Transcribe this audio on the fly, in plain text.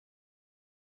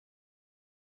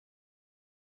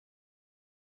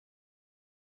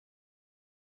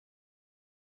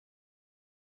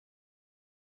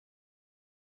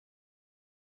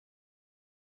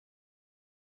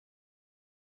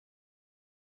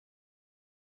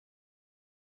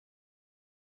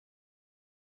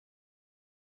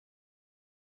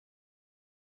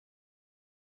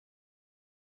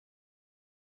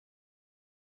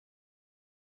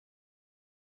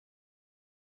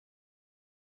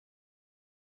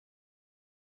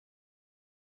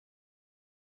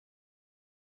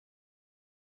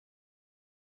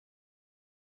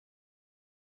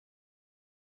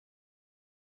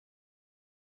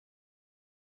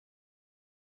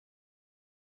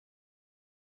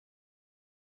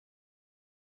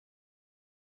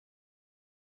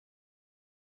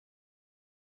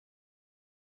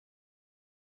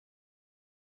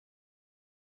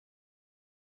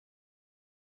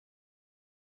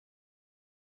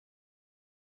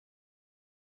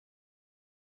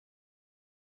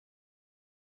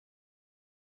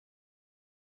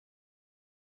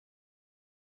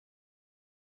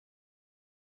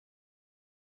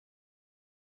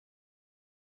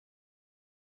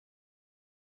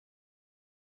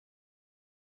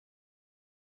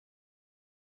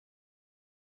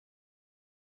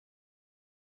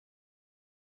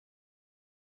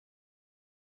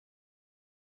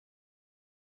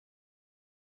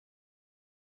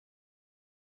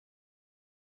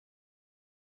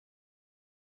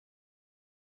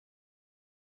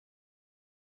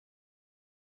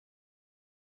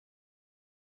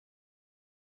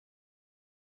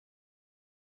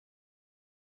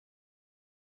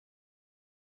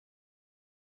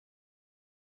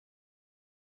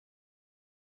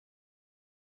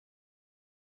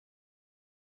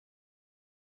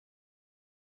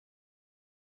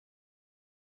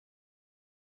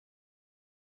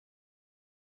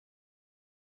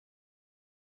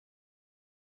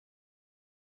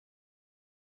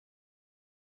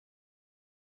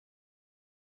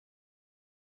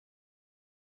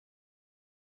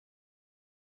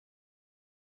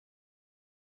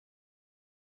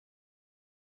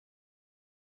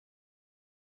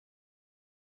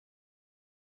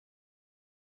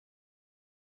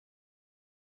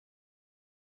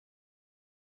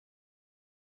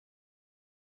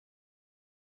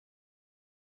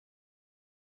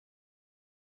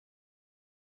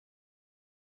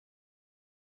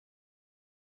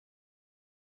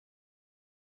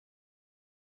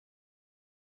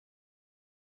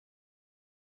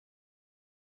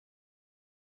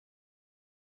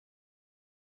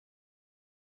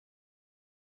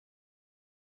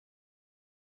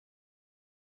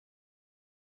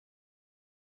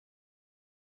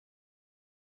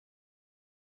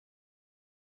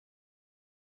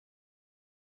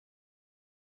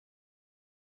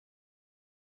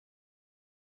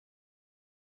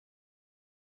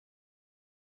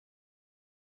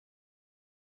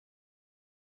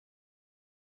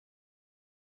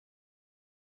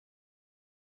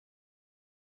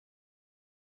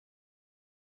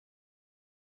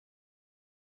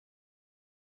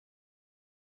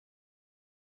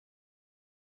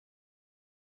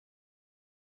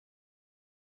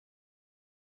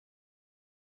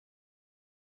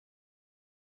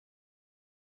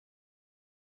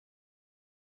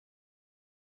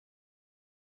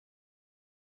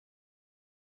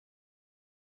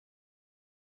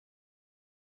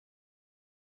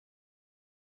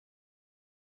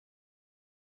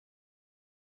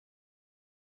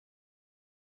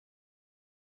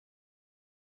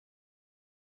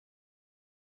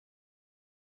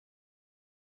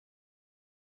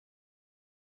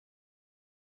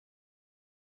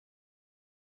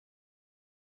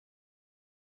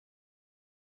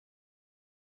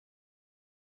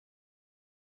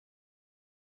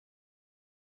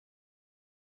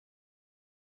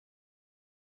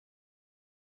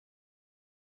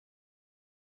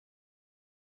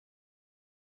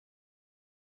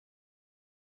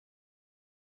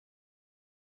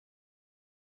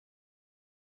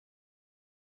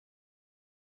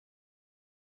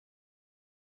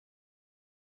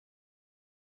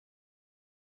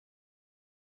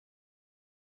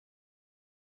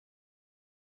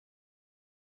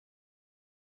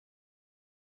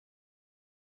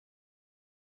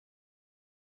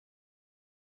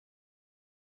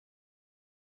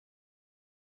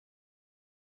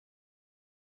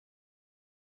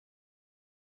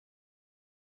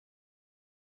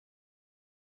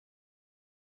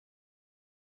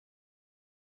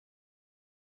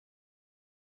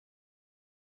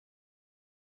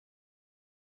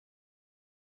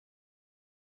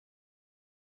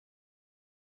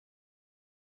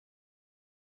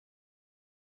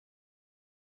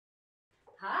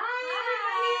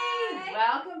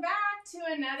Welcome back to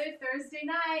another Thursday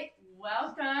night.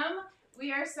 Welcome.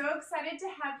 We are so excited to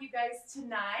have you guys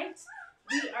tonight.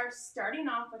 We are starting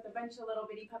off with a bunch of little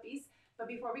bitty puppies. But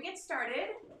before we get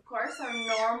started, of course, our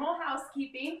normal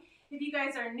housekeeping. If you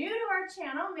guys are new to our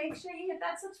channel, make sure you hit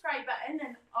that subscribe button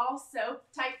and also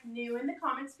type new in the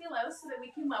comments below so that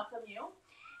we can welcome you.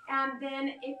 And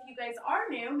then if you guys are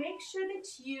new, make sure that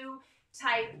you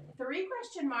type 3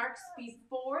 question marks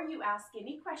before you ask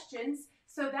any questions,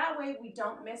 so that way we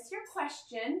don't miss your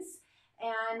questions.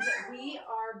 And we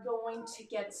are going to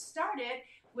get started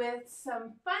with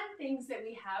some fun things that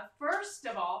we have. First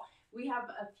of all, we have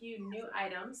a few new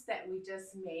items that we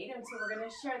just made, and so we're going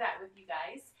to share that with you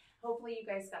guys. Hopefully you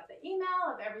guys got the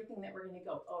email of everything that we're going to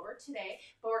go over today,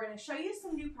 but we're going to show you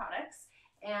some new products,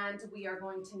 and we are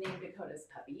going to name Dakota's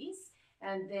puppies.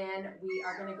 And then we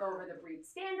are going to go over the breed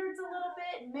standards a little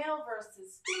bit, male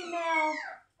versus female.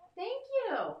 Thank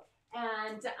you.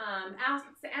 And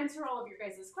answer all of your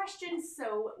guys' questions.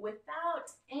 So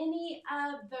without any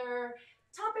other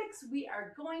topics, we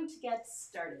are going to get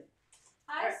started.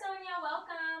 Hi, Sonia.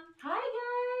 Welcome. Hi,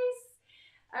 guys.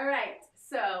 All right.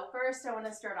 So first, I want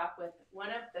to start off with one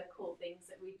of the cool things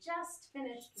that we just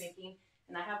finished making.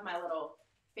 And I have my little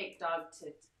fake dog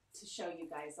to show you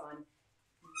guys on.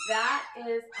 That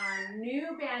is our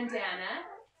new bandana.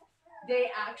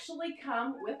 They actually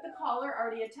come with the collar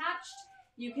already attached.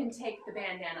 You can take the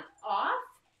bandana off.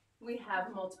 We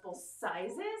have multiple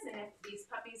sizes, and if these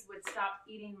puppies would stop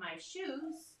eating my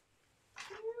shoes,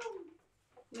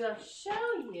 we'll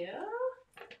show you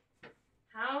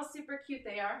how super cute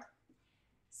they are.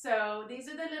 So these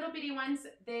are the little bitty ones.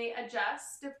 They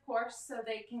adjust, of course, so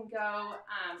they can go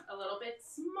a little bit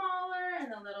smaller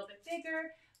and a little bit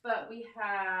bigger. But we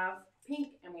have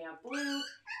pink and we have blue.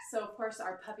 So of course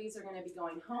our puppies are going to be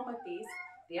going home with these.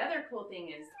 The other cool thing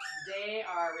is they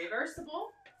are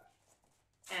reversible.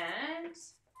 And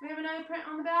we have another print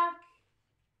on the back.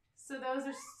 So those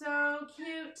are so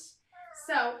cute.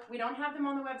 So we don't have them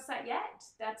on the website yet.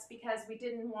 That's because we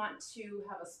didn't want to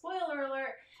have a spoiler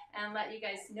alert and let you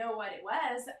guys know what it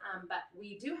was. But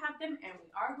we do have them, and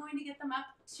we are going to get them up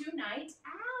tonight.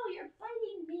 Ow, you're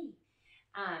biting me.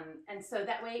 And so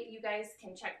that way you guys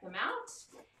can check them out.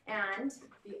 And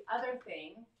the other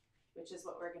thing, which is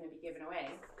what we're going to be giving away,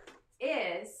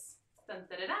 is dun,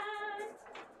 dun, dun, dun,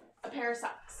 a pair of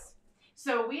socks.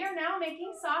 So we are now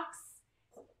making socks.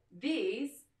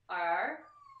 These are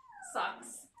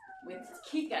socks with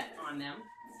Kika on them.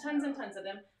 Tons and tons of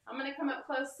them. I'm going to come up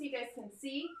close so you guys can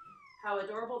see how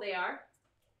adorable they are.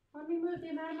 Let me move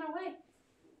them out of my way.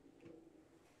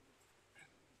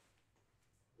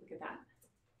 Look at that.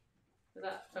 Is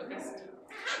that focused?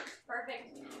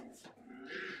 Perfect.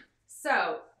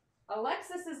 So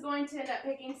Alexis is going to end up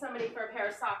picking somebody for a pair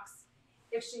of socks.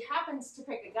 If she happens to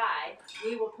pick a guy,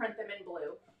 we will print them in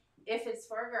blue. If it's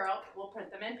for a girl, we'll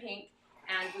print them in pink,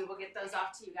 and we will get those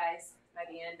off to you guys by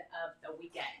the end of the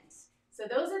weekend. So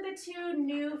those are the 2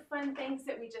 new fun things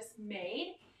that we just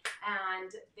made,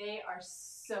 and they are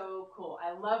so cool.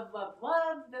 I love, love,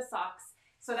 love the socks.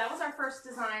 So that was our first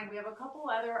design. We have a couple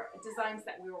other designs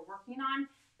that we were working on,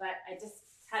 but I just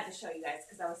had to show you guys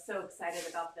because I was so excited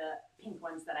about the pink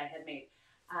ones that I had made.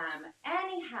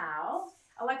 Anyhow,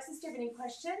 Alexis, do you have any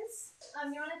questions?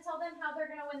 You want to tell them how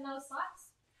they're going to win those socks?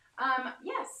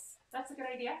 Yes, that's a good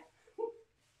idea.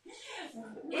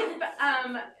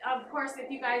 Of course, if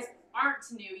you guys aren't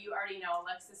new, you already know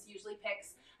Alexis usually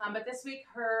picks. But this week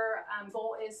her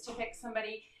goal is to pick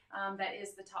somebody that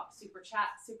is the top super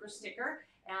sticker,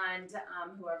 and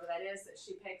whoever that is that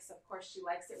she picks, of course she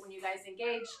likes it when you guys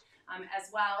engage as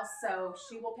well. So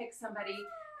she will pick somebody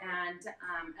and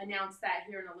announce that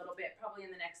here in a little bit, probably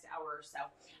in the next hour or so.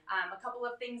 A couple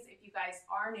of things, if you guys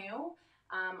are new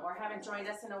or haven't joined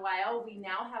us in a while, we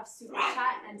now have super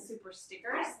chat and super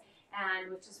stickers,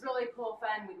 and which is really cool,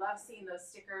 fun. We love seeing those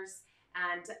stickers,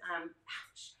 and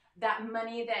that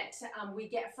money that we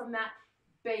get from that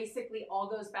basically all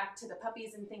goes back to the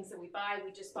puppies and things that we buy.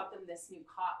 We just bought them this new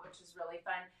cot, which is really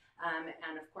fun.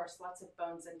 And of course, lots of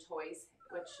bones and toys,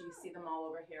 which you see them all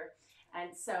over here.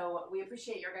 And so we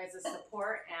appreciate your guys'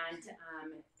 support. And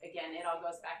again, it all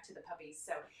goes back to the puppies.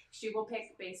 So she will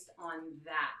pick based on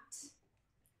that.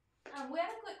 We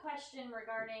have a quick question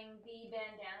regarding the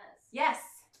bandanas. Yes.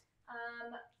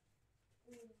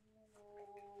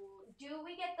 Do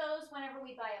we get those whenever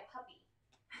we buy a puppy?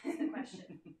 Is the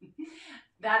question.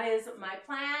 That is my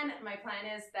plan. My plan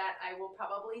is that I will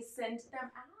probably send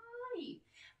them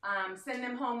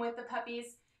home with the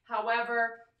puppies.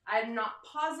 However, I'm not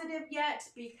positive yet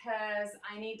because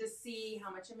I need to see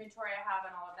how much inventory I have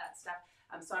and all of that stuff.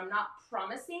 So I'm not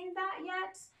promising that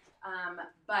yet,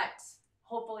 but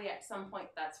hopefully at some point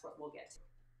that's what we'll get to.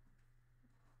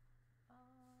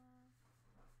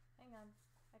 Hang on.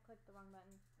 I clicked the wrong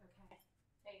button. Okay.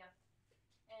 There you go.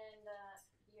 And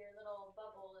your little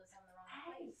bubble is on the wrong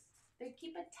place. They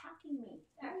keep attacking me.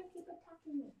 Why do you keep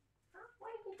attacking me? Huh?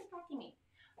 Why do you keep attacking me?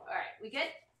 All right, we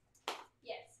good?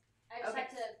 Yes. I just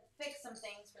have to fix some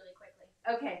things really quickly.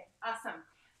 Okay, awesome.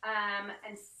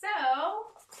 And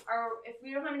so, if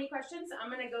we don't have any questions, I'm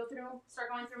gonna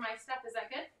start going through my stuff. Is that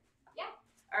good? Yeah.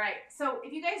 All right. So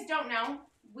if you guys don't know,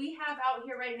 we have out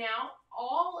here right now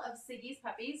all of Siggy's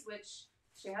puppies, which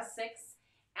she has 6,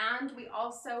 and we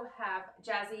also have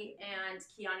Jazzy and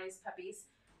Keanu's puppies.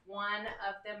 One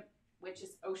of them, which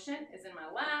is Ocean, is in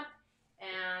my lap,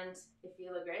 and if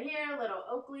you look right here, little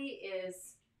Oakley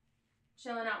is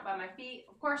chilling out by my feet.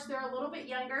 Of course, they're a little bit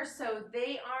younger, so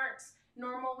they aren't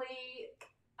normally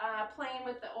playing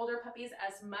with the older puppies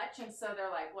as much, and so they're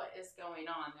like, what is going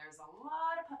on? There's a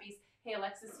lot of puppies. Hey,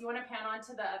 Alexis, you want to pan on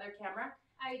to the other camera?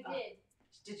 I did.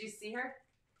 Did you see her?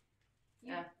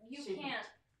 You can't.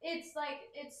 It's like,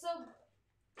 it's so,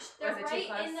 they're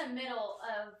right in the middle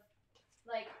of,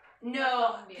 like,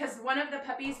 no, because one of the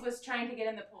puppies was trying to get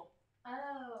in the pool.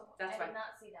 Oh, that's why. I did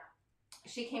not see that.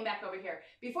 She came back over here.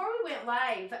 Before we went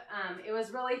live, it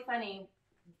was really funny.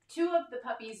 2 of the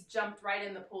puppies jumped right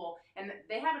in the pool, and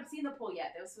they haven't seen the pool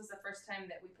yet. This was the first time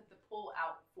that we put the pool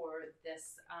out for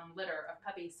this litter of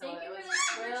puppies, so it was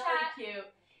really cute.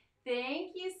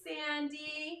 Thank you,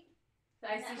 Sandy.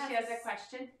 I see she has a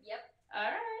question. Yep. All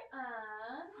right.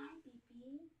 Hi,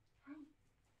 baby. Hi.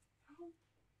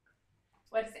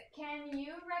 What is it? Can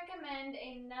you recommend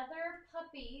another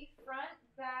puppy, front,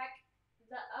 back?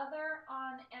 The other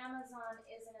on Amazon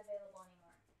isn't available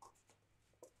anymore.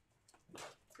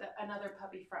 Another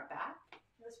puppy front back?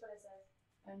 That's what it says.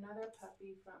 Another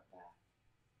puppy front back.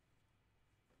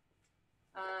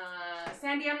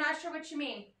 Sandy, I'm not sure what you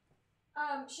mean.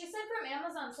 She said from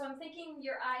Amazon, so I'm thinking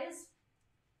your eyes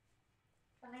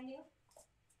behind you.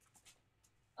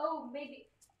 Oh, maybe.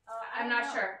 I'm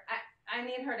not sure. I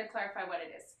need her to clarify what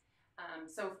it is.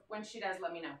 So when she does,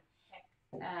 let me know.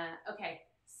 Okay. Okay.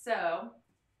 So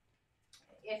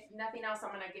if nothing else,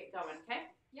 I'm gonna get going. Okay.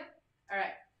 Yep. All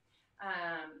right.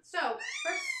 So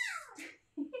first,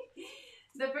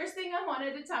 the first thing I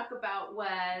wanted to talk about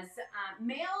was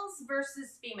males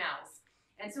versus females.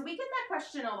 And so we get that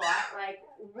question a lot, like,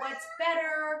 what's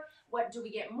better? What do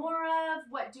we get more of?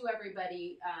 What do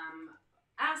everybody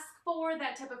ask for?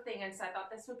 That type of thing. And so I thought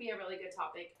this would be a really good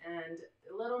topic. And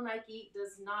little Nike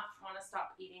does not want to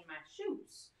stop eating my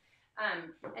shoes.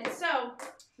 And so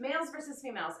males versus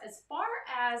females. As far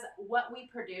as what we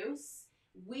produce,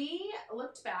 we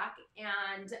looked back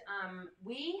and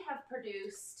we have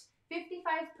produced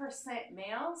 55%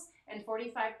 males and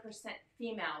 45%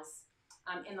 females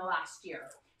in the last year.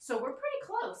 So we're pretty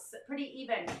close, pretty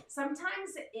even.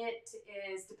 Sometimes it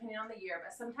is depending on the year,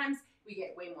 but sometimes we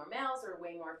get way more males or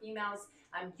way more females.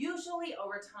 Usually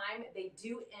over time, they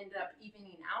do end up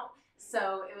evening out.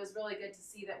 So it was really good to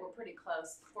see that we're pretty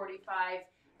close. 45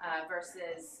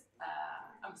 versus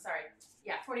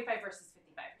 45 versus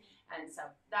 55. And so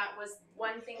that was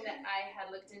one thing that I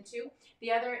had looked into.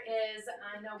 The other is,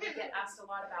 I know we get asked a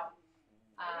lot about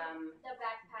the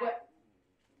backpack.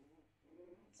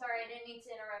 Sorry, I didn't mean to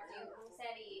interrupt you.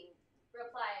 Sandy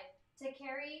replied, to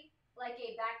carry like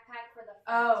a backpack for the front.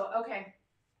 Oh, okay.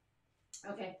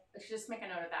 Okay, let's just make a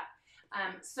note of that.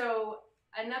 So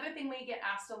another thing we get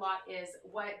asked a lot is,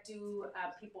 what do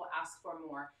people ask for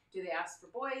more? Do they ask for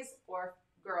boys or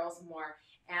girls more?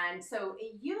 And so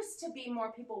it used to be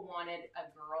more people wanted a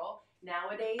girl.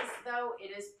 Nowadays, though,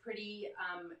 it is pretty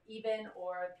even,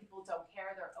 or people don't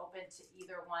care. They're open to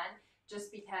either one, just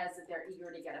because they're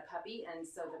eager to get a puppy. And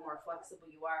so the more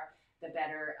flexible you are, the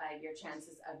better your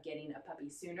chances of getting a puppy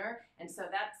sooner. And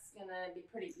so that's going to be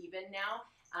pretty even now.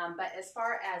 But as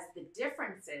far as the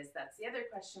differences, that's the other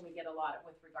question we get a lot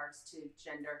with regards to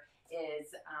gender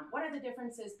is, what are the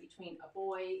differences between a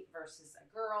boy versus a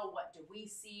girl? What do we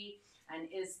see? And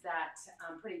is that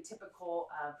pretty typical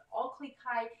of all Klee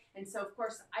Kai? And so, of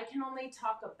course, I can only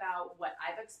talk about what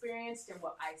I've experienced and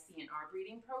what I see in our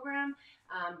breeding program,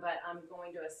 but I'm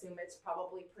going to assume it's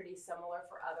probably pretty similar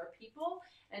for other people.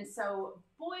 And so,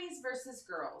 boys versus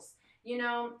girls. You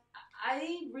know,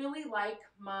 I really like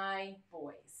my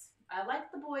boys. I like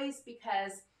the boys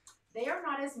because they are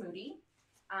not as moody.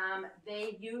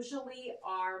 They usually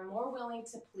are more willing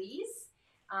to please.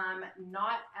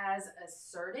 Not as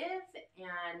assertive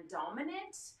and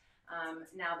dominant.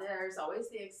 Now there's always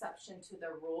the exception to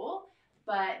the rule,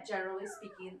 but generally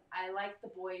speaking, I like the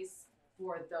boys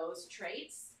for those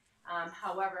traits.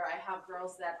 However, I have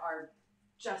girls that are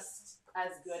just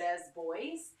as good as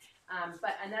boys.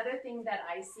 But another thing that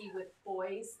I see with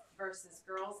boys versus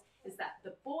girls is that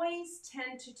the boys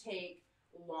tend to take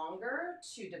longer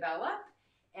to develop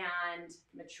and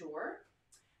mature.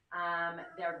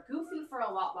 They're goofy for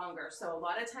a lot longer. So a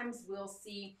lot of times we'll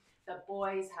see the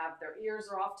boys have their ears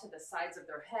are off to the sides of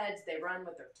their heads. They run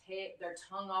with their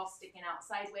tongue all sticking out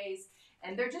sideways.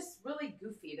 And they're just really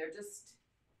goofy. They're just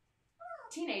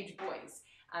teenage boys.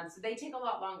 So they take a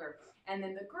lot longer. And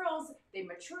then the girls, they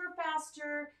mature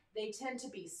faster. They tend to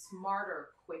be smarter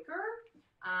quicker.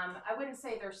 I wouldn't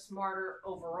say they're smarter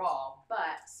overall,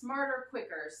 but smarter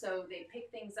quicker. So they pick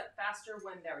things up faster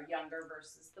when they're younger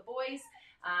versus the boys.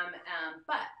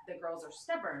 But the girls are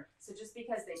stubborn. So just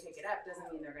because they pick it up doesn't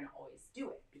mean they're going to always do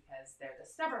it, because they're the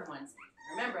stubborn ones.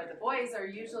 Remember, the boys are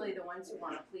usually the ones who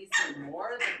want to please you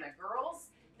more than the girls.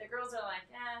 The girls are like,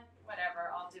 whatever,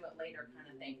 I'll do it later kind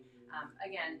of thing.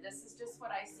 Again, this is just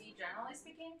what I see generally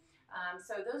speaking.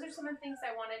 So those are some of the things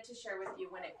I wanted to share with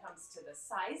you when it comes to the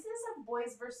sizes of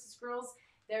boys versus girls.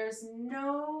 There's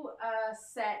no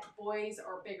set boys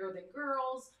are bigger than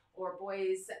girls, or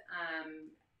boys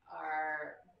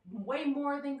are way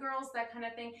more than girls, that kind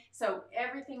of thing. So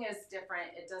everything is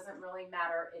different. It doesn't really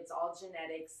matter. It's all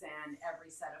genetics and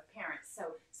every set of parents.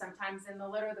 So sometimes in the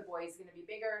litter, the boy's going to be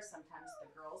bigger. Sometimes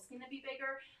the girl's going to be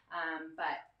bigger.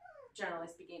 But generally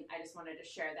speaking, I just wanted to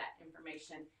share that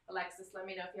information. Alexis, let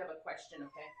me know if you have a question,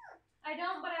 okay? I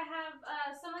don't, but I have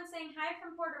someone saying hi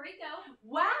from Puerto Rico.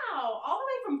 Wow, all the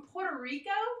way from Puerto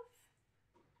Rico?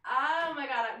 Oh my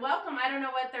God, welcome. I don't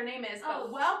know what their name is,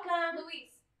 but welcome.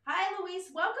 Luis. Hi,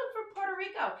 Luis. Welcome from Puerto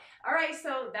Rico. All right,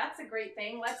 so that's a great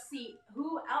thing. Let's see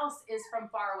who else is from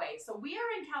far away. So we are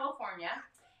in California,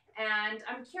 and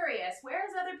I'm curious, where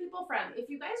is other people from?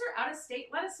 If you guys are out of state,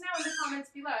 let us know in the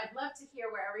comments below. I'd love to hear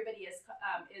where everybody is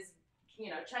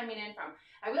chiming in from.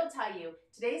 I will tell you,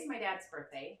 today's my dad's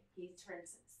birthday. He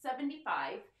turns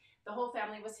 75. The whole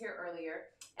family was here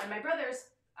earlier, and my brothers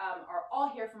are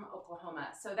all here from Oklahoma.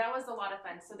 So that was a lot of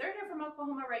fun. So they're here from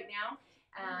Oklahoma right now.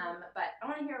 But I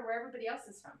want to hear where everybody else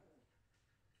is from.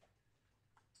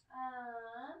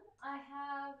 I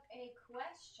have a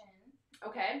question.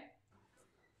 Okay.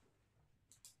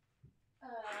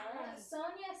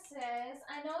 Sonia says,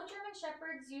 I know German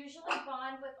Shepherds usually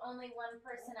bond with only one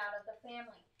person out of the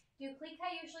family. Do Klee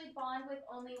Kai usually bond with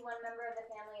only one member of the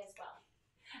family as well?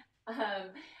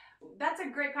 That's a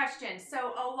great question.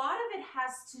 So a lot of it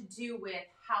has to do with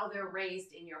how they're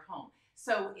raised in your home.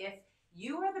 So if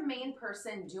you are the main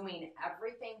person doing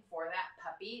everything for that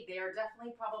puppy, they are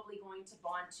definitely probably going to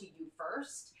bond to you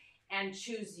first and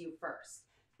choose you first.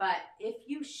 But if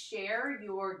you share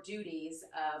your duties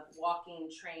of walking,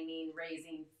 training,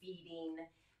 raising, feeding,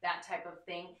 that type of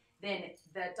thing, then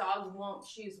the dog won't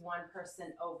choose one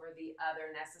person over the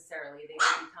other necessarily. They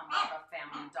will become more of a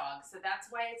family dog. So that's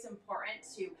why it's important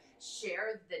to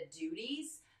share the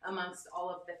duties amongst all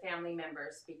of the family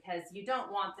members, because you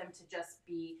don't want them to just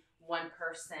be one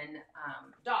person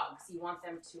dogs. You want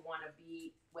them to want to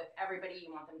be with everybody. You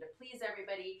want them to please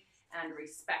everybody and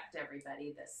respect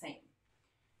everybody the same.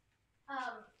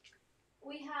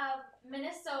 We have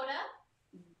Minnesota,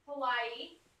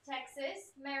 Hawaii,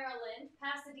 Texas, Maryland,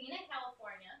 Pasadena,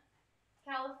 California,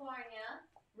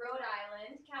 Rhode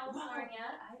Island,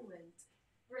 California,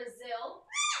 Brazil,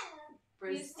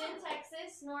 Houston,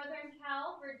 Texas, Northern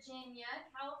Cal, Virginia,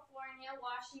 California,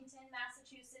 Washington,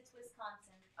 Massachusetts,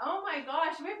 Wisconsin. Oh my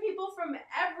gosh, we have people from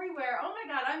everywhere. Oh my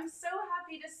God, I'm so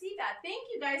happy to see that.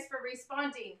 Thank you guys for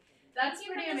responding. That's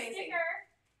pretty amazing.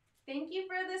 Thank you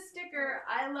for the sticker.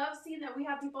 I love seeing that we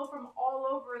have people from all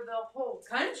over the whole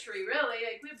country, really.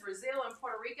 Like we have Brazil and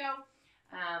Puerto Rico.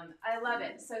 I love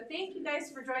it. So thank you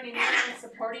guys for joining in and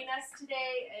supporting us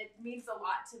today. It means a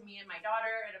lot to me and my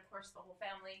daughter, and of course the whole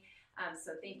family.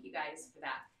 So thank you guys for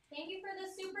that. Thank you for the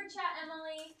super chat,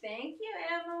 Emily. Thank you,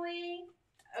 Emily.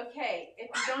 Okay,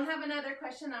 if you don't have another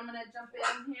question, I'm going to jump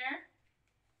in here.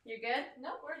 You're good?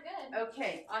 Nope, we're good.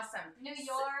 Okay, awesome. New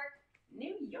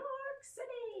York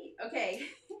City. Okay,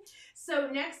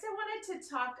 so next I wanted to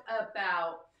talk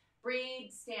about breed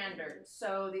standards.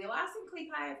 So the Alaskan Klee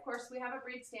Kai, of course, we have a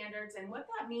breed standards, and what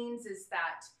that means is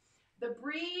that the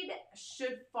breed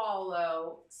should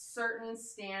follow certain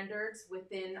standards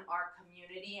within our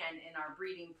community and in our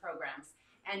breeding programs.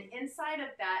 And inside of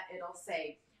that, it'll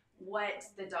say what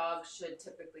the dog should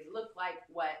typically look like,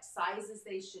 what sizes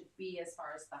they should be as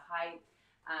far as the height,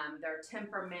 their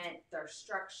temperament, their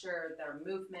structure, their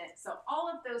movement. So all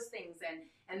of those things,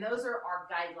 and those are our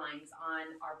guidelines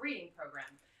on our breeding program.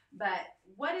 But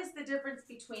what is the difference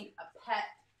between a pet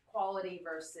quality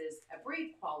versus a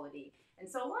breed quality? And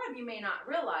so a lot of you may not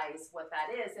realize what that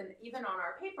is. And even on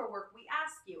our paperwork, we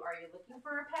ask you, are you looking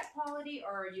for a pet quality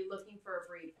or are you looking for a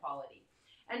breed quality?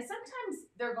 And sometimes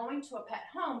they're going to a pet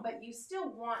home, but you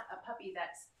still want a puppy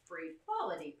that's breed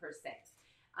quality per se.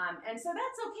 And so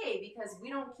that's okay because we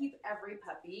don't keep every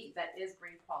puppy that is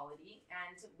breed quality,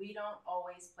 and we don't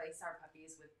always place our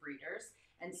puppies with breeders.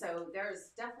 And so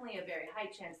there's definitely a very high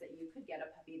chance that you could get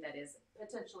a puppy that is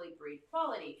potentially breed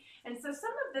quality. And so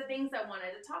some of the things I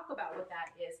wanted to talk about with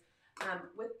that is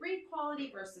with breed quality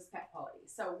versus pet quality.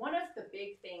 So one of the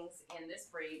big things in this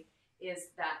breed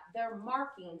is that their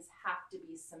markings have to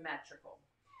be symmetrical.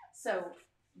 So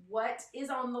what is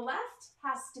on the left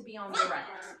has to be on the right.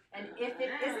 And if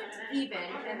it isn't even,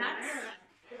 and that's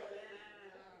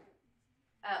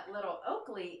little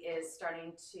Oakley is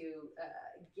starting to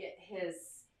get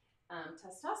his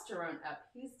testosterone up.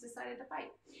 He's decided to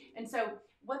fight. And so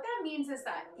what that means is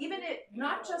that even it,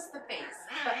 not just the face,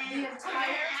 but the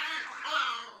entire...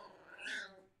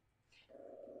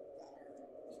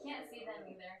 You can't see them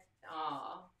either.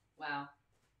 Aw, wow.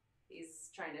 He's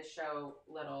trying to show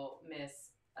little Miss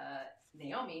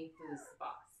Naomi who's the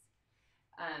boss.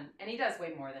 And he does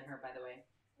weigh more than her, by the way.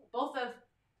 Both of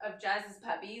Jazz's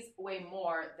puppies weigh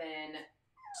more than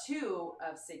 2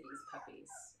 of Siggy's puppies,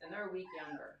 and they're a week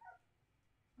younger.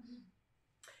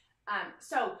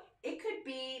 So it could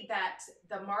be that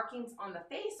the markings on the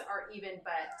face are even,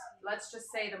 but let's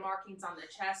just say the markings on the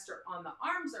chest or on the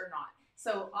arms are not.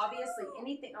 So obviously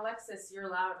anything, Alexis, you're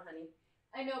loud, honey.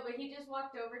 I know, but he just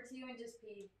walked over to you and just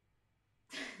peed.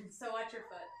 So watch your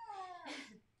foot.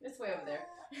 It's way over there.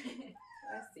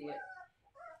 I see it.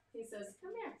 He says,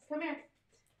 come here, come here.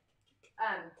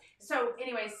 So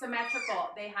anyway, symmetrical.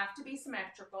 They have to be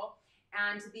symmetrical.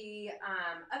 And the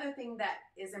other thing that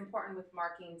is important with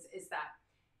markings is that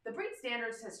the breed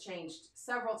standards has changed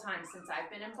several times since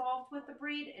I've been involved with the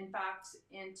breed. In fact,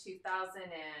 in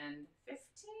 2015,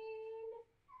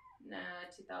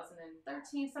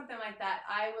 2013, something like that,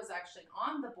 I was actually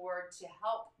on the board to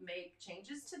help make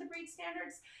changes to the breed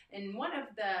standards. And one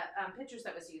of the pictures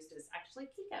that was used is actually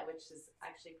Kika, which is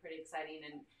actually pretty exciting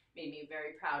and made me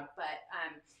very proud. But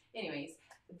anyways,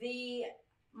 the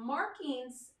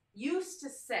markings used to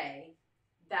say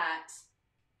that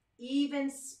even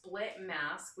split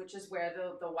mask, which is where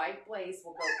the white blaze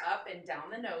will go up and down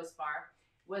the nose bar,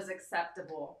 was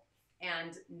acceptable.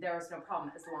 And there was no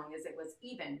problem as long as it was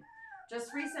even.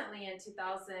 Just recently in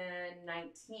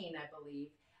 2019, I believe,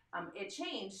 it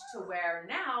changed to where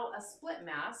now a split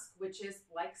mask, which is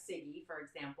like Siggy, for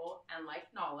example, and like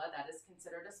Nala, that is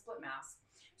considered a split mask.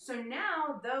 So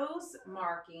now those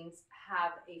markings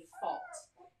have a fault.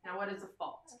 Now what is a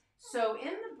fault? So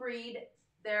in the breed,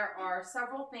 there are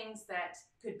several things that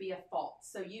could be a fault.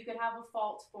 So you could have a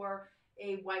fault for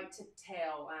a white tip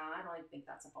tail. I don't even think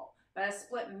that's a fault. But a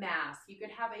split mask. You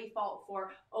could have a fault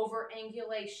for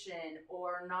overangulation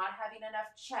or not having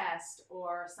enough chest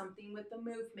or something with the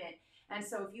movement. And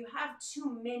so if you have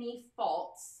too many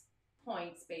faults,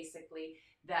 points basically,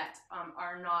 that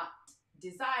are not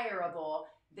desirable,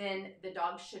 then the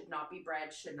dog should not be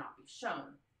bred, should not be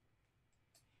shown.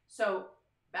 So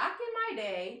back in my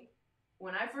day,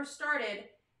 when I first started,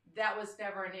 that was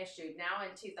never an issue. Now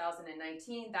in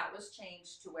 2019, that was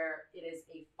changed to where it is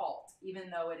a fault. Even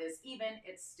though it is even,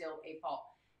 it's still a fault.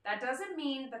 That doesn't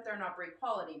mean that they're not breed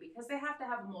quality because they have to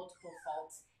have multiple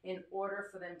faults in order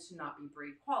for them to not be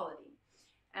breed quality.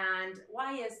 And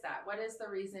why is that? What is the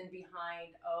reason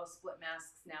behind, oh, split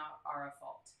masks now are a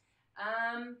fault?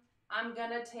 I'm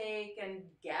gonna take a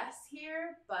guess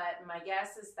here, but my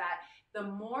guess is that the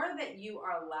more that you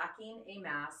are lacking a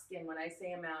mask, and when I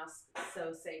say a mask,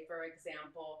 so say for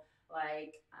example,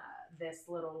 like this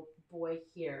little boy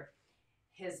here,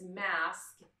 his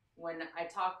mask, when I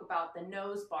talk about the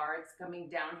nose bar, it's coming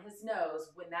down his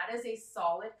nose. When that is a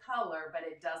solid color, but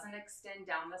it doesn't extend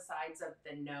down the sides of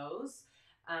the nose,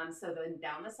 so then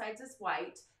down the sides is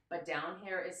white, but down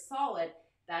here is solid,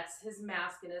 that's his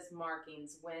mask and his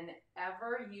markings.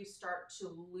 Whenever you start to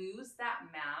lose that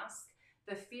mask,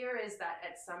 the fear is that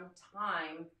at some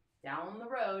time down the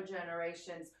road,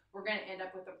 generations, we're going to end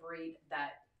up with a breed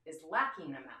that is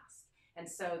lacking a mask. And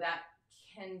so that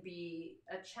can be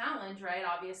a challenge, right?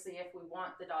 Obviously, if we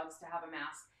want the dogs to have a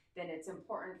mask, then it's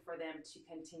important for them to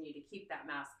continue to keep that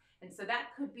mask. And so that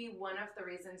could be one of the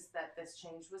reasons that this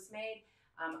change was made.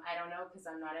 I don't know because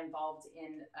I'm not involved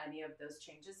in any of those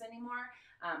changes anymore,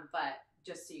 but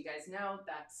just so you guys know,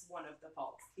 that's one of the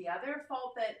faults. The other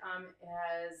fault that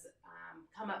has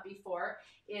come up before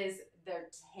is their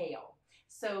tail.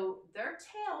 So their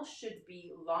tail should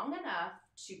be long enough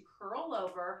to curl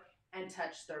over and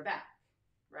touch their back,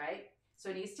 right?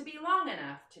 So it needs to be long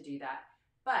enough to do that.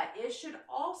 but it should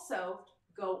also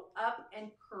go up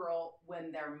and curl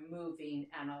when they're moving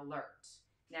and alert.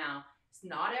 Now,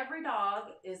 not every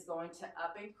dog is going to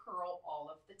up and curl all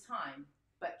of the time,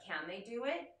 but can they do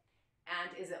it?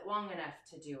 And is it long enough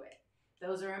to do it?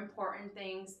 Those are important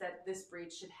things that this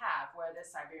breed should have, where the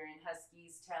Siberian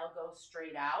Husky's tail goes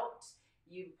straight out.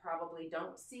 You probably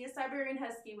don't see a Siberian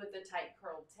Husky with a tight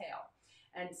curled tail.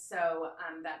 And so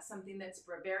that's something that's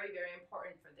very, very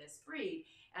important for this breed.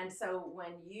 And so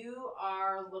when you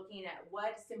are looking at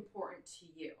what's important to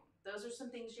you, those are some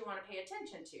things you want to pay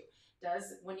attention to.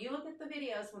 When you look at the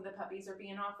videos when the puppies are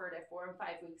being offered at 4 and 5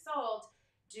 weeks old,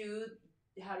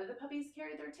 how do the puppies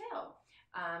carry their tail?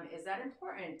 Is that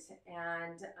important?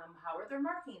 And how are their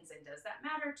markings? And does that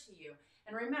matter to you?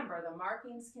 And remember, the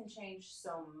markings can change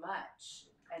so much.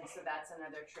 And so that's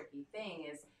another tricky thing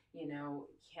is, you know,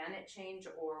 can it change,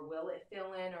 or will it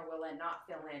fill in, or will it not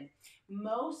fill in?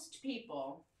 Most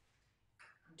people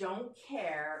don't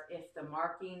care if the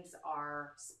markings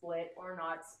are split or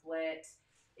not split,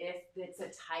 if it's a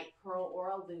tight curl or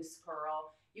a loose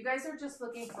curl. You guys are just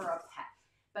looking for a pet.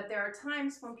 But there are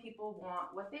times when people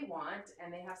want what they want,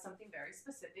 and they have something very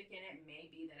specific, and it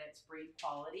may be that it's breed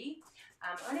quality,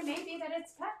 and it may be that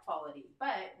it's pet quality.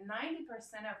 But 90%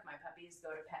 of my puppies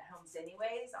go to pet homes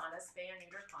anyways on a spay or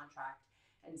neuter contract.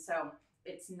 And so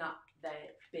it's not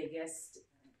the biggest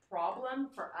problem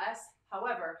for us.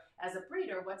 However, as a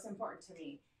breeder, what's important to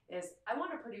me is I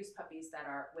want to produce puppies that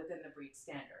are within the breed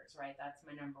standards, right? That's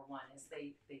my number one, is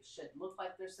they should look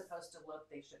like they're supposed to look.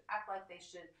 They should act like they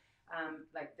should,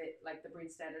 like the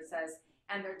breed standard says,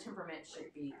 and their temperament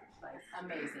should be like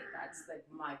amazing. That's like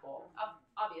my goal.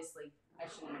 Obviously, I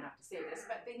shouldn't even have to say this,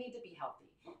 but they need to be healthy.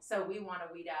 So we want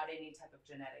to weed out any type of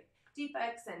genetic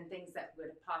defects and things that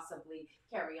would possibly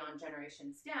carry on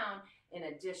generations down, in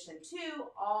addition to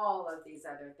all of these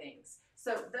other things.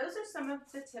 So those are some of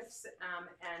the tips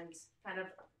and kind of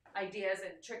ideas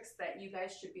and tricks that you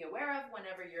guys should be aware of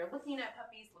whenever you're looking at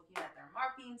puppies, looking at their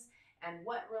markings, and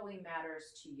what really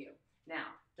matters to you.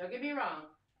 Now, don't get me wrong,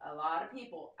 a lot of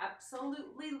people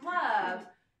absolutely love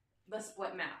the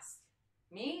split mask.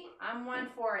 Me, I'm one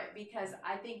for it because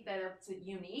I think that it's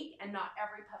unique, and not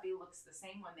every puppy looks the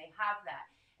same when they have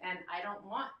that. And I don't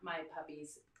want my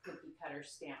puppies cookie cutter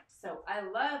stamped. So I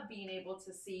love being able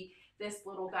to see this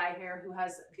little guy here who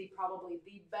has probably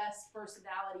the best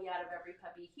personality out of every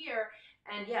puppy here.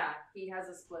 And yeah, he has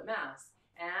a split mask.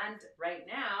 And right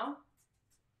now,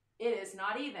 it is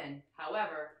not even.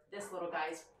 However, this little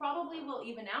guy's probably will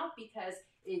even out because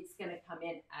it's going to come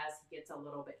in as he gets a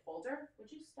little bit older.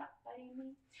 Would you stop biting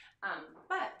me?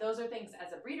 But those are things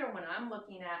as a breeder when I'm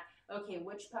looking at, okay,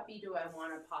 which puppy do I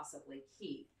want to possibly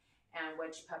keep? And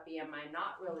which puppy am I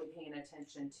not really paying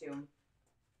attention to?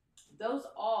 Those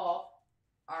all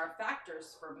are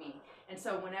factors for me. And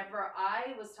so whenever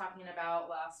I was talking about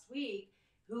last week,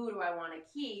 who do I want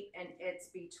to keep? And it's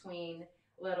between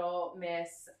little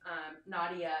Miss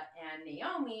Nadia and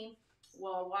Naomi.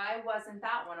 Well, why wasn't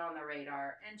that one on the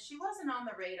radar? And she wasn't on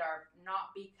the radar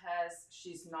not because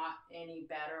she's not any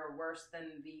better or worse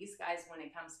than these guys when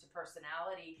it comes to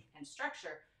personality and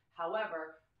structure.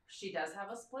 However, she does have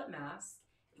a split mask.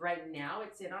 Right now,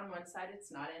 it's in on one side,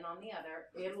 it's not in on the other.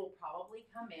 It will probably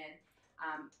come in.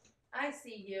 I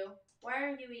see you. Why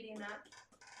are you eating that?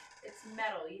 It's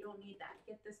metal. You don't need that.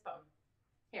 Get this bone.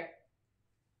 Here.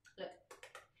 Look.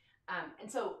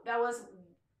 And so that was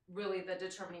really the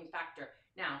determining factor.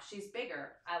 Now, she's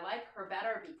bigger. I like her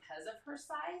better because of her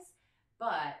size,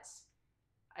 but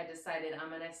I decided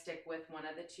I'm going to stick with one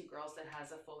of the two girls that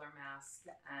has a fuller mask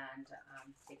and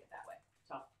take it that way.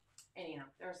 So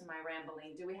anyhow, there's my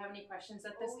rambling. Do we have any questions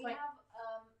at this point? We have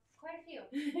quite a few.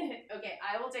 Okay,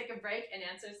 I will take a break and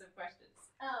answer some questions.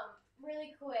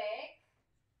 Really quick,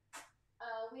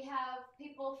 we have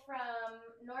people from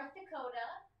North Dakota.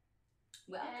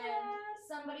 Welcome. And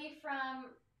somebody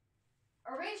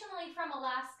originally from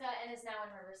Alaska and is now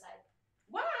in Riverside.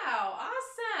 Wow,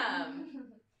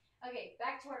 awesome. Okay,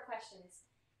 back to our questions.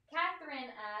 Catherine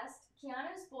asked,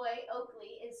 Keanu's boy,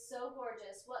 Oakley, is so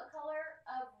gorgeous. What color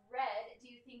of red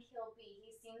do you think he'll be?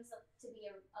 He seems to be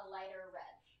a lighter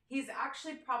red. He's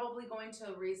actually probably going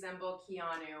to resemble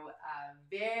Keanu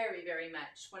very, very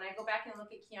much. When I go back and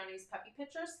look at Keanu's puppy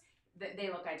pictures, they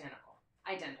look identical.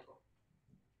 Identical.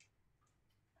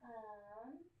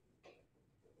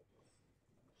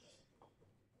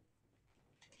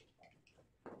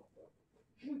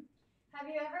 Have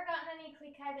you ever gotten any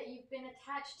Klee Kai that you've been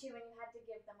attached to and you had to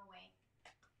give them away?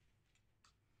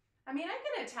 I mean, I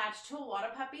get attached to a lot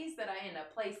of puppies that I end up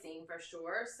placing for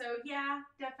sure. So yeah,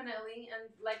 definitely.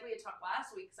 And like we had talked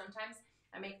last week, sometimes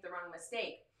I make the wrong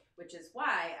mistake. which is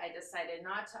why I decided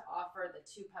not to offer the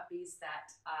 2 puppies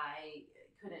that I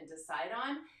couldn't decide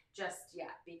on just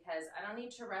yet, because I don't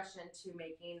need to rush into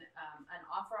making an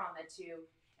offer on the 2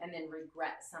 and then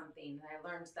regret something. And I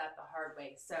learned that the hard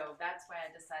way. So that's why I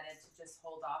decided to just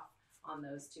hold off on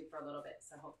those 2 for a little bit.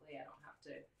 So hopefully I don't have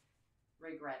to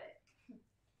regret it.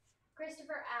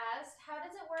 Christopher asked, how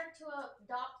does it work to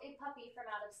adopt a puppy from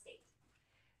out of state?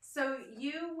 So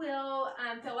you will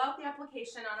fill out the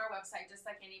application on our website just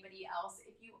like anybody else.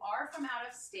 If you are from out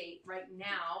of state right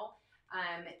now,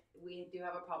 we do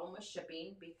have a problem with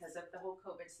shipping because of the whole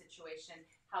COVID situation.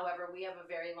 However, we have a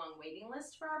very long waiting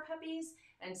list for our puppies.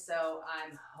 And so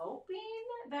I'm hoping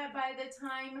that by the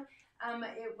time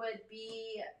it would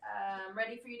be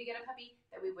ready for you to get a puppy,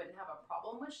 that we wouldn't have a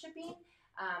problem with shipping.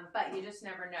 But you just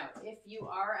never know. If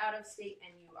you are out of state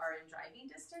and you are in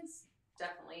driving distance,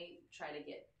 definitely try to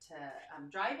get to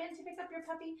drive in to pick up your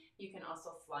puppy. You can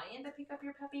also fly in to pick up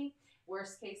your puppy.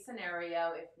 Worst case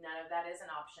scenario, if none of that is an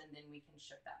option, then we can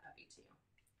ship that puppy to you.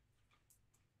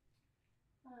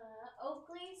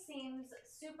 Oakley seems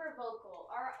super vocal.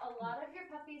 Are a lot of your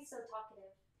puppies so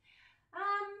talkative?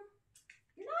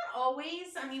 Not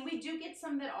always. I mean, we do get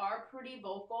some that are pretty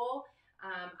vocal.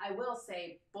 I will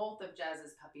say both of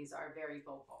Jazz's puppies are very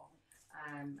vocal.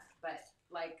 But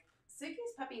like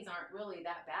Siggy's puppies aren't really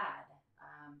that bad.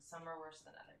 Some are worse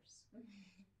than others.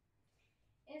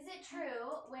 Is it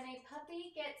true when a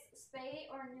puppy gets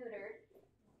spayed or neutered,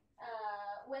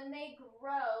 when they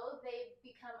grow, they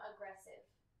become aggressive?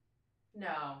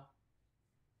 No.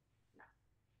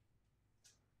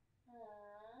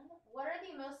 What are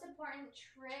the most important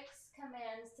tricks,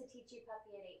 commands to teach your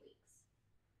puppy at 8 weeks?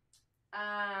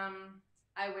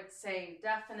 I would say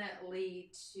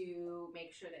definitely to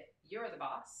make sure that you're the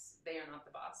boss. They are not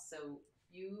the boss. So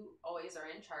you always are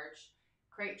in charge.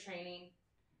 Crate training.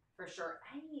 For sure.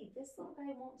 Hey, this little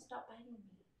guy won't stop biting me.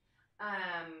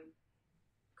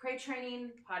 Crate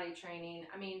training, potty training.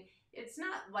 I mean, it's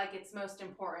not like it's most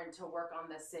important to work on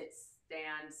the sit,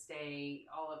 stand, stay,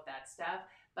 all of that stuff.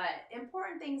 But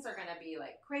important things are going to be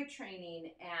like crate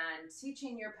training and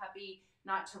teaching your puppy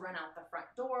not to run out the front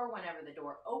door whenever the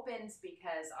door opens,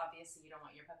 because obviously you don't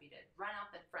want your puppy to run out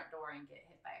the front door and get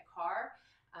hit by a car.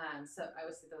 So I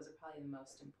would say those are probably the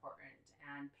most important.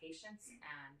 And patience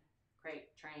and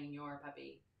crate train your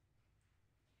puppy.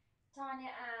 Tanya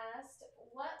asked,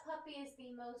 what puppy is the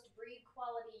most breed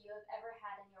quality you have ever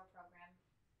had in your program?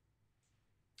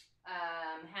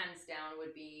 Hands down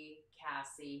would be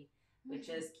Cassie, which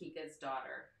is Kika's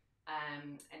daughter.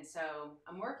 And so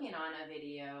I'm working on a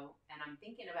video, and I'm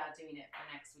thinking about doing it for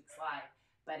next week's live,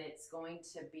 but it's going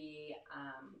to be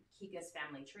Kika's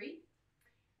family tree.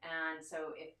 And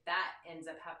so if that ends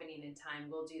up happening in time,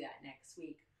 we'll do that next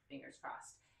week, fingers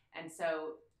crossed. And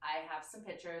so I have some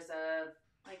pictures of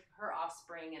like her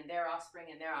offspring and their offspring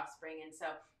and their offspring. And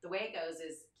so the way it goes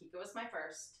is Kika was my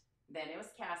first, then it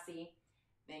was Cassie,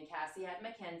 then Cassie had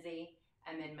Mackenzie,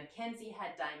 and then Mackenzie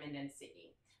had Diamond and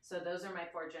Siggy. So those are my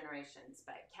 4 generations,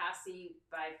 but Cassie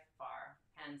by far,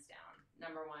 hands down, #1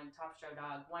 top show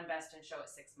dog, won best in show at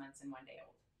 6 months and 1 day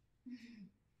old.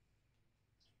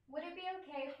 Would it be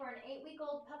okay for an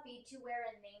 8-week-old puppy to wear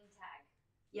a name tag?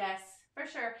 Yes, for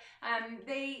sure.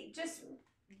 They just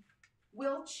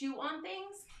will chew on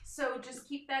things. So just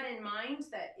keep that in mind,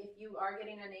 that if you are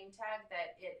getting a name tag,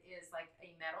 that it is like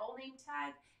a metal name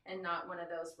tag and not one of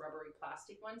those rubbery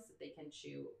plastic ones that they can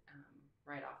chew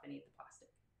right off and eat the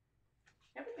plastic.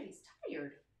 Everybody's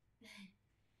tired.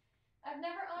 I've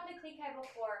never owned a Klee Kai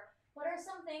before. What are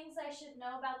some things I should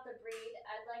know about the breed?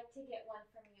 I'd like to get one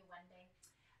from you one day.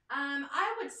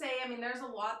 I would say, I mean, there's a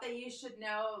lot that you should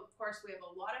know. Of course, we have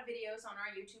a lot of videos on our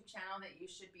YouTube channel that you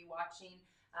should be watching.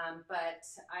 But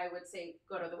I would say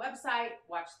go to the website,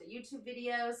 watch the YouTube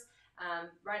videos.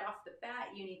 Right off the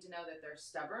bat, you need to know that they're a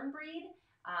stubborn breed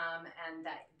and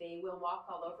that they will walk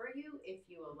all over you if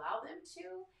you allow them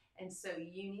to. And so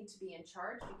you need to be in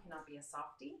charge. You cannot be a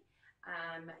softie.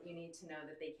 You need to know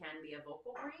that they can be a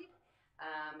vocal breed.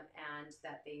 And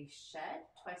that they shed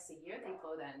twice a year. They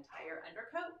blow that entire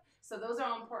undercoat. So those are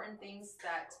all important things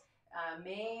that you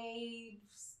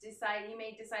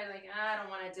may decide like, I don't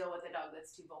want to deal with a dog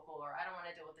that's too vocal, or I don't want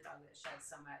to deal with a dog that sheds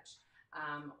so much,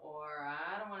 or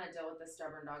I don't want to deal with a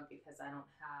stubborn dog because I don't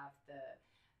have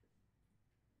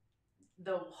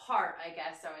the heart, I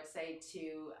guess I would say,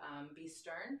 to be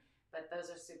stern. But those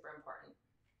are super important.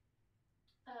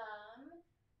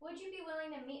 Would you be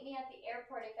willing to meet me at the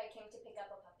airport if I came to pick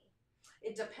up a puppy?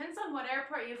 It depends on what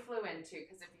airport you flew into,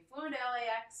 because if you flew into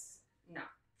LAX, no.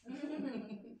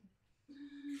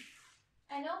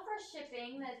 I know for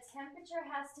shipping, the temperature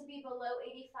has to be below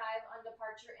 85 on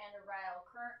departure and arrival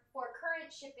for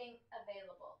current shipping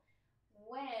available.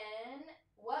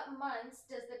 What months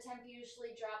does the temp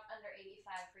usually drop under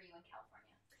 85 for you in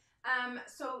California?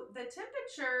 So the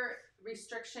temperature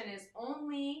restriction is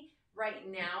only right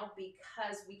now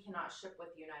because we cannot ship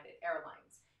with United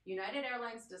Airlines. United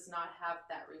Airlines does not have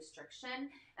that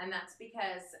restriction, and that's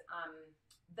because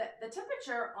the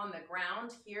temperature on the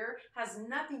ground here has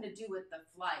nothing to do with the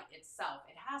flight itself.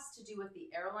 It has to do with the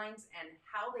airlines and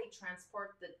how they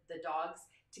transport the dogs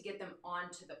to get them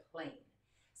onto the plane.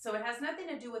 So it has nothing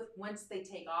to do with once they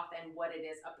take off and what it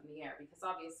is up in the air, because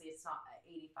obviously it's not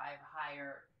 85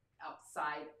 higher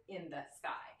outside in the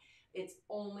sky. It's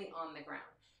only on the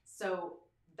ground. So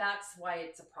that's why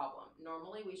it's a problem.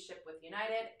 Normally we ship with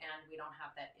United and we don't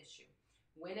have that issue.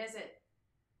 When is it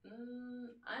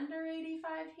under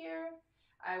 85 here?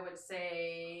 I would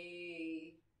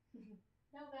say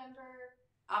November.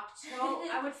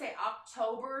 I would say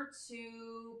October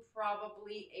to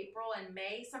probably April and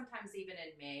May, sometimes even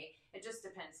in May. It just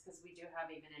depends, because we do have,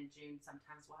 even in June,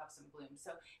 sometimes we'll have some gloom.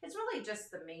 So it's really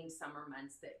just the main summer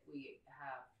months that we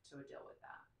have to deal with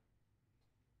that.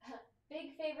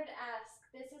 Big favor to ask.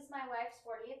 This is my wife's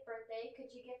 40th birthday.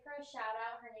 Could you give her a shout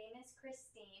out? Her name is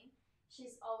Christine.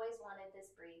 She's always wanted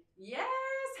this breed. Yes,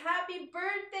 happy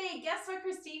birthday. Guess what,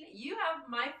 Christine? You have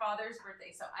my father's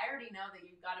birthday, so I already know that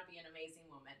you've got to be an amazing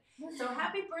woman. So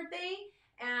happy birthday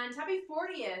and happy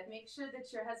 40th. Make sure that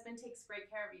your husband takes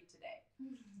great care of you today.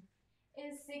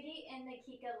 Is Siggy in the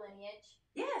Kika lineage?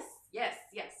 Yes.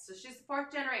 So she's the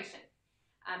 4th generation.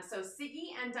 So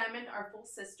Siggy and Diamond are full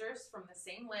sisters from the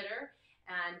same litter,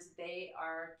 and they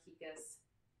are Kika's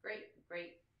great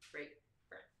granddaughters.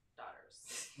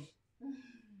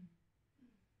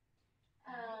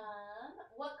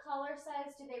 What collar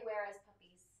size do they wear as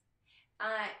puppies?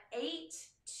 8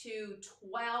 to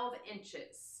 12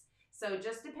 inches. So it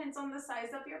just depends on the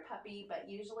size of your puppy, but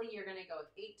usually you're going to go with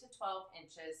 8 to 12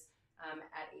 inches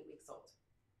at 8 weeks old.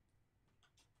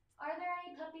 Are there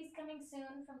any puppies coming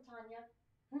soon from Tanya?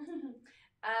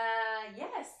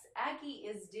 Yes, Aggie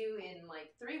is due in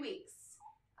like 3 weeks.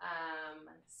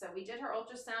 So we did her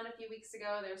ultrasound a few weeks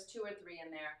ago. There's 2 or 3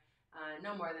 in there.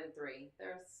 No more than 3.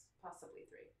 There's possibly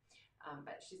 3.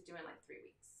 But she's doing like 3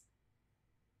 weeks.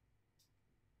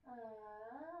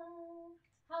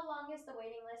 How long is the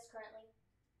waiting list currently?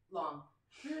 Long.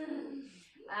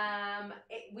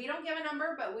 We don't give a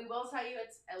number, but we will tell you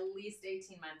it's at least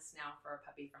 18 months now for a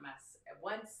puppy from us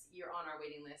once you're on our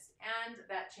waiting list, and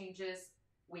that changes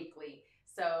weekly.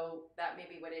 So that may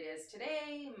be what it is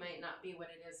today, might not be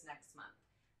what it is next month,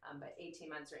 but 18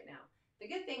 months right now. The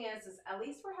good thing is at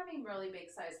least we're having really big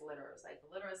size litters, like a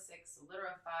litter of 6, a litter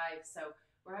of 5. So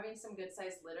we're having some good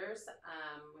sized litters,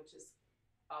 which is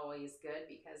always good,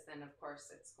 because then of course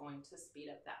it's going to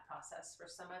speed up that process for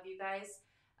some of you guys.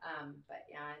 But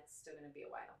yeah, it's still going to be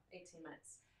a while. 18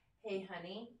 months. Hey,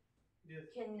 honey. Yes.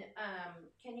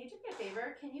 Can you do me a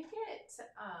favor? Can you get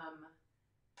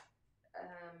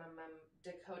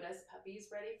Dakota's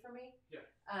puppies ready for me? Yeah.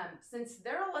 Since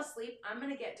they're all asleep, I'm going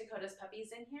to get Dakota's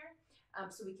puppies in here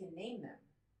so we can name them.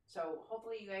 So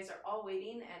hopefully you guys are all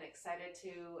waiting and excited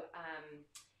to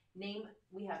name.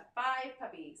 We have 5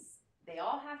 puppies. They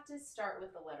all have to start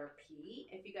with the letter P.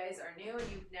 If you guys are new and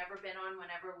you've never been on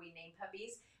whenever we name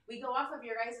puppies, we go off of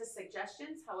your guys'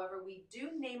 suggestions. However, we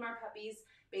do name our puppies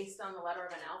based on the letter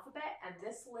of an alphabet, and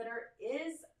this litter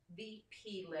is the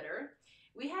P litter.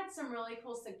 We had some really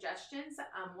cool suggestions.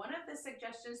 One of the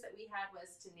suggestions that we had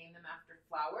was to name them after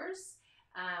flowers,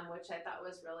 which I thought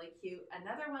was really cute.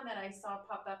 Another one that I saw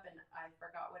pop up, and I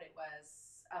forgot what it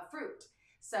was, fruit.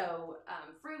 So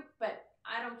fruit, but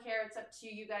I don't care. It's up to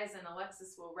you guys, and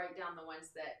Alexis will write down the ones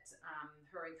that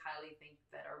her and Kylie think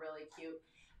that are really cute.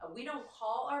 We don't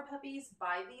call our puppies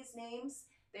by these names.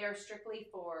 They are strictly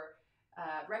for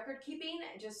record keeping,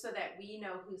 just so that we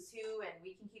know who's who and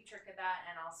we can keep track of that,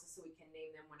 and also so we can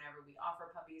name them whenever we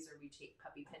offer puppies or we take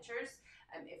puppy pictures.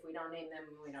 If we don't name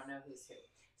them, we don't know who's who.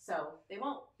 So they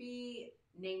won't be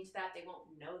named that. They won't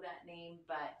know that name,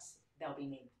 but they'll be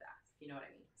named that, if you know what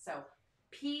I mean. So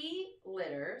P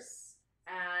litters,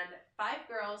 and 5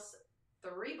 girls,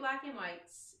 3 black and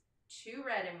whites, 2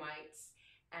 red and whites,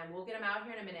 and we'll get them out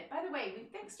here in a minute. By the way, we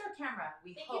fixed our camera.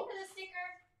 Thank you for the sticker.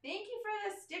 Thank you for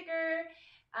the sticker.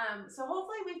 So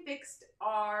hopefully we fixed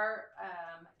our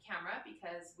camera,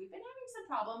 because we've been having some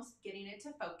problems getting it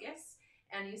to focus.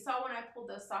 And you saw when I pulled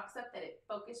those socks up that it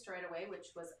focused right away,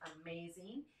 which was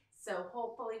amazing. So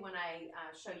hopefully when I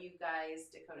show you guys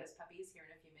Dakota's puppies here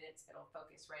in a few minutes, it'll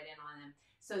focus right in on them.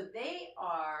 So they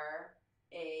are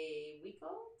a week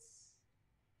old?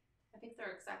 I think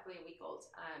they're exactly a week old.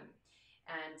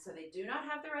 And so they do not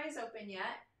have their eyes open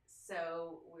yet.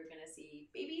 So we're going to see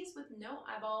babies with no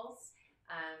eyeballs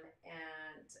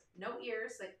and no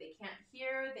ears. Like they can't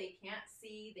hear, they can't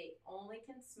see, they only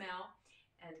can smell.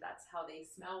 And that's how they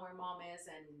smell where mom is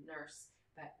and nurse.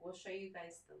 But we'll show you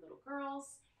guys the little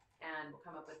girls and we'll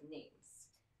come up with names.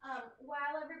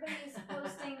 While everybody's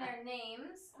posting their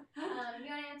names, you want to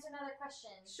answer another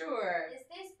question? Sure. Is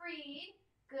this breed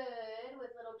good with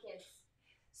little kids?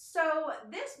 So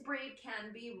this breed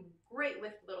can be great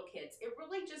with little kids. It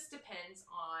really just depends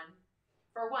on,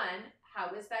 for one, how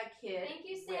is that kid? Thank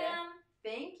you, Sam.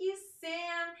 Thank you,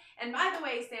 Sam. And by the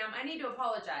way, Sam, I need to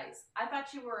apologize. I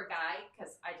thought you were a guy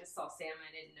because I just saw Sam. I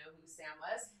didn't know who Sam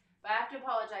was. But I have to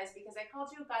apologize because I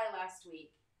called you a guy last week.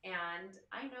 And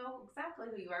I know exactly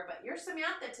who you are, but you're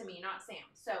Samantha to me, not Sam.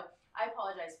 So I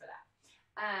apologize for that.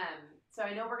 So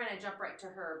I know we're going to jump right to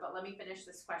her, but let me finish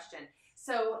this question.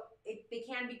 So they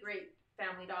can be great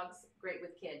family dogs, great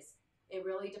with kids. It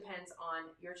really depends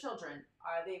on your children.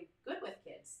 Are they good with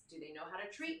kids? Do they know how to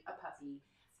treat a puppy?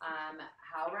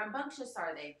 How rambunctious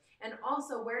are they? And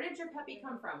also, where did your puppy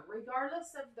come from?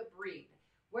 Regardless of the breed.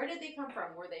 Where did they come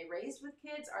from? Were they raised with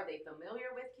kids? Are they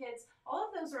familiar with kids? All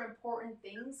of those are important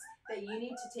things that you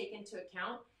need to take into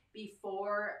account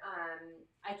before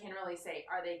I can really say,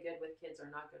 are they good with kids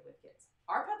or not good with kids?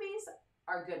 Our puppies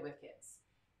are good with kids.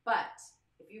 But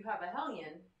if you have a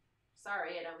hellion,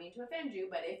 sorry, I don't mean to offend you,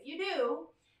 but if you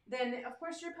do, then of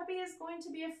course your puppy is going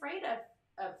to be afraid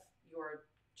of your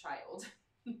child.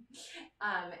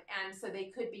 And so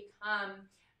they could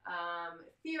become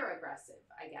fear aggressive,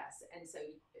 I guess. And so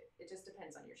it just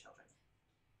depends on your children.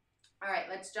 All right,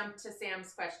 let's jump to Sam's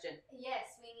question.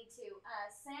 Yes, we need to.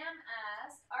 Sam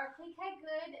asked, are Klee Kai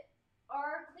good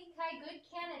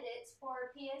candidates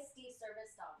for PSD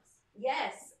service dogs?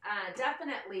 Yes,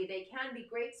 definitely. They can be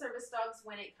great service dogs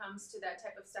when it comes to that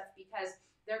type of stuff because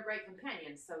they're great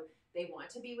companions. So they want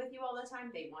to be with you all the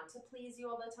time. They want to please you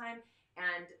all the time.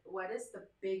 And what is the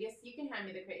biggest, you can hand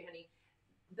me the crate, honey.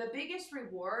 The biggest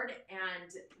reward and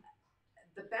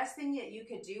the best thing that you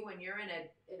could do when you're in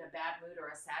a bad mood or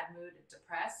a sad mood,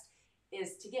 depressed,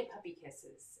 is to get puppy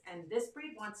kisses. And this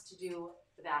breed wants to do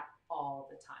that all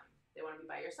the time. They want to be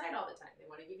by your side all the time. They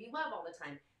want to give you love all the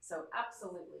time. So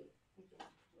absolutely.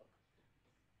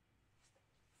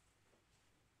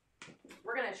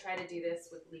 We're going to try to do this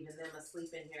with leaving them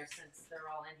asleep in here since they're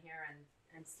all in here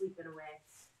and sleeping away.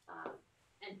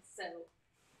 And so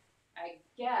I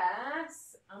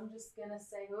guess I'm just going to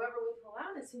say whoever we pull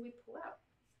out is who we pull out.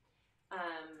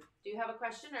 Do you have a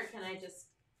question or can I just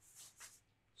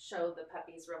show the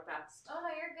puppies real fast? Oh, no,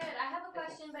 you're good. I have a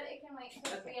question, but it can wait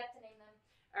because we have to name them.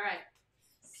 All right.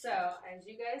 So as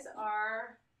you guys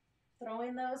are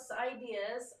throwing those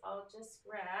ideas, I'll just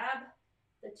grab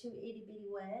the two itty bitty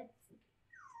reds.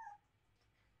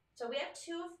 So we have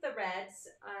two of the reds.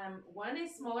 One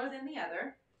is smaller than the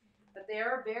other, but they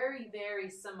are very, very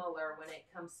similar when it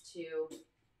comes to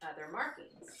their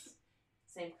markings.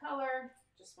 Same color,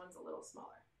 just one's a little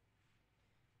smaller.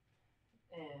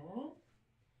 And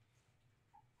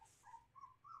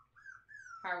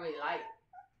how are we like?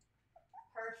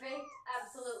 Perfect.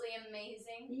 Absolutely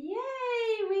amazing.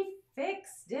 Yay, we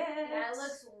fixed it. That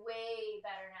looks way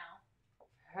better now.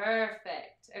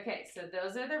 Perfect. Okay, so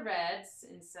those are the reds.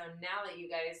 And so now that you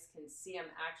guys can see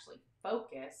them actually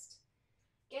focused.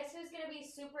 Guess who's going to be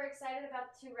super excited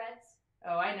about the two reds?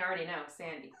 Oh, I already know,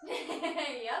 Sandy.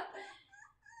 Yep.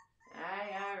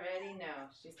 I already know.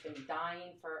 She's been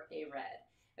dying for a red.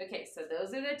 Okay, so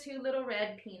those are the two little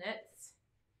red peanuts.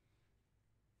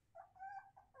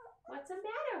 What's the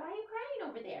matter? Why are you crying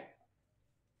over there?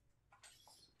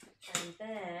 And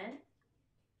then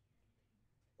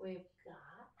we've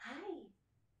got, hi.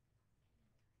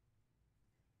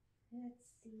 Let's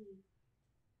see.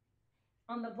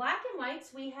 On the black and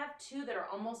whites, we have two that are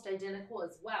almost identical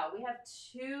as well. We have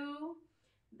two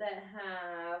that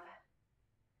have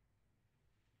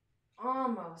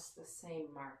almost the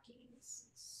same markings.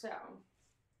 So, I'll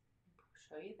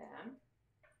show you them.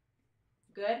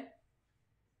 Good?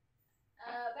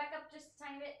 Back up just a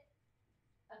tiny bit.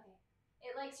 Okay.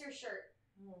 It likes your shirt.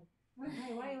 Hey,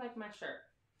 why do you like my shirt?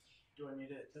 Do I need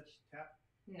to touch tap?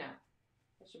 No.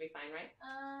 That should be fine, right?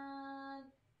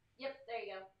 Yep, there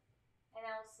you go. And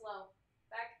now slow.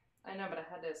 Back. I know, but I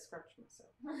had to scratch myself.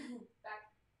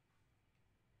 Back.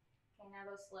 Okay, now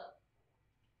go slow.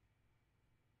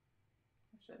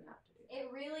 I shouldn't have to do that.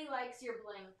 It really likes your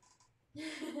bling.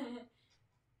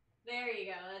 There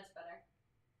you go, that's better.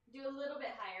 Do a little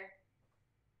bit higher.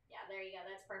 Yeah, there you go,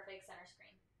 that's perfect, center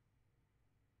screen.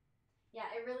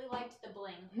 Yeah, it really liked the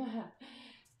bling.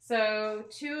 So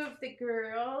 2 of the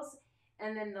girls,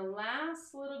 and then the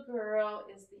last little girl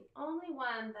is the only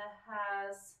one that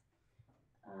has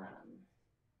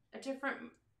a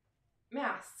different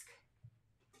mask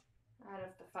out of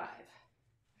the 5.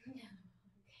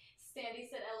 Sandy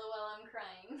said, LOL, I'm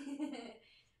crying.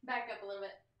 Back up a little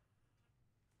bit.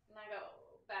 Now go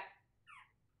back.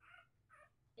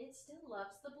 It still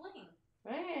loves the bling.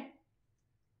 Right?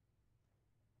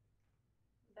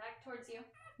 Back towards you.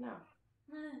 No.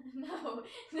 No.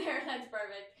 There, that's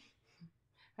perfect.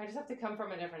 I just have to come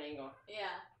from a different angle.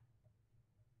 Yeah.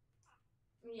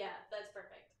 Yeah, that's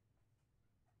perfect.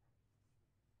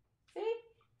 See?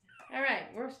 All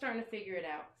right, we're starting to figure it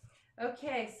out.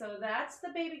 Okay, so that's the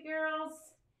baby girls.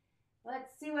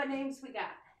 Let's see what names we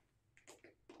got.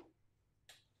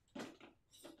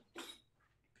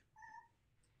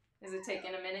 Is it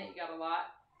taking a minute? You got a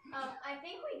lot? I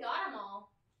think we got them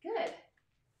all. Good.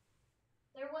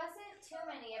 There wasn't too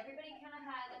many. Everybody kind of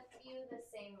had a few the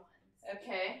same ones.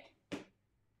 Okay.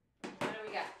 What do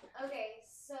we got? Okay,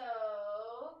 so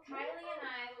Kylie and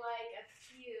I like a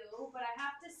few, but I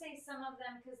have to say some of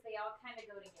them because they all kind of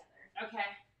go together. Okay.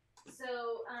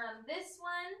 So this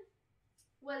one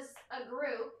was a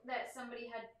group that somebody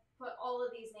had put all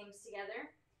of these names together.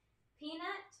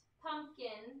 Peanut,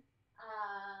 pumpkin,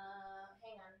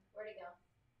 hang on, where'd it go?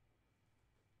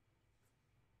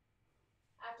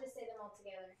 I have to say them all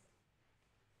together.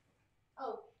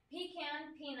 Oh,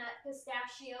 pecan, peanut,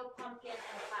 pistachio, pumpkin,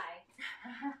 and pie.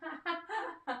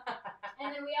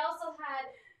 And then we also had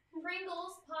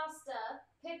Pringles, pasta,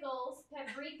 pickles,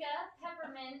 paprika,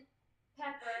 peppermint,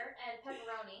 pepper, and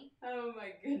pepperoni. Oh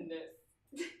my goodness.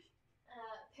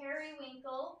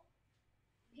 Periwinkle,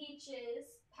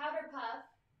 peaches, powder puff,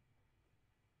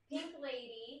 pink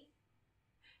lady.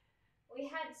 We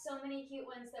had so many cute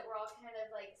ones that were all kind of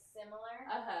like similar.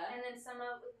 Uh-huh. And then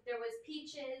there was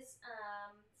peaches.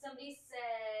 Somebody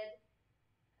said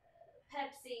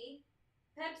Pepsi,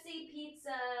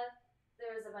 pizza.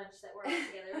 There was a bunch that were all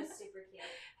together. It was super cute.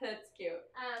 That's cute.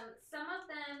 Some of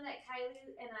them that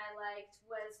Kylie and I liked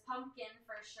was pumpkin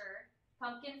for sure.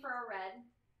 Pumpkin for a red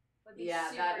would be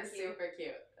super that is cute. super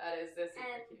cute. That is super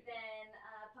And cute. then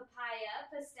papaya,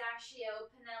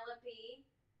 pistachio, Penelope.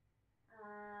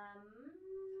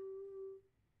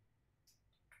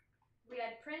 We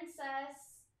had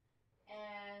princess,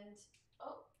 and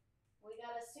we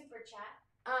got a super chat.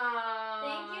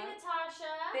 Thank you,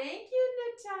 Natasha. Thank you,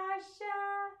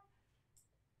 Natasha.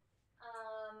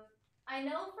 I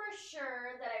know for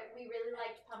sure that we really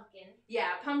liked pumpkin.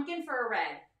 Yeah, pumpkin for a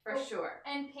red, for sure.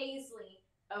 And paisley.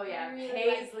 Oh yeah, really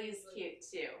Paisley's like cute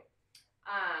too.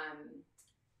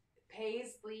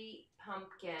 Paisley,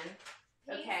 pumpkin.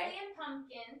 Paisley and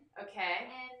pumpkin.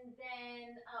 Okay. And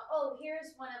then,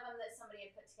 here's one of them that somebody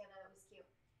had put together that was cute.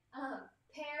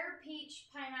 Pear,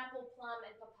 peach, pineapple, plum,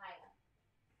 and papaya.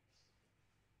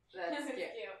 That's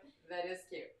cute. Cute. That is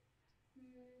cute.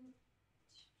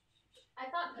 I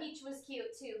thought peach was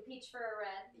cute too. Peach for a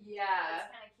red. Yeah.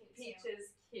 That's kind of cute Peach too.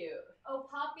 is cute. Oh,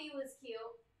 poppy was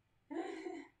cute.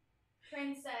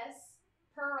 Princess,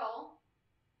 pearl.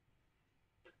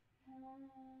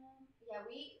 Yeah,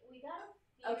 we got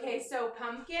a few. Okay, so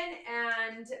pumpkin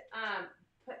and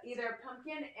either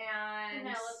pumpkin and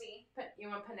Penelope. You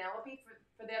want Penelope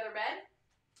for the other red,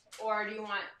 or do you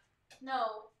want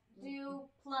Do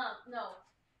plum. No.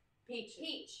 peach?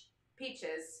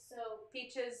 Peaches. So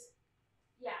Peaches.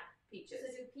 yeah. Peaches. So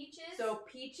do peaches. So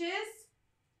peaches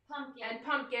pumpkin. and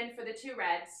pumpkin for the 2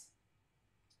 reds.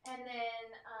 And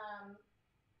then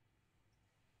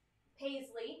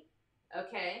paisley.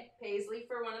 Okay, paisley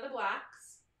for one of the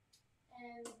blacks.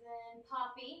 And then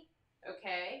poppy.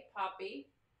 Okay, poppy.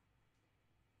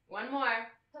 One more.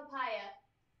 Papaya.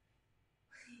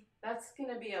 That's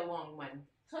gonna be a long one.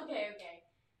 Okay.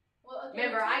 Well, okay.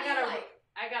 Remember, which I one do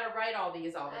you gotta write all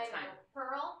these all the I time. know.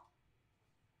 Pearl.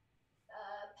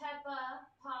 Peppa.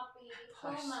 Poppy.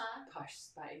 Puma. Posh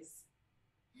spice.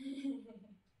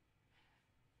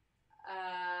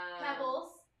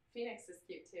 Pebbles. Phoenix is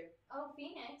cute too. Oh,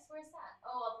 Phoenix. Where's that?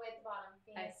 Oh, all the way at the bottom.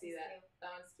 Phoenix I see is that. Cute.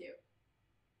 That one's cute.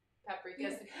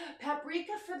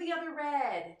 Paprika for the other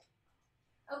red.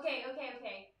 Okay.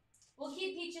 We'll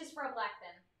keep peaches for a black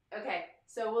then. Okay,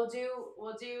 so we'll do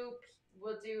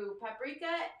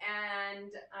paprika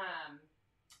and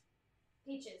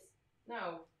Peaches.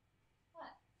 no.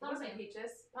 What? It wasn't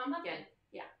peaches. Pumpkin.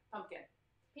 Yeah, pumpkin.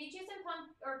 Peaches and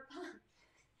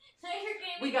Now you're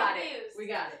getting We me got confused. it. We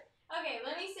got it. Okay,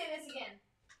 let me say this again.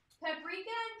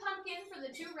 Paprika and pumpkin for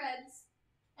the 2 reds.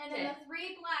 And then the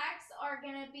 3 blacks are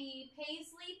going to be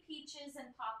paisley, peaches, and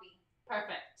poppy.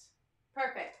 Perfect.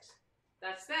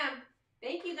 That's them.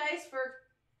 Thank you guys for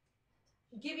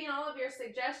giving all of your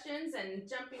suggestions and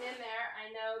jumping in there.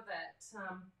 I know that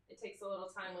it takes a little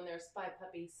time when there's 5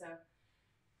 puppies, so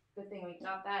good thing we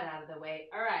got that out of the way.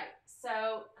 All right,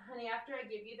 so honey, after I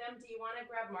give you them, do you want to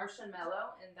grab Marsha and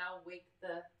Mello and they'll wake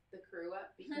the crew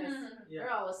up because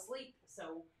they're all asleep,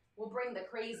 so we'll bring the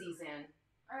crazies in.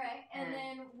 All right, and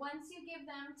then once you give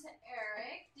them to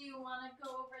Eric, do you want to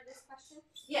go over this question?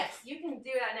 Yes, you can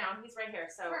do that now. He's right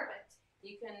here, so Perfect.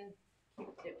 you can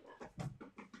keep doing that.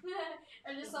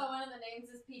 I just saw one of the names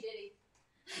is P. Diddy.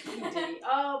 P. Diddy.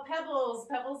 Oh, Pebbles.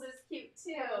 Pebbles is cute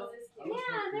too. Pebbles is cute.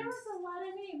 Yeah, there was a lot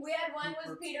of names. We had one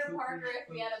was Peter Parker if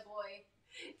we had a boy.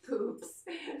 Poops.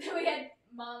 We had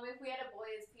Mom if we had a boy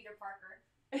is Peter Parker.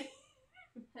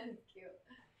 That's cute.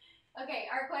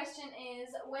 Okay, our question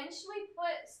is, when should we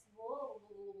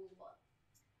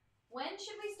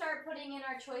start putting in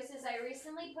our choices? I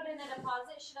recently put in a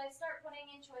deposit. Should I start putting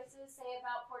in choices, say,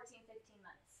 about 14, 15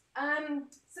 months?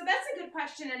 So that's a good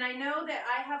question, and I know that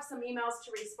I have some emails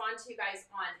to respond to you guys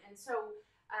on, and so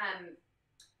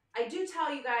I do tell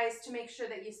you guys to make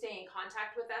sure that you stay in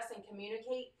contact with us and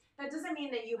communicate. That doesn't mean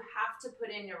that you have to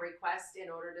put in your request in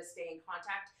order to stay in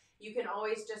contact. You can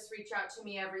always just reach out to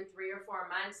me every 3 or 4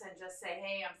 months and just say,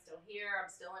 hey, I'm still here, I'm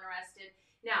still interested.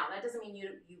 Now, that doesn't mean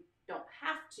you don't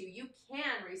have to. You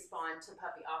can respond to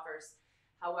puppy offers.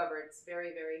 However, it's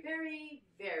very, very, very,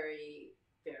 very,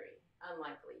 very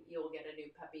unlikely you'll get a new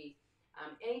puppy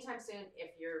anytime soon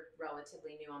if you're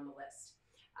relatively new on the list.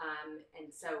 And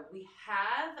so we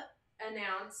have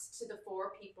announced to the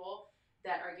 4 people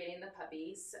that are getting the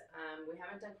puppies. We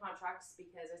haven't done contracts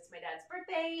because it's my dad's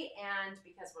birthday and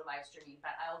because we're live streaming,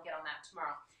 but I'll get on that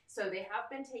tomorrow. So they have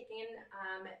been taken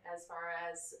as far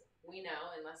as we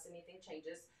know, unless anything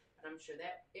changes, but I'm sure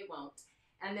that it won't.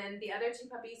 And then the other 2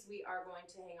 puppies we are going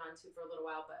to hang on to for a little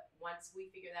while, but once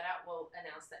we figure that out, we'll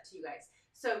announce that to you guys.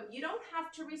 So you don't have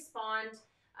to respond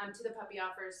to the puppy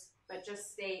offers, but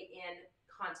just stay in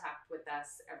contact with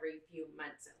us every few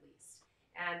months at least.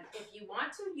 And if you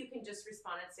want to, you can just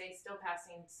respond and say, still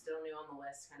passing, still new on the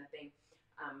list kind of thing.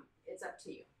 It's up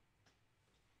to you.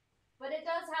 But it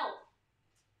does help.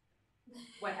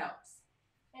 What helps?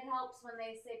 It helps when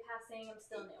they say passing, I'm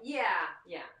still new. Yeah,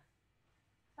 yeah.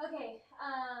 Okay,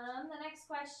 the next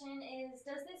question is,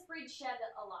 does this breed shed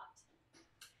a lot?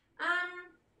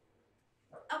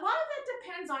 A lot of it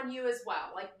depends on you as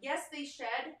well. Like, yes, they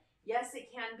shed. Yes,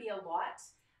 it can be a lot.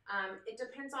 It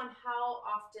depends on how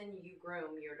often you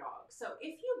groom your dog. So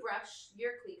if you brush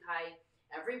your Klee Kai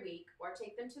every week or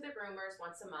take them to the groomers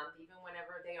once a month, even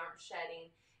whenever they aren't shedding,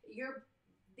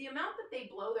 the amount that they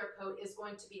blow their coat is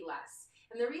going to be less.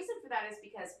 And the reason for that is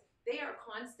because they are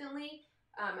constantly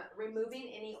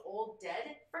removing any old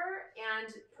dead fur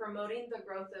and promoting the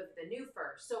growth of the new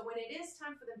fur. So when it is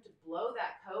time for them to blow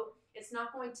that coat, it's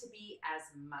not going to be as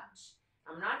much.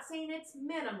 I'm not saying it's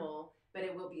minimal, but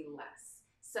it will be less.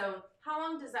 So how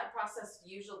long does that process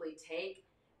usually take?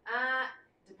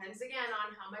 Depends again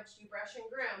on how much you brush and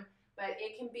groom, but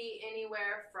it can be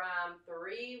anywhere from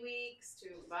 3 weeks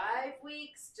to 5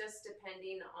 weeks, just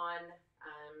depending on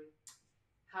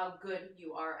how good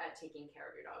you are at taking care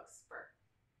of your dog's fur.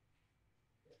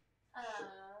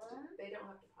 They don't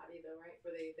have to potty though, right?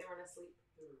 They weren't asleep?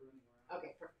 They were running around.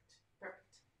 Okay, perfect,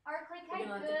 perfect. Are Klee Kai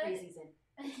We're gonna let the crazies in.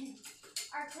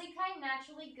 Are Klee Kai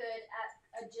naturally good at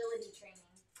agility training?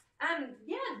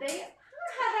 Yeah,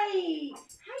 hi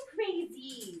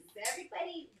crazies.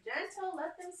 Everybody gentle,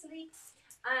 let them sleep.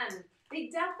 They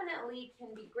definitely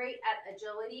can be great at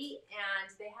agility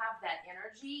and they have that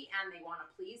energy and they want to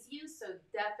please you. So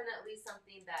definitely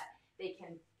something that they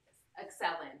can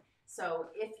excel in.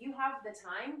 So if you have the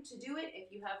time to do it,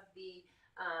 if you have the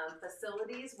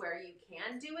facilities where you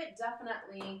can do it,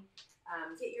 definitely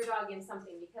get your dog in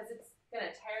something because it's going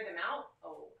to tire them out.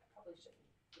 Oh, I probably shouldn't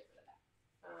get rid of that.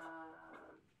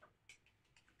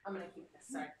 I'm going to keep this,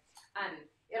 sorry.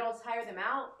 It'll tire them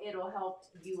out. It'll help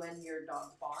you and your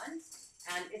dog bond.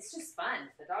 And it's just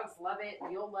fun. The dogs love it.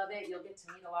 You'll love it. You'll get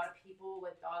to meet a lot of people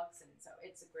with dogs. And so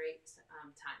it's a great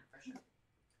time for sure.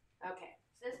 Okay.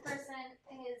 This person,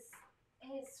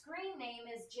 his screen name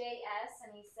is JS,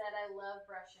 and he said, I love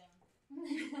brushing.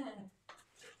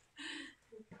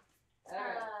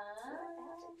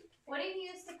 What do you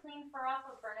use to clean fur off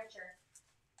of furniture?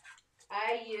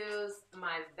 I use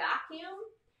my vacuum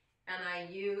and I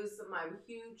use my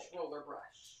huge roller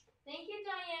brush. Thank you,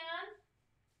 Diane,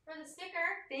 for the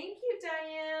sticker. Thank you,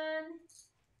 Diane.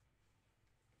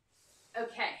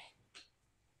 Okay.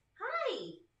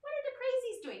 Hi. What are the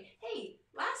crazies doing? Hey,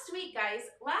 last week, guys,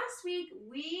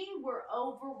 we were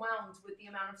overwhelmed with the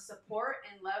amount of support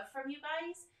and love from you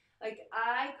guys. Like,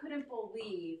 I couldn't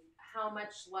believe how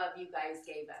much love you guys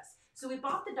gave us. So we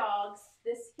bought the dogs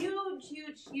this huge,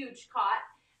 huge, huge cot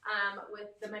with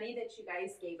the money that you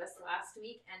guys gave us last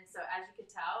week. And so as you can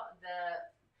tell,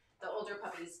 the older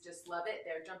puppies just love it.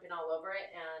 They're jumping all over it,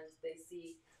 and they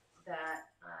see that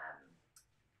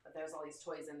there's all these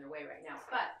toys in their way right now.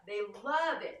 But they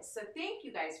love it. So thank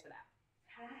you guys for that.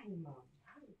 Hi, Mom.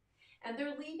 Hi. And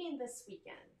they're leaving this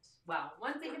weekend. Well,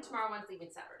 one's leaving tomorrow, one's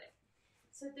leaving Saturday.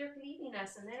 So they're leaving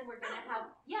us, and then we're going to have,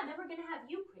 then we're going to have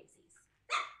you crazies.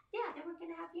 Yeah, then we're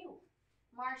going to have you.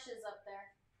 Marsh is up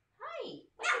there. Hi.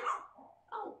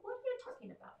 What are you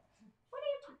talking about? What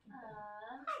are you talking about?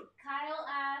 Hi. Kyle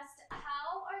asked,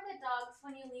 how are the dogs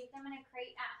when you leave them in a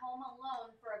crate at home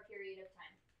alone for a period of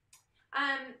time?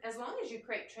 As long as you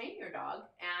crate train your dog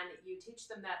and you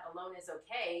teach them that alone is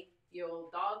okay,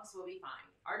 your dogs will be fine.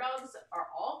 Our dogs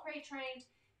are all crate trained.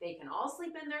 They can all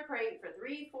sleep in their crate for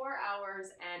 3-4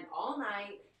 hours and all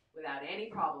night without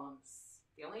any problems.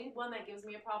 The only one that gives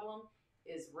me a problem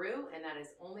is Rue, and that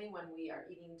is only when we are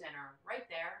eating dinner right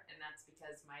there, and that's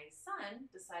because my son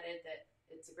decided that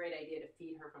it's a great idea to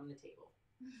feed her from the table.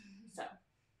 So,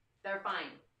 they're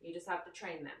fine. You just have to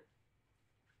train them.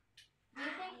 Do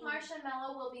you think Marsh and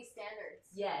Mellow will be standards?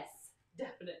 Yes,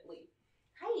 definitely.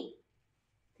 Hi.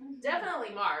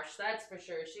 Definitely Marsh, that's for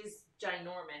sure. She's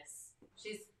ginormous.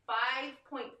 She's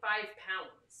 5.5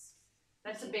 pounds.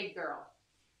 That's a big girl.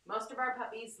 Most of our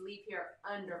puppies leave here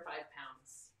under 5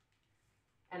 pounds.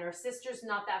 And her sister's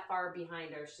not that far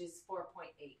behind her. She's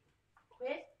 4.8.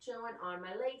 Quit chewing on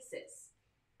my laces.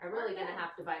 I'm really going to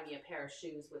have to buy me a pair of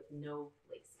shoes with no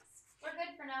laces. We're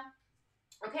good for now.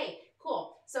 Okay,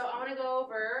 cool. So I want to go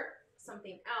over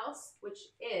something else,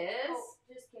 which is... Oh,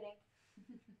 just kidding.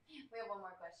 We have one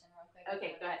more question real quick.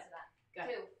 Okay, go ahead. Go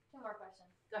ahead. Two more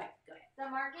questions. Go ahead. The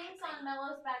markings on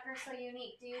Mellow's back are so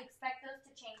unique. Do you expect those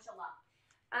to change a lot?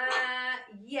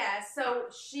 Yeah, so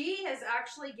she is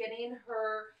actually getting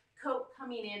her coat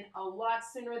coming in a lot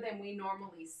sooner than we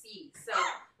normally see. So,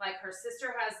 like, her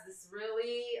sister has this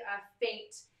really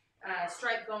faint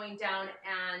stripe going down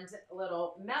and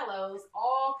little mellows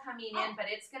all coming in, but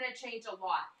it's going to change a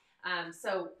lot.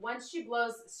 So once she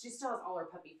blows, she still has all her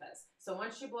puppy fuzz. So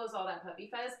once she blows all that puppy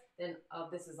fuzz, then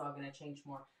this is all going to change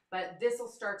more. But this will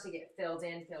start to get filled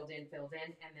in, and then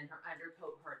her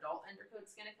undercoat, her adult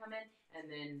undercoat's going to come in,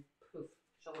 and then poof,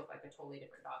 she'll look like a totally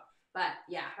different dog. But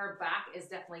yeah, her back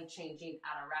is definitely changing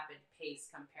at a rapid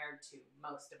pace compared to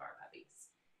most of our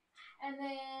puppies. And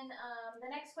then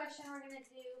the next question we're going to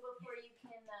do before you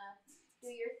can do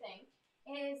your thing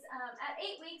is at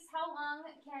 8 weeks, how long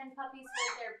can puppies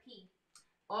hold their pee?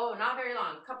 Oh, not very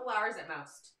long. A couple hours at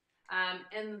most.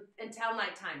 Until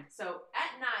nighttime. So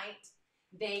at night,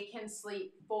 they can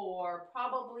sleep for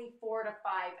probably 4 to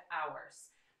 5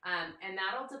 hours. And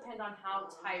that'll depend on how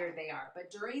tired they are.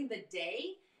 But during the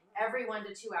day, every 1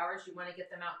 to 2 hours, you want to get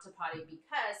them out to potty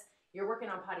because you're working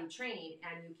on potty training,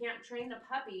 and you can't train a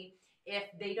puppy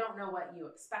if they don't know what you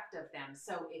expect of them.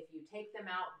 So if you take them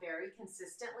out very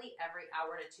consistently every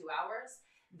hour to 2 hours,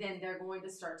 then they're going to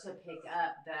start to pick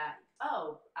up that,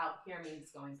 oh, out here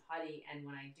means going potty, and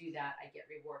when I do that, I get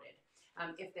rewarded.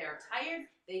 If they're tired,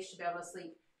 they should be able to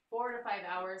sleep 4 to 5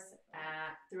 hours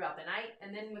throughout the night,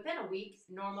 and then within a week,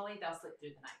 normally they'll sleep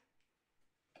through the night.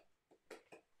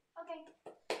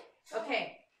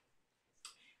 Okay.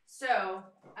 So,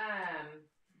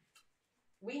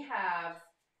 we have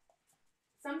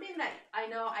something that I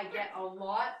know I get a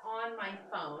lot on my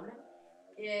phone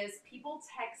is people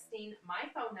texting my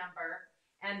phone number,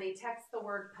 and they text the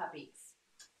word puppies.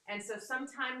 And so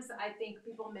sometimes I think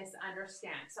people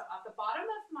misunderstand. So at the bottom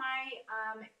of my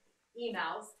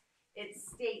emails, it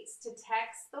states to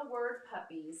text the word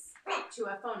puppies to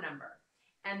a phone number.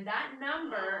 And that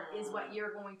number is what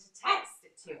you're going to text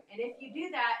it to. And if you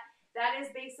do that, that is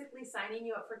basically signing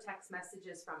you up for text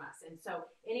messages from us. And so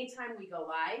anytime we go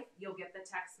live, you'll get the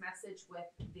text message with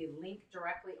the link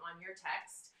directly on your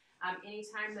text.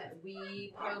 Anytime that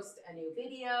we post a new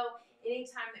video,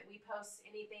 anytime that we post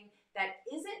anything that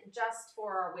isn't just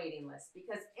for our waiting list,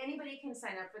 because anybody can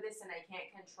sign up for this, and I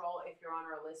can't control if you're on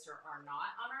our list or are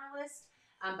not on our list.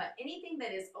 But anything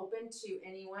that is open to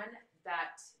anyone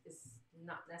that is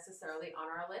not necessarily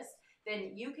on our list,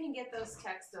 then you can get those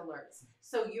text alerts.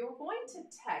 So you're going to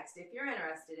text, if you're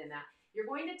interested in that, you're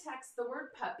going to text the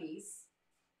word puppies,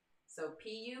 so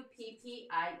Puppies,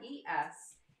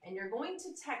 and you're going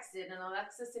to text it, and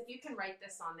Alexis, if you can write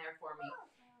this on there for me,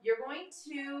 you're going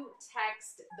to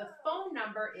text, the phone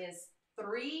number is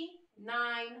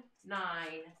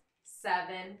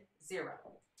 39970.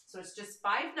 So it's just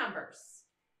 5 numbers,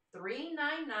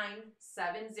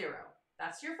 39970.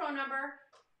 That's your phone number.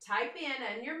 type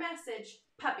in your message,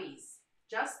 puppies,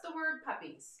 just the word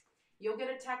puppies. You'll get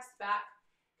a text back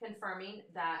confirming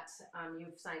that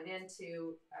you've signed in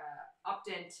to opt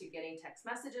in to getting text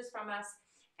messages from us.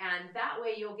 And that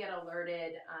way you'll get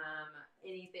alerted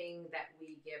anything that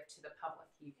we give to the public.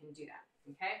 You can do that,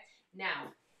 okay?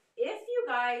 Now, if you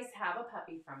guys have a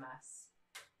puppy from us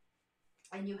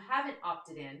and you haven't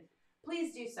opted in,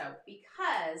 please do so,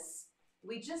 because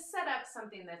we just set up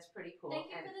something that's pretty cool.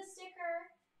 Thank you for the sticker.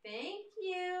 Thank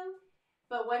you.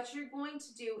 But what you're going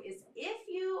to do is, if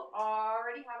you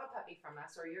already have a puppy from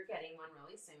us or you're getting one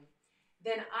really soon,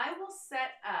 then I will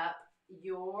set up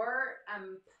your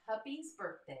puppy's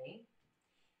birthday.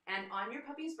 And on your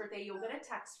puppy's birthday, you'll get a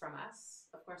text from us.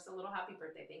 Of course, a little happy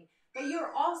birthday thing. But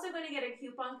you're also going to get a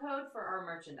coupon code for our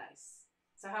merchandise.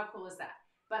 So how cool is that?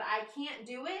 But I can't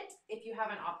do it if you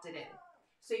haven't opted in.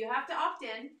 So you have to opt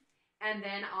in, and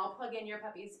then I'll plug in your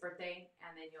puppy's birthday,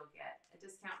 and then you'll get a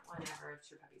discount whenever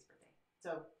it's your puppy's birthday.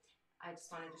 So I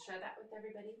just wanted to share that with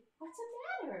everybody. What's the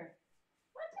matter?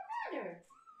 What's the matter?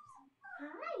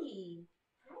 Hi.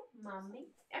 Hi, Mommy.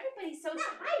 Everybody's so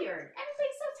tired.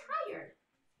 Everybody's so tired.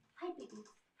 Hi, baby.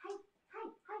 Hi, hi,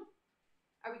 hi.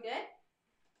 Are we good?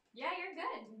 Yeah, you're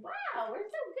good. Wow, we're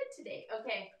so good today.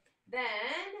 Okay,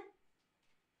 then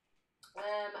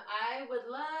I would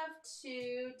love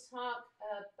to talk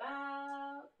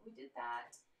about, we did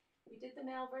that. We did the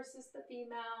male versus the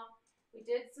female. We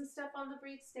did some stuff on the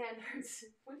breed standards.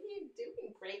 What are you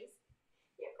doing, Grace?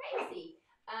 You're crazy.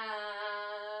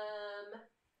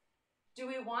 Do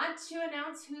we want to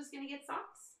announce who's going to get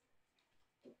socks?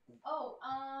 Oh,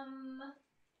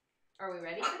 Are we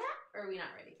ready for that, or are we not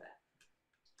ready for that?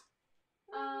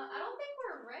 I don't think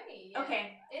we're ready yet.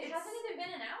 Okay. It hasn't even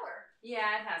been an hour.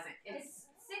 Yeah, it hasn't. It's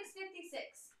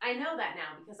 6:56. I know that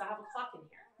now because I have a clock in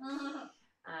here.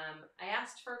 I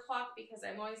asked for a clock because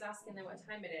I'm always asking them what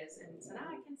time it is, and so now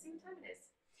I can see what time it is.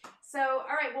 So,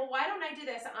 all right, well, why don't I do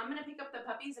this? I'm going to pick up the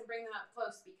puppies and bring them up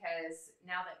close, because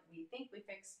now that we think we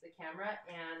fixed the camera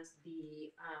and the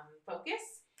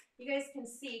focus, you guys can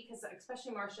see, because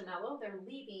especially Marshmallow, they're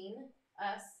leaving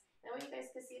us. That way you guys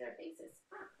can see their faces.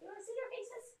 Huh, you want to see their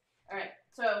faces? All right,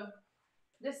 so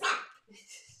this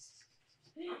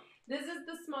this is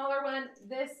the smaller one.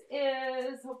 This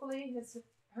is, hopefully,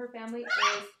 her family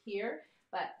is here.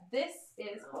 But this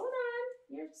is, hold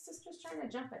on, your sister's trying to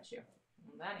jump at you.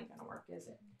 Well, that ain't gonna work, is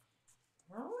it?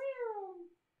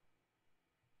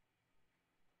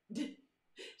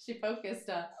 She focused.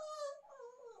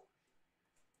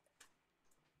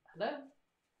 Hello?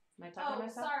 Am I talking to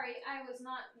myself? Sorry, I was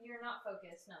not. You're not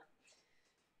focused. No.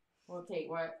 Okay,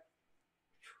 what?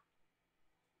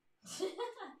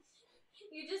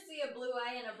 You just see a blue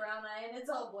eye and a brown eye, and it's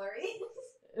all blurry.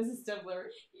 Is it still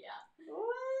blurry? Yeah.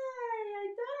 Why?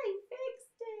 I thought I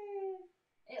fixed it.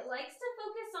 It likes to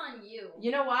focus on you.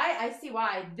 You know why? I see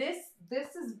why. This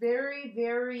is very,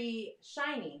 very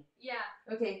shiny. Yeah.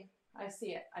 Okay, I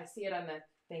see it. I see it on the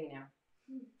thing now.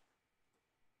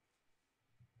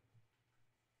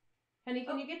 Honey,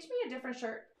 can you get me a different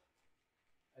shirt?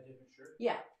 A different shirt?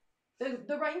 Yeah.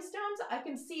 The rhinestones, I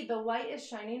can see the light is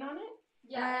shining on it.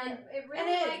 Yeah, And- it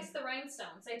really likes the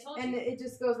rhinestones. I told And you. it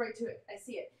just goes right to it. I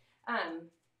see it.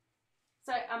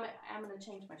 So I'm gonna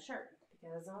change my shirt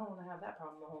because I don't want to have that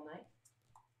problem the whole night.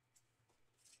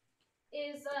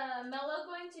 Is Mello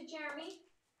going to Jeremy?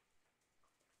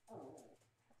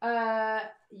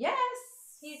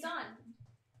 Yes. He's on.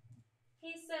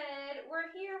 He said,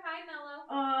 "We're here. Hi, Mello."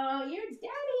 Your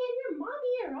daddy and your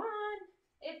mommy are on.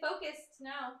 It focused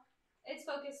now. It's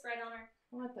focused right on her.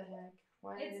 What the heck?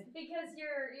 Why It's because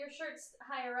your shirt's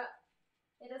higher up.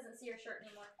 It doesn't see your shirt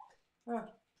anymore. Oh,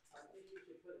 I think you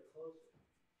should put it closer.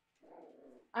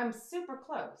 I'm super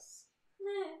close.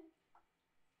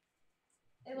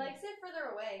 It likes it further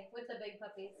away with the big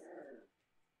puppies.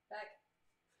 Back.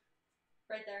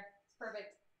 Right there. It's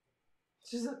perfect.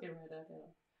 She's looking right at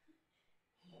him.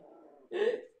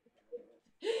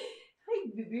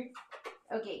 Hi, baby.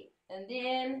 Okay, and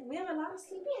then we have a lot of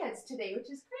sleepyheads today, which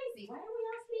is crazy. Why are we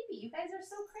all sleepy? You guys are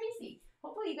so crazy.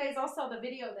 Hopefully you guys all saw the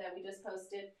video that we just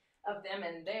posted of them,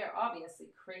 and they're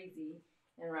obviously crazy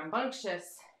and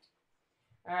rambunctious.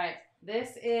 All right,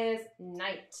 this is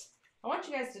Night. I want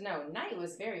you guys to know, Night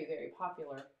was very, very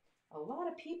popular. A lot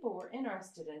of people were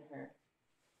interested in her.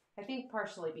 I think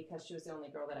partially because she was the only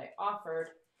girl that I offered,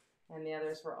 and the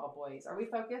others were all boys. Are we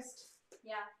focused?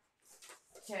 Yeah.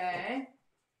 Okay.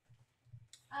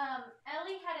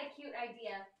 Ellie had a cute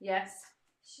idea. Yes.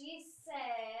 She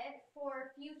said,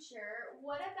 for future,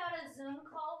 what about a Zoom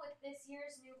call with this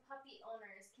year's new puppy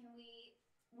owners? Can we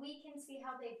we can see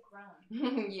how they've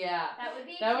grown. Yeah. That would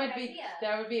be a That cute would be idea.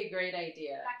 that would be a great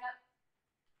idea. Back up.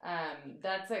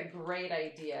 That's a great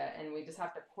idea, and we just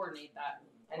have to coordinate that,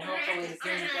 and hopefully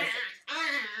Zoom does it.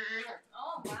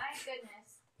 Oh my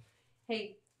goodness.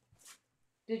 Hey,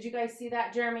 did you guys see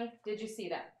that, Jeremy? Did you see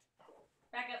that?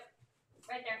 Back up.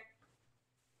 Right there.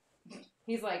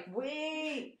 He's like,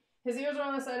 wait. His ears are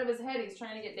on the side of his head. He's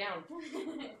trying to get down.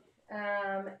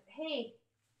 Hey,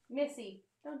 Missy,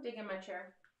 don't dig in my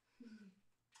chair.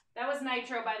 That was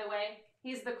Nitro, by the way.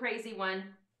 He's the crazy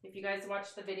one. If you guys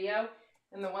watched the video,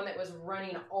 and the one that was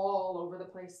running all over the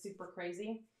place, super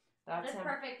crazy. That's him.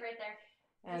 Perfect right there.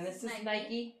 And this is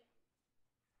Nike.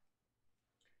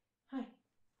 Hi.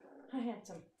 Hi,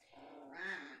 handsome.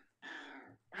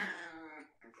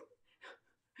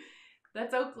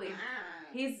 That's Oakley.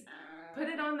 He's put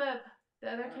it on the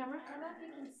other camera. I don't know if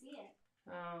you can see it.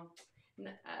 Oh,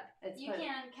 it's You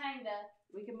can, kinda.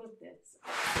 We can move this.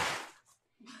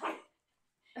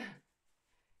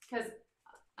 Because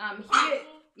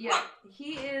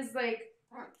he is like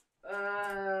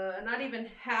not even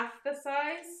half the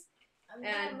size. I'm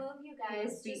gonna move you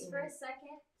guys just for a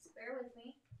second. Just bear with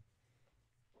me.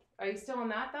 Are you still on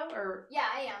that though, or? Yeah,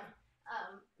 I am.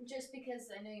 Just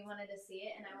because I know you wanted to see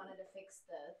it, and I wanted to fix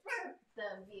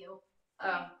the view.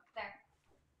 Okay,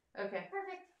 there. Okay.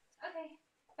 Perfect. Okay.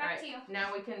 Back to you.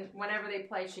 Now we can, whenever they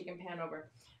play, she can pan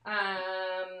over.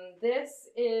 This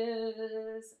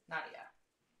is Nadia.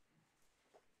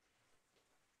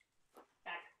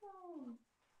 Back.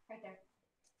 Right there.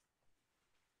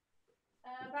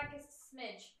 Back a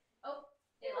smidge. Oh,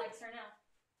 it likes her now.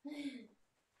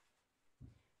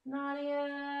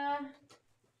 Nadia.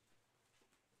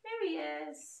 There he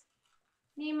is.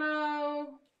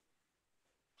 Nemo.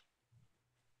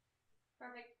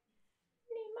 Perfect.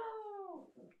 Nemo.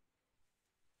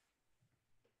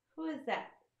 Who is that?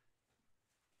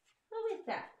 Who is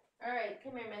that? All right,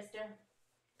 come here, mister.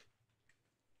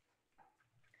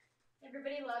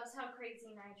 Everybody loves how crazy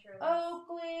Nitro is.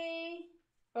 Oakley.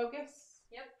 Focus.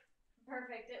 Yep.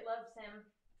 Perfect. It loves him.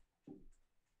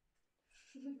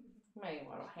 My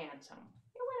little handsome.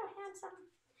 Your little handsome.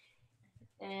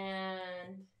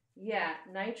 And yeah,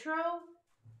 Nitro,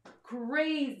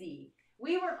 crazy.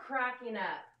 We were cracking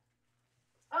up.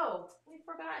 Oh, we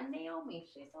forgot Naomi.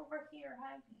 She's over here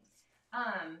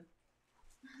hiding.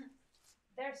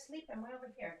 They're sleeping way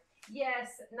over here.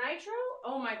 Yes, Nitro.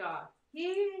 Oh my God,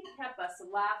 he kept us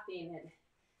laughing at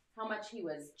how much he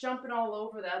was jumping all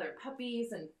over the other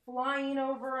puppies and flying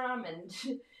over them and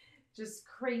just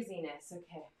craziness.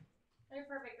 Okay. They're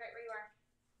perfect right where you are.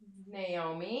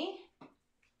 Naomi.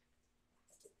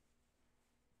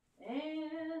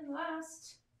 And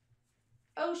last,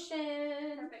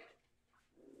 Ocean. Perfect.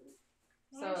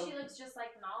 So she looks just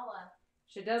like Nala.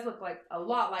 She does look like a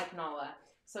lot like Nala.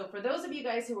 So for those of you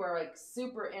guys who are like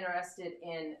super interested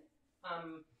in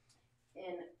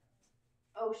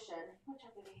Ocean, watch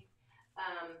out, baby.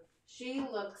 She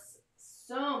looks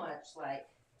so much like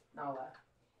Nala.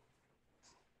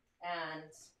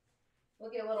 And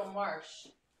look at little Marsh.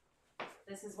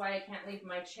 This is why I can't leave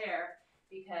my chair,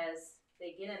 because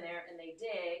they get in there and they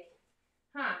dig.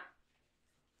 Huh.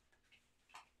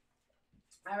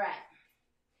 All right.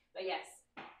 But yes,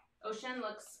 Ocean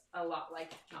looks a lot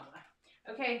like Nala.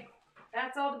 Okay,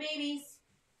 that's all the babies.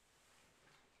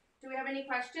 Do we have any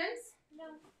questions? No.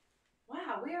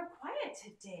 Wow, we are quiet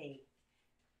today.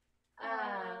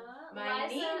 My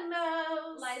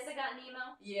Nemos. Liza got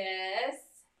Nemo. Yes.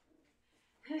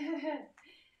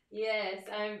 Yes,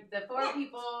 the 4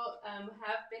 people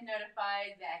have been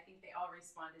notified. That I think they all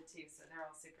responded too, so they're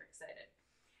all super excited.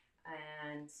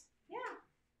 And yeah,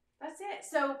 that's it.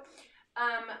 So,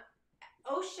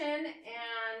 Ocean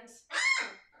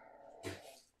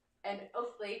and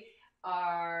Oakley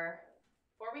are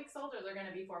 4 weeks old, or they're going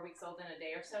to be 4 weeks old in a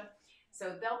day or so.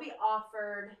 So they'll be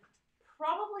offered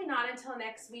probably not until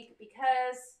next week,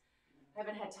 because I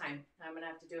haven't had time. I'm going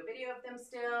to have to do a video of them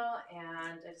still,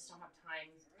 and I just don't have time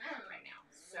right now.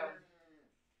 So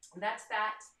that's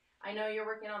that. I know you're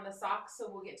working on the socks,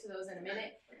 so we'll get to those in a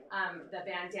minute. The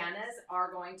bandanas are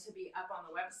going to be up on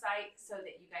the website so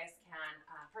that you guys can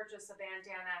purchase a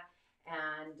bandana,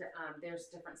 and there's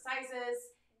different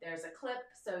sizes. There's a clip,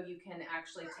 so you can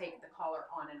actually take the collar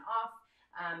on and off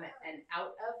and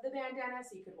out of the bandana,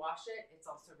 so you could wash it. It's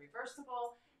also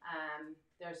reversible.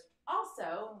 There's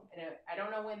also, I don't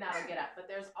know when that'll get up, but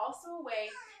there's also a way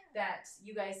that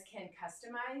you guys can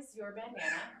customize your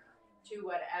bandana to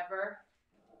whatever.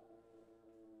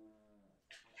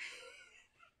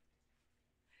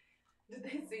 Did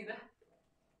they see that?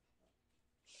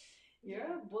 You're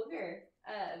a booger.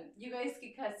 You guys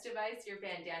can customize your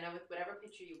bandana with whatever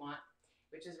picture you want,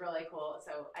 which is really cool.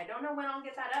 So I don't know when I'll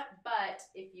get that up, but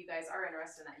if you guys are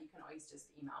interested in that, you can always just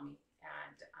email me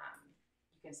and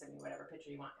you can send me whatever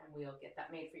picture you want and we'll get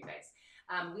that made for you guys.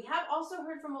 We have also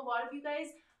heard from a lot of you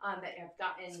guys that have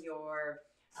gotten your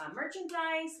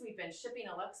merchandise. We've been shipping.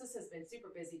 Alexis has been super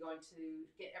busy going to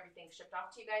get everything shipped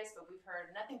off to you guys, but we've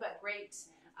heard nothing but great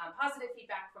positive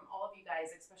feedback from all of you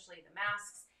guys, especially the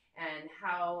masks, and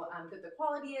how good the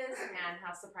quality is and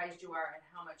how surprised you are and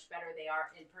how much better they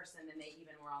are in person than they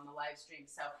even were on the live stream.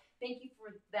 So thank you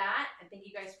for that, and thank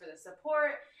you guys for the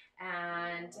support,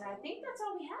 and I think that's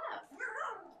all we have.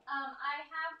 I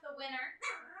have the winner.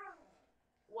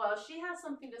 Well, she has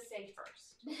something to say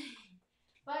first.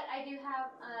 But I do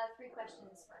have 3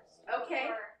 questions first. Okay.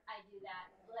 Before I do that,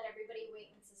 let everybody wait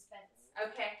in suspense.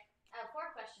 Okay.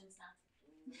 4 questions now.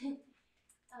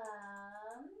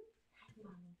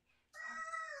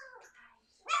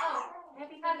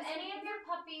 Have any of your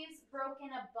puppies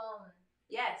broken a bone?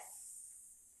 Yes.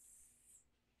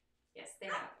 Yes, they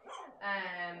have.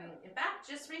 In fact,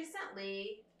 just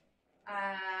recently,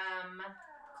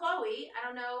 Chloe, I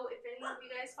don't know if any of you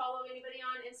guys follow anybody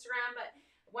on Instagram, but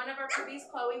one of our puppies,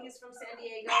 Chloe, who's from San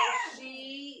Diego,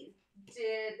 she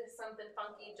did something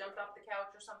funky, jumped off the couch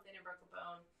or something and broke a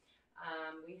bone.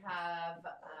 We have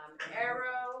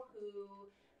Arrow,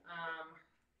 who I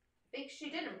think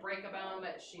she didn't break a bone,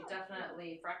 but she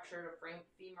definitely fractured a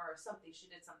femur or something.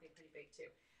 She did something pretty big too.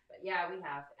 But yeah, we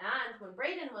have. And when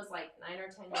Brayden was like 9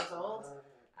 or 10 years old,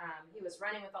 he was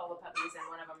running with all the puppies, and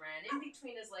one of them ran in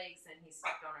between his legs, and he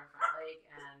stepped on her front leg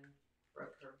and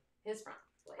broke his front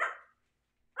leg.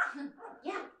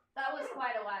 Yeah. That was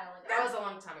quite a while ago. That was a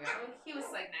long time ago. He was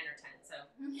like 9 or 10, so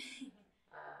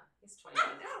he's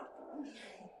 21 now.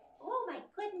 Oh my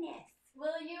goodness.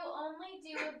 Will you only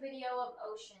do a video of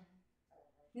Ocean?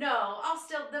 No,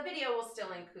 the video will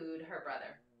still include her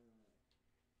brother.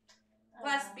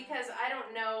 Plus, because I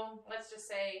don't know, let's just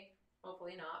say,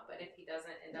 hopefully not, but if he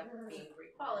doesn't end up being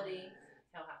great quality,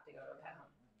 he'll have to go to a pet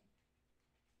home.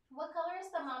 What color is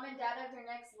the mom and dad of your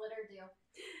next litter do?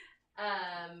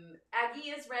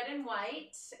 Aggie is red and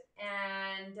white,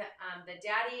 and the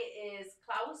daddy is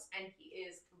Klaus, and he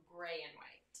is gray and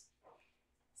white.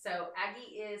 So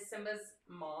Aggie is Simba's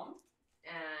mom,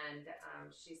 and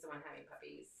she's the one having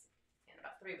puppies in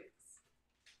about 3 weeks.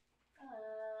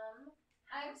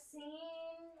 I've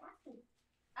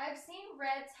seen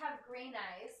reds have green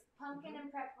eyes. Pumpkin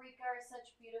and paprika are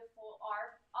such beautiful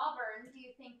auburn. Do you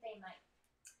think they might?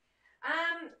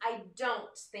 I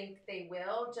don't think they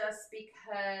will, just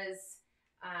because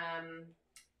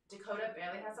Dakota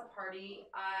barely has a party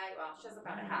eye. Well, she has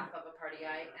about a half of a party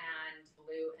eye,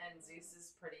 and Zeus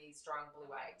is pretty strong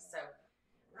blue-eyed, so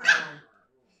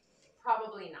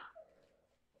probably not.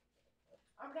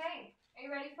 Okay, are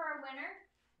you ready for our winner?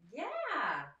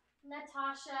 Yeah.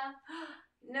 Natasha.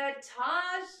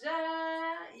 Natasha,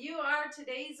 you are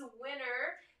today's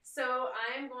winner. So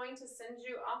I'm going to send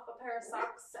you off a pair of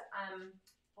socks.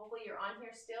 Hopefully you're on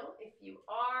here still. If you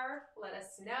are, let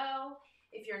us know.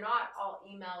 If you're not, I'll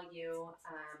email you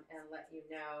and let you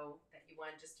know that you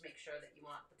won, just to make sure that you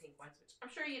want the pink ones, which I'm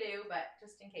sure you do, but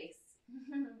just in case.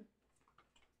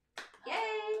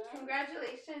 Yay!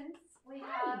 Congratulations. We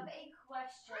have a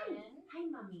question. Hi,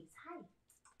 mummies. Hi.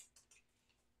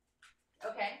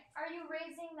 Okay. Are you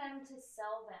raising them to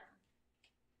sell them?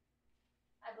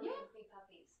 I believe Klee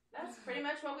puppies. That's pretty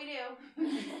much what we do.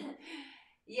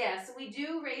 Yes, we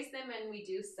do raise them and we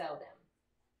do sell them.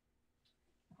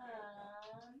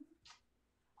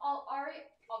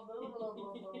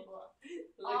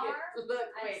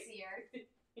 I see her.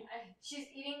 She's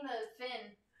eating the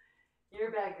fin. You're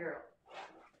a bad girl.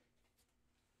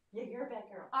 Yeah, you're a bad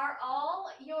girl. Are all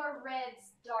your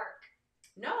reds dark?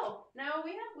 No,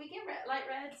 we get light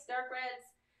reds, dark reds,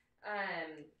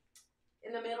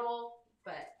 in the middle,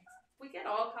 but we get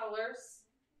all colors.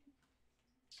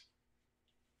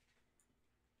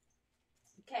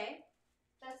 Okay.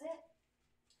 That's it.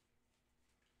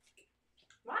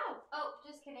 Wow. Oh,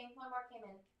 just kidding. One more came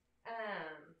in.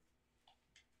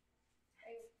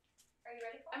 Are you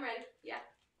ready for it? I'm ready. Yeah.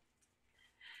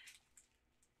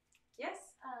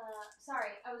 Yes.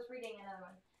 Sorry, I was reading another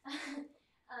one.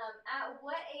 At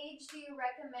what age do you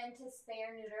recommend to spay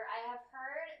or neuter? I have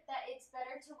heard that it's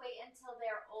better to wait until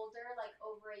they're older, like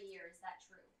over a year. Is that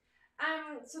true?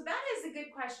 So that is a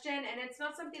good question, and it's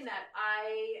not something that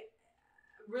I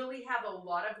really have a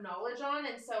lot of knowledge on,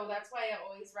 and so that's why I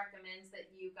always recommend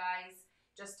that you guys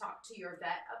just talk to your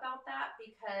vet about that,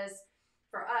 because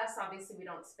For us, obviously, we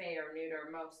don't spay or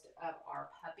neuter most of our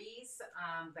puppies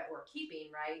that we're keeping,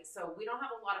 right? So we don't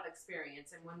have a lot of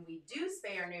experience. And when we do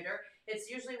spay or neuter, it's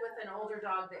usually with an older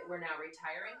dog that we're now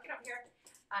retiring. Get up here.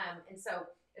 And so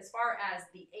as far as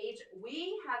the age,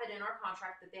 we have it in our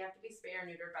contract that they have to be spay or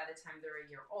neutered by the time they're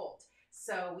a year old.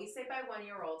 So we say by 1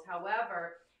 year old.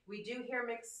 However, we do hear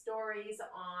mixed stories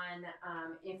on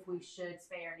if we should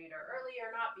spay or neuter early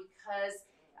or not, because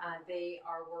they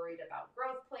are worried about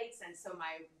growth plates. And so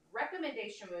my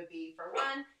recommendation would be, for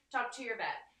one, talk to your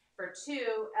vet. For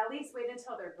two, at least wait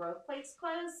until their growth plates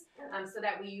close, so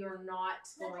that way you're not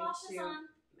going to. On.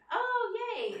 Oh,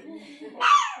 yay!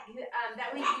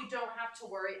 That way you don't have to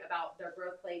worry about their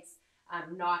growth plates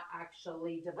not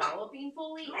actually developing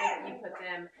fully if you put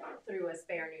them through a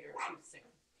spay or neuter too soon.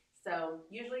 So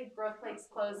usually growth plates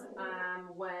close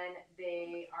when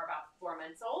they are about 4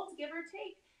 months old, give or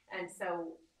take. And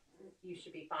so you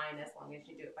should be fine as long as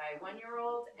you do it by a 1 year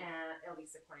old, and at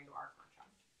least according to our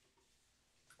contract.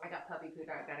 I got puppy food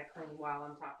I got to clean while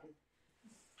I'm talking.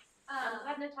 I'm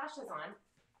glad Natasha's on.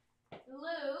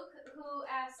 Luke, who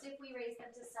asked if we raised them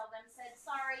to sell them, said,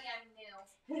 sorry, I'm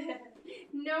new.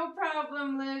 No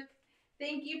problem, Luke.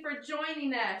 Thank you for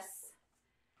joining us.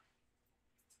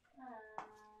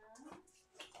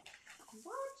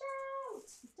 Watch out!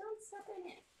 Don't step in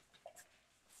it.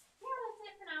 Yeah, that's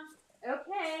it for now.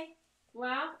 Okay.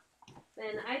 Well,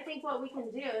 then I think what we can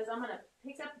do is I'm gonna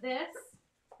pick up this,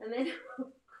 and then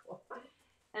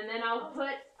I'll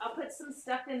put some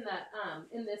stuff in the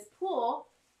in this pool,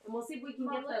 and we'll see if we can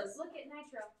get those. Look at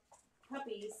Nitro.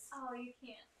 Puppies. Oh, you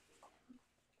can't.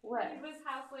 What? He was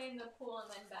halfway in the pool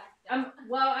and then back down.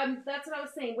 That's what I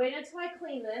was saying. Wait until I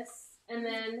clean this, and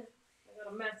then I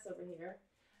got a mess over here.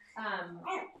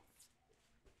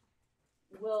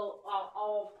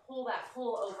 I'll pull that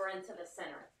pool over into the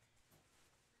center.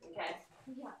 Okay?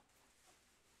 Yeah.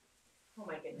 Oh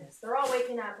my goodness. They're all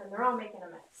waking up and they're all making a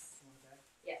mess. Okay.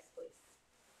 Yes, please.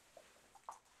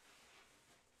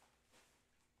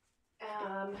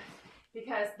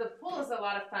 Because the pool is a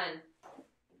lot of fun.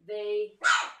 Do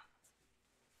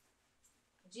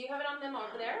you have it on them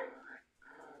over there?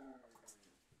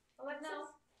 Alexis? No.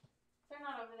 They're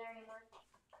not over there anymore.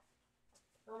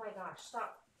 Oh my gosh,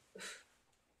 stop.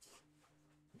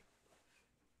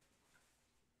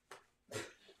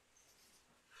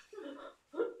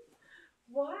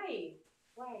 Why?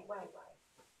 Why?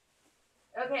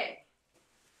 Okay.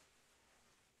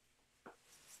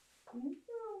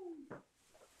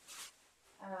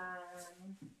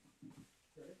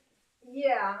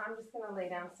 Yeah, I'm just gonna lay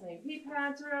down some pee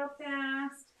pads real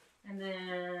fast, and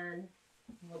then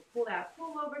we'll pull that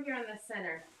pool over here in the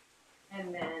center,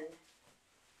 and then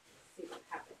see what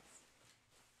happens.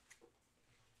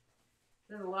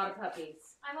 There's a lot of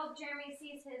puppies. I hope Jeremy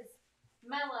sees his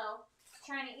Mellow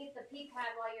trying to eat the pea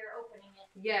pad while you're opening it.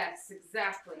 Yes,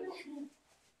 exactly.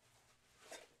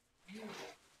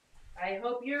 I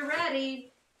hope you're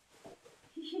ready.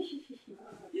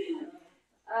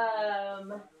 All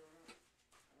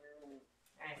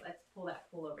right, let's pull that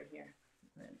pool over here.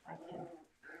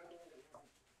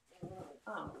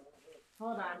 Oh,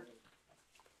 hold on.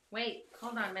 Wait,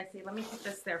 hold on, Missy. Let me put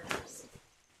this there first.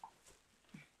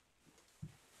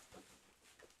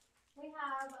 We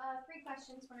have 3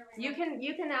 questions whenever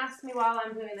You can ask me while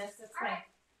I'm doing this. It's fine.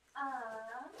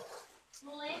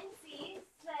 Lindsay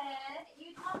said,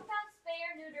 you talked about spay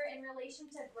or neuter in relation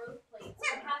to growth plates.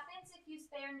 What happens if you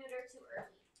spay or neuter too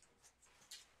early?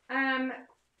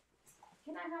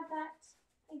 Can I have that?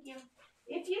 Thank you.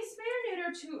 If you spay or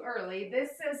neuter too early,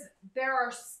 there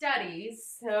are studies,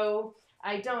 so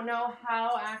I don't know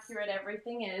how accurate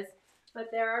everything is,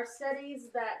 but there are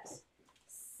studies that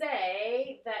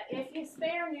say that if you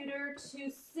spay or neuter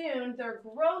too soon, their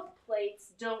growth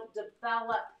plates don't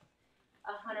develop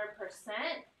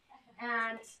 100%.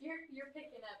 And you're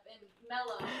picking up and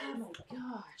Mellow. Oh my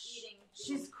gosh, Eating.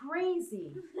 she's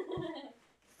crazy.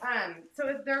 So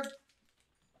if they're,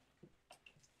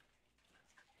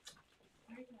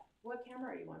 what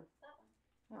camera are you on?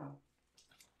 That one.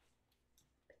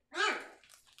 Oh.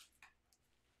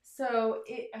 So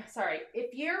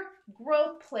if your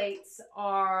growth plates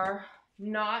are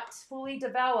not fully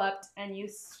developed and you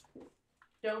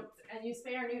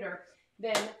spay or neuter,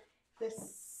 then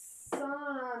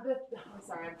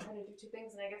sorry, I'm trying to do 2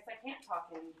 things, and I guess I can't talk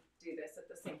and do this at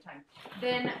the same time.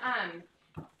 Then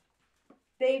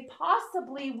they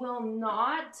possibly will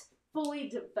not fully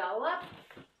develop,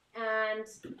 and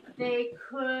they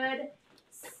could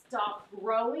stop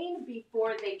growing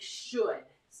before they should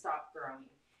stop growing.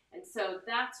 And so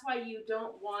that's why you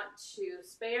don't want to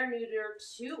spay or neuter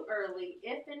too early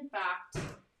if in fact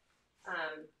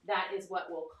that is is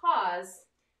what will cause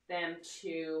them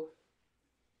to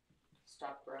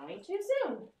stop growing too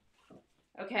soon.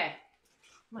 Okay,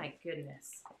 my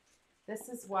goodness. This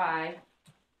is why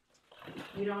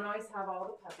you don't always have all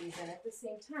the puppies in at the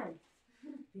same time,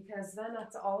 because then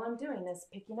that's all I'm doing is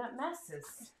picking up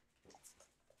messes.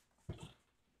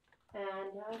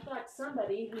 And I've got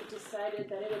somebody who decided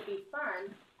that it would be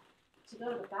fun to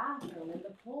go to the bathroom in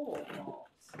the pool balls.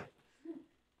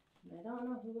 And I don't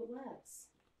know who it was.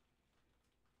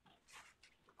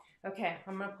 Okay,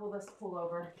 I'm going to pull this pool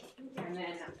over, and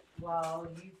then while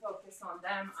you focus on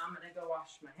them, I'm going to go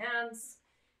wash my hands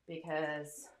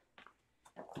because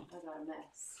I got a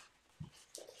mess.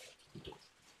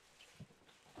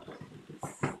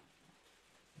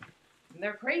 And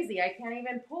they're crazy. I can't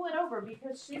even pull it over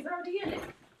because she's already in it.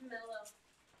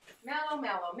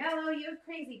 Mellow, you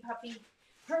crazy puppy.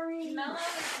 Hurry. Mellow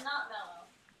is not mellow.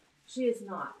 She is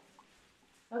not.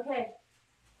 Okay.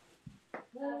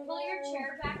 Pull your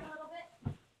chair back a little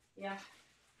bit. Yeah.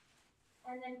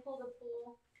 And then pull the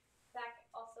pool back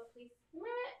also, please.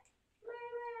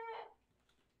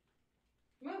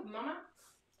 Move, Mama.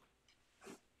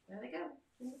 There they go.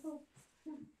 In the pool.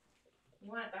 You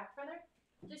want it back further?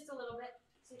 Just a little bit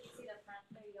so you can see the front.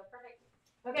 There you go. Perfect.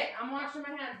 Okay, I'm washing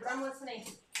my hands, but I'm listening.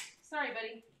 Sorry,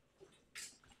 buddy.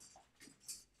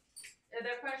 Are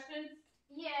there questions?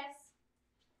 Yes.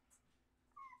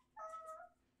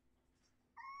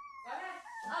 Go ahead.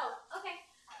 Oh, okay.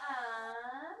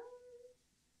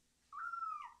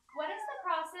 What is the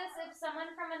process if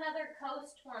someone from another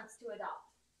coast wants to adopt?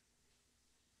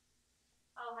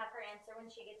 I'll have her answer when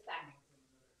she gets back.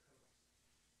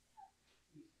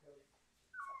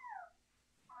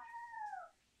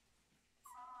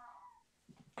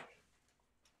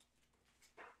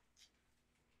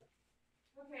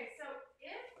 Okay, so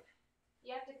if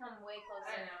You have to come way closer.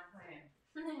 I am.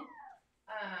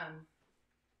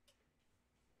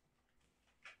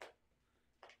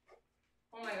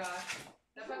 Oh my gosh,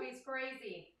 the puppy's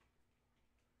crazy.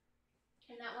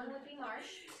 And that one would be Marsh.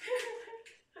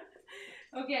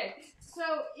 Okay,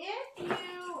 so if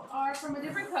you are from a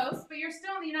different coast, but you're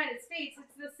still in the United States,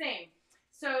 it's the same.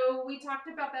 So we talked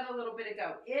about that a little bit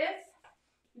ago. If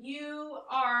you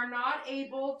are not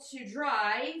able to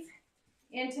drive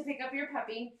in to pick up your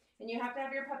puppy, and you have to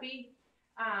have your puppy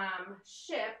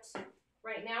shipped,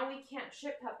 right now we can't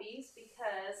ship puppies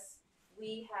because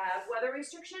we have weather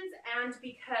restrictions and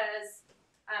because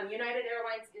United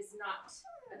Airlines is not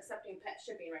accepting pet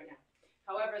shipping right now.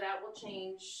 However, that will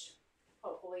change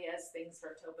hopefully as things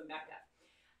start to open back up.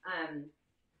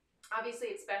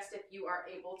 Obviously, it's best if you are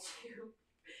able to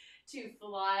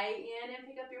fly in and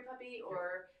pick up your puppy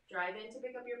or drive in to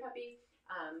pick up your puppy.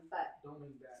 But Don't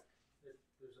lean back.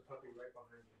 There's a puppy right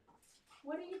behind you.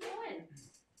 what are you doing?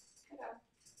 Okay.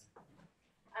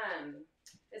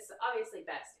 It's obviously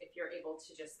best if you're able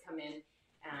to just come in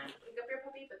and pick up your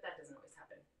puppy, but that doesn't always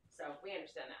happen. So we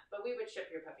understand that. But we would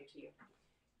ship your puppy to you.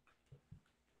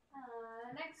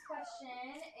 Next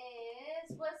question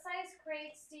is, what size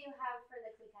crates do you have for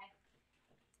the Klee Kai?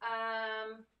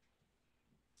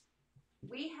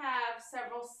 We have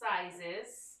several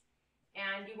sizes,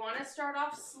 and you want to start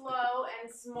off slow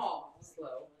and small.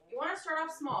 You want to start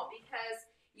off small because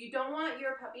you don't want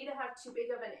your puppy to have too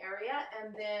big of an area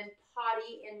and then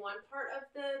potty in one part of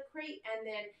the crate and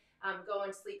then go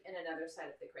and sleep in another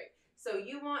side of the crate. So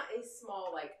you want a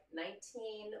small, like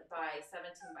 19 by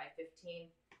 17 by 15,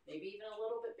 maybe even a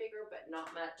little bit bigger, but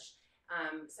not much,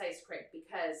 size crate,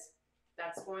 because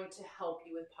that's going to help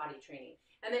you with potty training.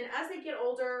 And then as they get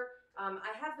older,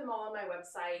 I have them all on my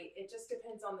website. It just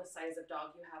depends on the size of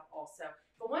dog you have also.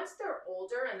 But once they're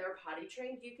older and they're potty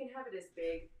trained, you can have it as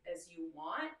big as you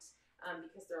want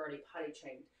because they're already potty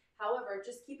trained. However,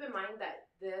 just keep in mind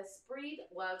that this breed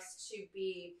loves to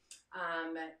be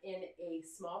in a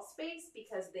small space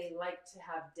because they like to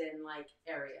have den-like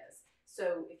areas.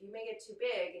 So if you make it too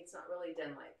big, it's not really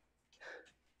den-like.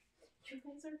 You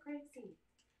guys are crazy.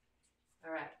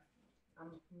 All right,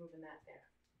 I'm moving that there.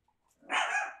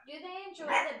 Do they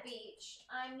enjoy the beach?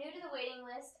 I'm new to the waiting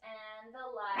list and the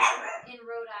life in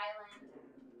Rhode Island,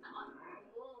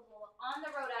 on the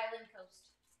Rhode Island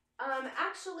coast.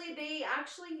 They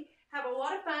actually have a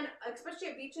lot of fun, especially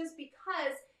at beaches,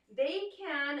 because they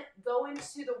can go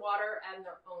into the water on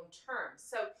their own terms.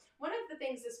 So one of the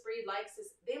things this breed likes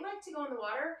is they like to go in the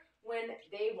water when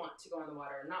they want to go in the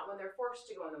water, not when they're forced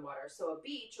to go in the water. So a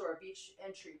beach or a beach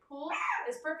entry pool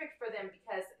is perfect for them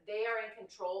because they are in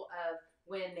control of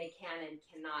when they can and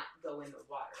cannot go in the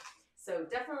water. So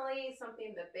definitely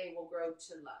something that they will grow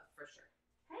to love for sure.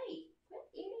 Hey, quit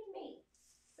eating me.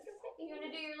 You want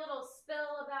to do your little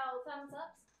spill about thumbs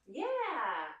ups?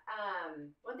 Yeah.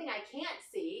 I can't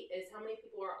see is how many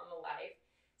people are on the live.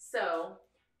 So,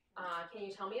 can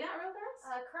you tell me that real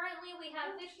fast? Currently, we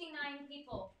have 59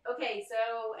 people. Okay,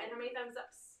 so, and how many thumbs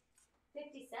ups?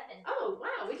 57. Oh,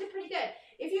 wow, we did pretty good.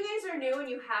 If you guys are new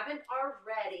and you haven't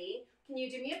already, can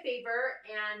you do me a favor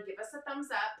and give us a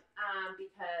thumbs up?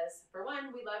 Because, for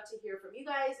one, we love to hear from you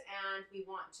guys, and we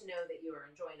want to know that you are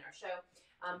enjoying our show.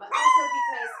 But also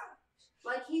because,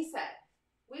 like he said,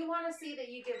 we want to see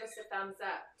that you give us a thumbs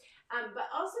up.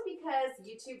 But also because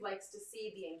YouTube likes to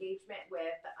see the engagement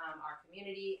with our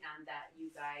community and that you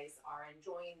guys are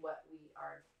enjoying what we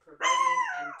are providing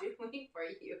and doing for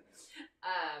you.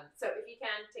 So if you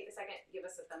can, take a second, give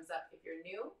us a thumbs up. If you're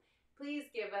new,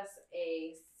 please give us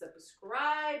a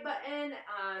subscribe button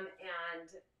and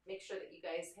make sure that you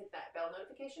guys hit that bell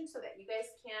notification so that you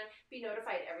guys can be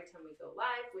notified every time we go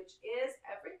live, which is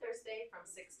every Thursday from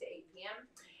 6 to 8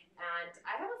 p.m. And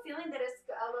I have a feeling that it's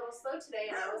a little slow today,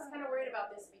 and I was kind of worried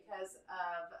about this because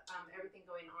of everything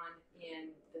going on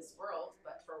in this world.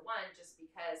 But for one, just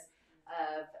because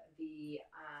of the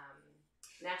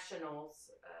Nationals,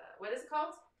 what is it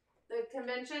called? The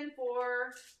Convention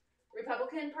for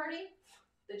Republican Party?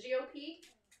 The GOP,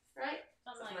 right?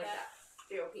 Something like that.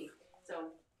 GOP.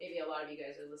 So maybe a lot of you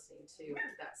guys are listening to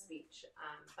that speech.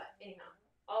 But anyhow,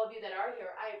 all of you that are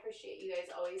here, I appreciate you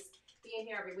guys always being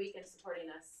here every week and supporting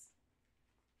us.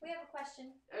 We have a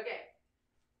question. Okay.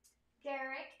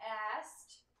 Derek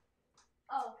asked,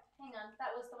 oh, hang on.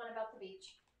 That was the one about the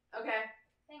beach. Okay.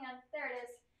 Hang on. There it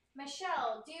is.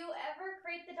 Michelle, do you ever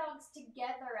crate the dogs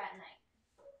together at night?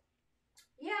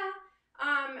 Yeah.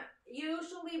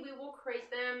 Usually we will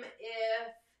crate them if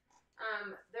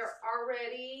they're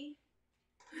already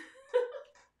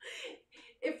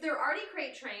if they're already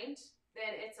crate trained,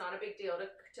 then it's not a big deal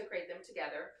to crate them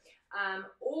together.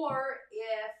 Or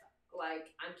if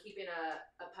like I'm keeping a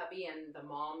puppy and the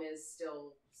mom is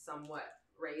still somewhat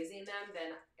raising them,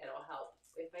 then it'll help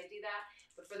if I do that.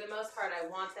 But for the most part, I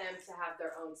want them to have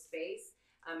their own space,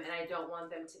 and I don't want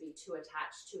them to be too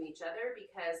attached to each other,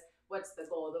 because what's the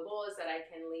goal? The goal is that I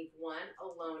can leave one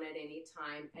alone at any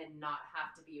time and not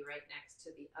have to be right next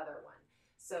to the other one.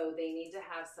 So they need to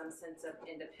have some sense of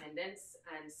independence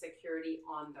and security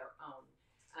on their own.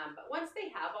 But once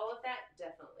they have all of that,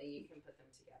 definitely you can put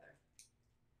them together.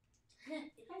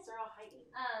 You guys are all hiding.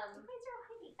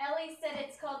 Ellie said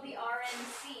it's called the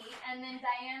RNC, and then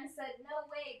Diane said, no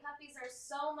way, puppies are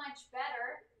so much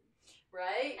better.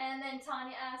 Right? And then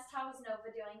Tanya asked, how is Nova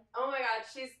doing? Oh my God,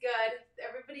 she's good.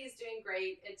 Everybody's doing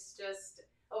great. It's just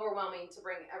overwhelming to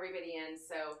bring everybody in.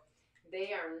 So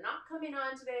they are not coming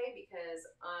on today because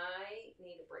I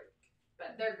need a break.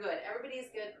 But they're good. Everybody's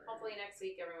good. Hopefully next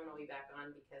week everyone will be back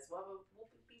on because we'll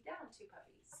be down 2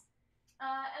 puppies.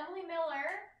 Emily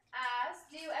Miller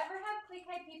asked, do you ever have Klee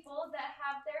Kai people that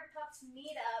have their pups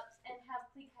meet up and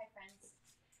have Klee Kai friends?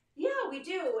 Yeah, we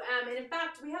do. And in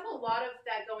fact, we have a lot of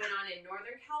that going on in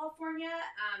Northern California.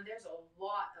 There's a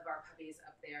lot of our puppies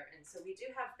up there. And so we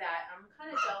do have that. I'm kind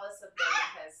of jealous of them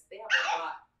because they have a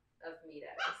lot of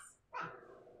meetups.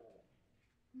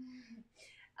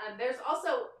 There's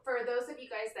also, for those of you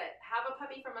guys that have a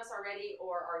puppy from us already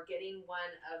or are getting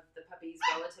one of the puppies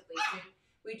relatively soon,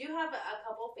 we do have a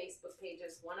couple Facebook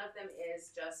pages. One of them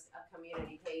is just a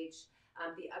community page.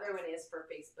 The other one is for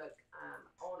Facebook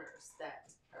owners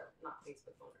that, or not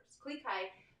Facebook owners, Klee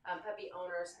Kai puppy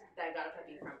owners that got a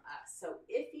puppy from us. So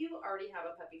if you already have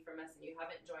a puppy from us and you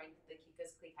haven't joined the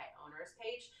Kika's Klee Kai owners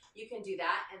page, you can do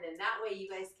that. And then that way you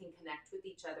guys can connect with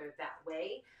each other that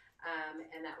way.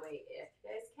 And that way, if you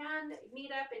guys can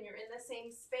meet up and you're in the same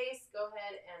space, go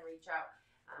ahead and reach out.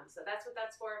 So that's what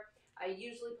that's for. I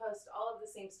usually post all of the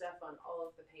same stuff on all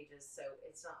of the pages, so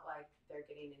it's not like they're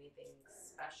getting anything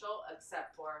special,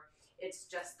 except for it's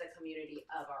just the community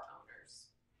of our owners.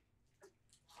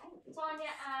 Tanya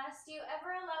asked, do you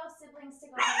ever allow siblings to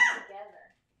go home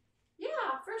together?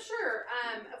 Yeah, for sure.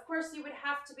 Of course, you would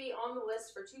have to be on the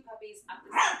list for 2 puppies at the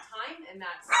same time, and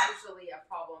that's usually a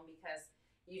problem because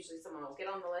usually someone will get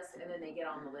on the list and then they get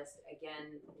on the list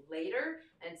again later,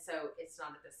 and so it's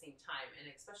not at the same time. And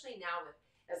especially now with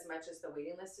as much as the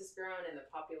waiting list has grown and the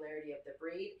popularity of the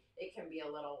breed, it can be a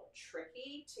little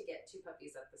tricky to get 2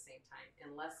 puppies at the same time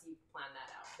unless you plan that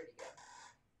out pretty good.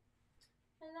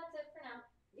 And that's it for now.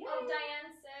 Yay. Oh,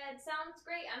 Diane said, sounds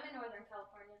great. I'm in Northern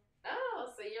California.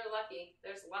 Oh, so you're lucky.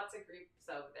 There's lots of groups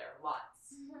over there.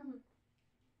 Lots.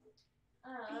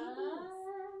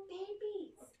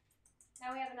 Babies.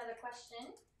 Now we have another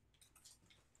question.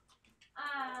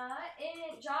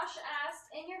 Josh asked,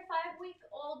 in your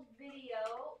 5-week-old video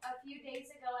a few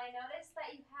days ago, I noticed that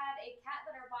you had a cat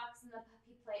litter box in the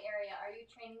puppy play area. Are you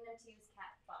training them to use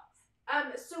cat box?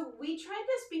 So we tried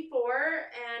this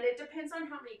before, and it depends on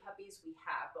how many puppies we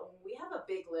have. But when we have a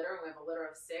big litter, and we have a litter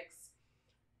of 6,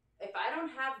 if I don't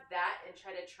have that and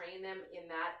try to train them in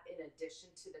that in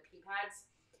addition to the pee pads,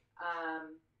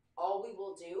 all we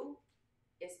will do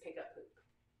is pick up poop.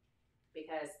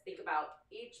 Because think about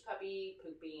each puppy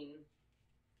pooping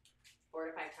 4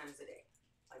 to 5 times a day.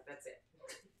 Like, that's it.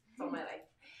 That's all my life.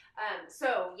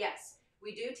 So yes,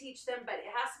 we do teach them, but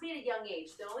it has to be at a young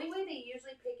age. The only way they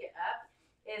usually pick it up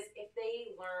is if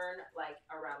they learn like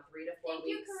around 3 to 4 Thank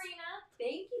weeks. you, Karina.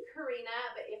 Thank you, Karina.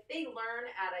 But if they learn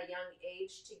at a young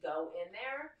age to go in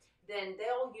there, then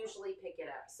they'll usually pick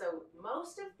it up. So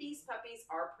most of these puppies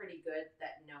are pretty good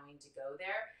at knowing to go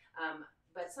there.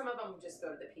 But some of them just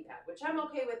go to the pee pad, which I'm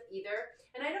okay with either.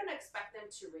 And I don't expect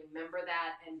them to remember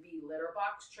that and be litter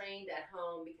box trained at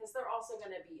home, because they're also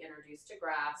going to be introduced to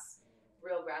grass,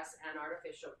 real grass and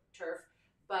artificial turf.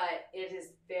 But it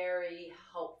is very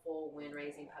helpful when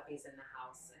raising puppies in the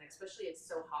house. And especially it's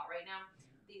so hot right now.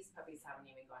 These puppies haven't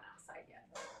even gone outside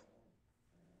yet.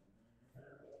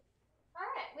 All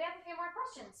right, we have a few more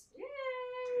questions.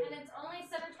 Yay! And it's only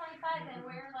 7:25 and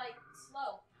we're like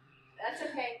slow. That's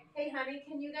okay. Hey, honey,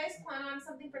 can you guys plan on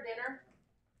something for dinner?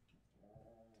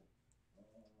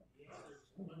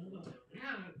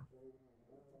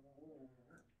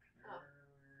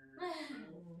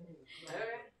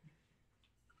 Okay.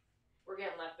 We're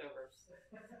getting leftovers.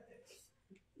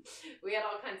 We had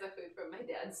all kinds of food from my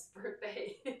dad's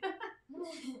birthday.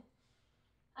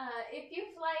 If you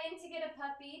fly in to get a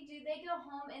puppy, do they go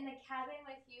home in the cabin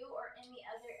with you or in the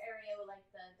other area like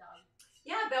the dog?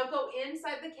 Yeah, they'll go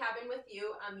inside the cabin with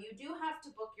you. You do have to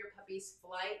book your puppy's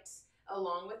flight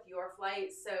along with your flight,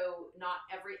 so not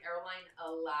every airline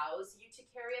allows you to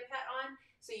carry a pet on.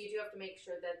 So you do have to make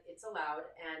sure that it's allowed,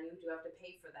 and you do have to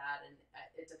pay for that. And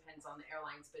it depends on the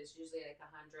airlines, but it's usually like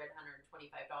 $100, $125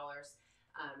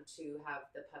 to have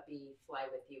the puppy fly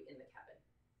with you in the cabin.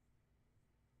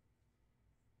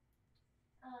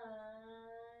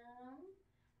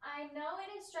 I know it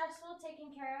is stressful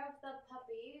taking care of the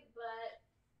puppy, but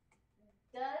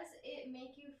does it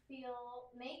make you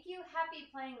happy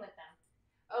playing with them?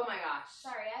 Oh my gosh.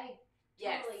 Sorry, I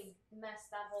Yes. totally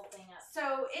messed that whole thing up.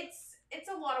 So it's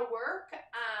a lot of work,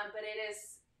 but it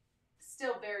is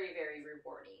still very, very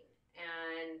rewarding.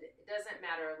 And it doesn't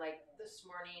matter. Like this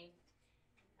morning,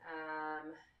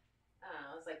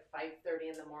 it was like 5:30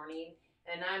 in the morning,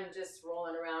 and I'm just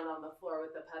rolling around on the floor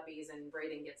with the puppies, and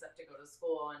Brayden gets up to go to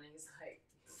school, and he's like,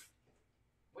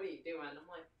 "What are you doing?" I'm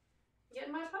like,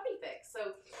 "Getting my puppy fix."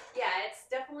 So yeah, it's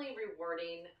definitely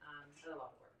rewarding, and a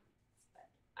lot of work. But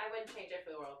I wouldn't change it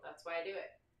for the world. That's why I do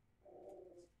it.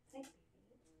 Thank you.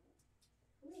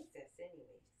 Who is this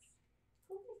anyways?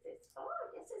 Who is this? Oh,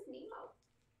 this is Nemo.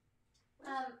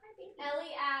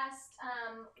 Ellie asked,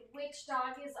 which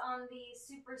dog is on the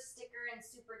super sticker and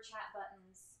super chat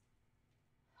buttons?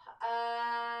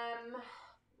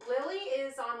 Lily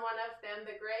is on one of them.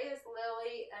 The gray is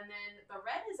Lily, and then the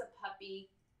red is a puppy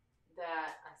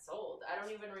that I sold. I don't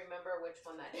even remember which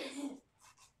one that is.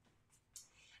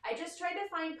 I just tried to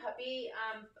find puppy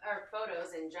or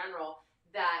photos in general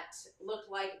that looked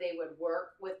like they would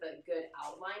work with a good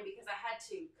outline, because I had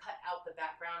to cut out the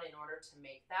background in order to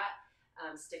make that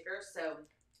sticker. So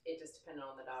it just depended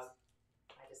on the dog.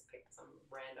 I just picked some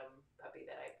random puppy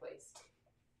that I placed.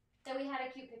 That we had a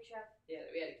cute picture of. Yeah,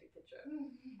 we had a cute picture of.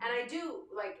 And I do,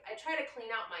 like, I try to clean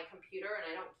out my computer, and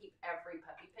I don't keep every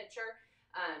puppy picture.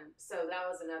 So that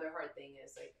was another hard thing,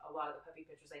 is like a lot of the puppy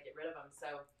pictures, I get rid of them.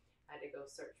 So I had to go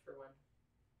search for one.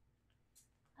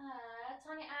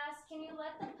 Tanya asked, can you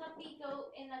let the puppy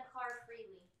go in the car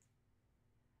freely?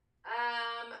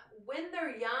 When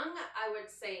they're young, I would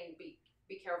say be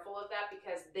careful of that,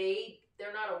 because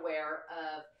they're not aware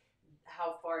of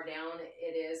how far down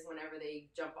it is whenever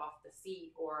they jump off the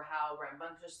seat, or how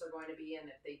rambunctious they're going to be, and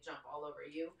if they jump all over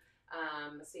you.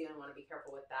 So you want to be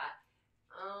careful with that.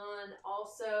 And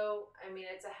also, I mean,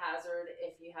 it's a hazard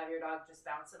if you have your dog just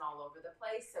bouncing all over the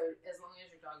place. So as long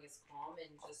as your dog is calm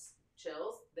and just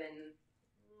chills, then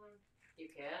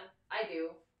you can. I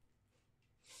do.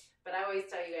 But I always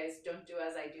tell you guys, don't do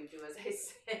as I do, do as I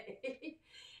say.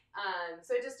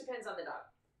 So it just depends on the dog.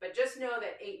 But just know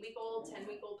that 8-week-old,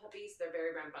 10-week-old puppies, they're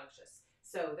very rambunctious.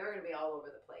 So they're going to be all over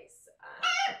the place.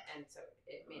 And so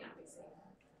it may not be safe.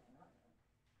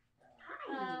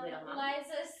 Hi,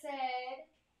 Liza said,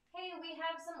 hey, we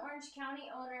have some Orange County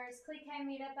owners. Klee Kai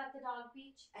meet up at the dog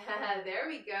beach. There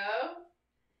we go.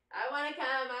 I want to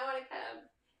come. I want to come.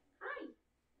 Hi.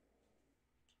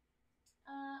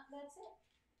 That's it.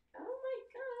 Oh my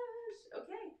gosh.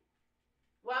 Okay.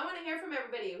 Well, I want to hear from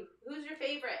everybody. Who's your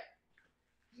favorite?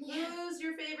 Who's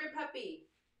your favorite puppy?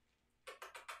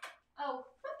 Oh,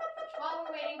 while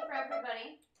we're waiting for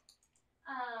everybody,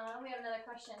 we have another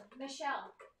question.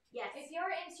 Michelle, Yes. if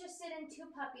you're interested in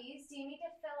 2 puppies, do you need to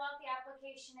fill out the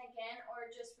application again or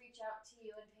just reach out to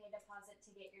you and pay a deposit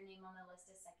to get your name on the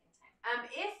list a second time?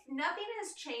 If nothing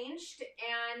has changed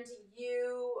and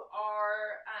you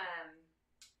are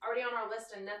already on our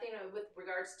list and nothing with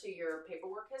regards to your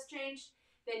paperwork has changed,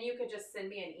 then you could just send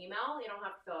me an email. You don't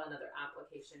have to fill out another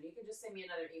application. You can just send me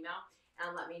another email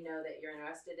and let me know that you're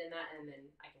interested in that, and then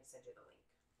I can send you the link.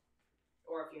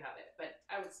 Or if you have it, but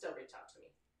I would still reach out to me.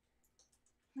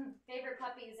 Favorite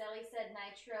puppies, Ellie said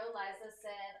Nitro, Liza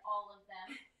said all of them.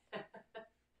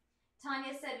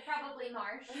 Tanya said probably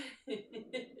Marsh.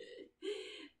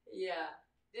 Yeah.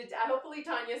 Hopefully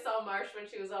Tanya saw Marsh when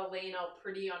she was all laying all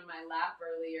pretty on my lap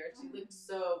earlier. She looked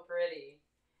so pretty.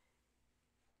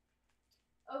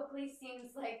 Oakley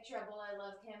seems like trouble. I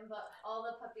love him, but all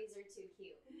the puppies are too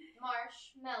cute.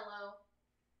 Marsh, Mellow.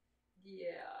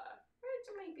 Yeah. Where's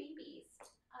my babies?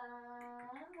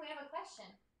 We have a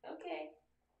question. Okay.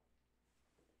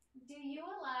 Do you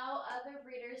allow other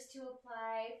breeders to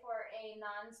apply for a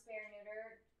non-spare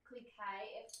neuter Klee Kai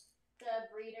if the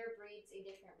breeder breeds a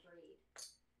different breed?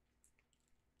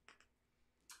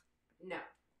 No.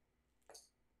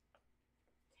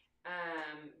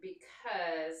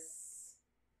 Because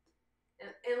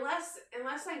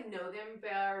unless I know them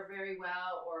very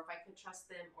well, or if I can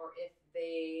trust them, or if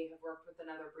they have worked with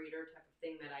another breeder type of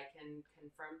thing that I can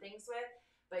confirm things with,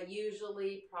 but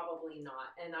usually probably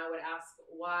not. And I would ask,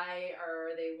 why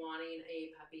are they wanting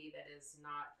a puppy that is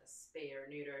not a spay or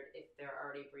neutered if they're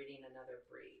already breeding another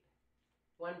breed?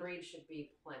 One breed should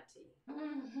be plenty.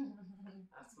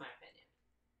 That's my opinion.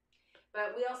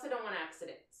 But we also don't want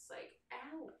accidents. Like,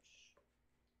 ouch.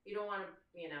 You don't want to,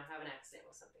 have an accident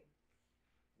with something.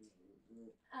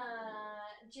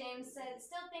 James said,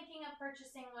 still thinking of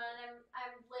purchasing one.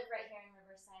 I live right here in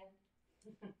Riverside.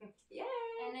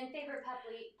 Yay! And then favorite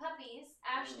puppies.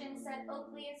 Ashton said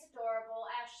Oakley is adorable.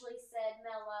 Ashley said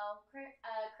Mellow.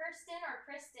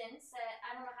 Kristen said,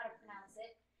 I don't know how to pronounce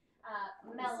it.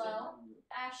 Mellow.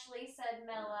 Ashley said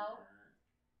Mellow.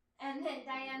 And then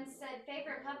Diane said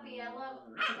favorite puppy. I love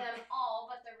them all,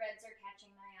 but the reds are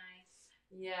catching my eye.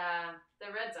 Yeah,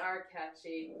 the reds are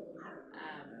catchy.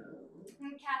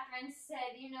 And Catherine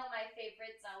said, you know my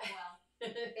favorites, LOL.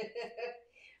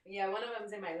 Yeah, one of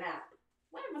them's in my lap.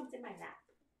 One of them's in my lap.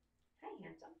 Hi,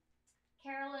 handsome.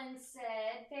 Carolyn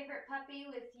said, favorite puppy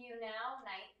with you now,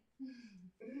 Night.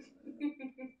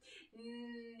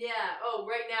 Yeah, oh,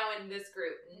 right now in this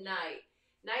group, Night.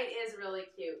 Night is really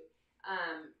cute.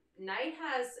 Night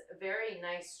has a very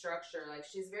nice structure. Like,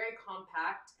 she's very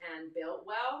compact and built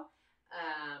well.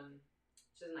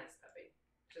 She's a nice puppy.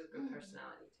 She has a good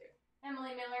personality, too.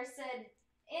 Emily Miller said,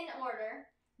 in order,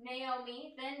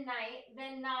 Naomi, then Night,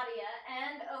 then Nadia,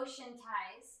 and Ocean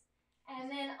Ties, and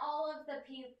then all of the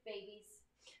P babies.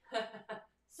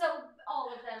 So, all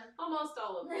of them. Almost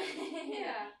all of them.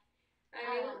 Yeah. I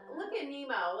mean, look at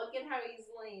Nemo. Look at how he's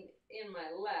laying in my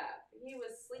lap. He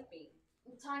was sleeping.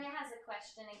 Tanya has a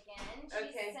question again.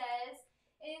 She says,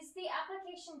 is the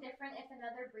application different if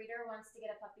another breeder wants to get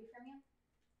a puppy from you?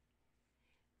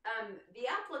 The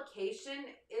application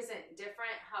isn't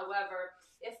different. However,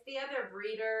 if the other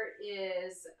breeder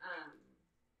is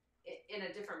in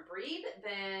a different breed,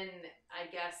 then I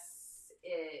guess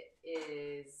it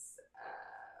is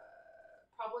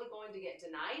probably going to get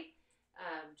denied,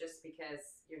 just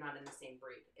because you're not in the same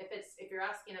breed. If you're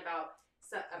asking about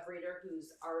a breeder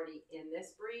who's already in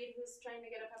this breed who's trying to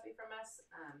get a puppy from us,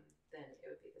 then it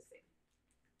would be the same.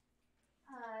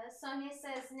 Sonia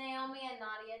says Naomi and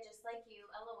Nadia, just like you,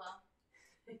 LOL.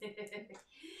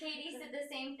 Katie said the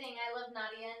same thing. I love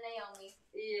Nadia and Naomi.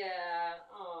 Yeah.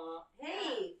 Aw.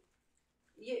 Hey.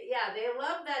 Yeah, they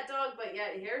love that dog, but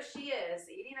yet here she is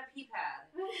eating a pea pad.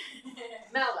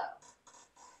 Mellow.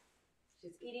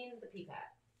 She's eating the pea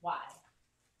pad. Why?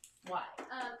 Why?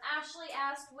 Ashley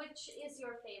asked, which is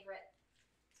your favorite?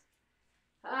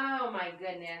 Oh my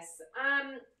goodness.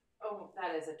 Oh,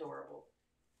 that is adorable.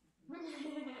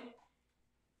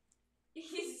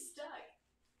 He's stuck.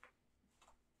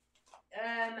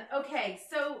 Okay,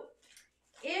 so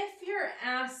if you're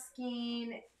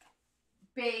asking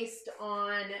based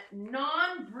on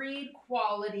non-breed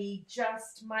quality,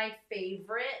 just my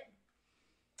favorite,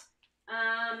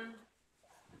 I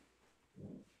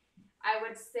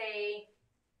would say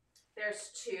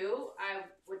there's two. I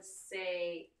would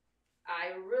say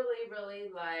I really, really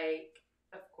like,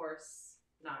 of course,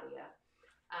 Nadia.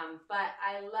 But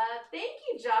I love, thank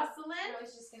you, Jocelyn. I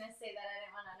was just going to say that. I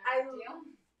didn't want to interrupt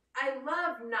you. I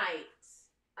love Night.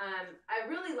 I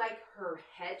really like her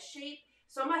head shape.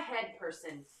 So I'm a head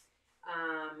person.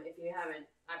 If you haven't,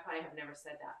 I probably have never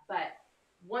said that. But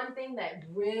one thing that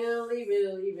really,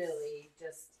 really, really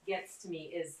just gets to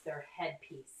me is their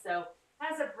headpiece. So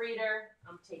as a breeder,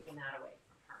 I'm taking that away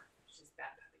from her. She's a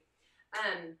bad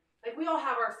puppy. Like we all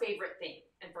have our favorite thing.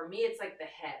 And for me, it's like the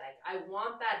head. Like I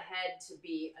want that head to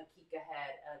be a Kika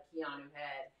head, a Keanu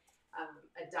head,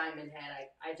 a diamond head.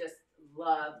 I just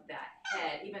love that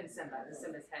head. Even Simba's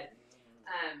head.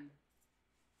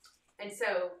 And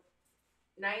so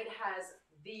Night has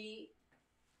the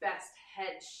best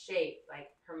head shape.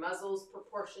 Like her muzzle's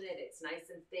proportionate. It's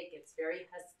nice and thick. It's very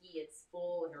husky. It's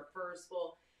full. Her fur's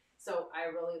full. So I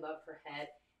really love her head.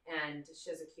 And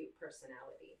she has a cute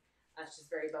personality. She's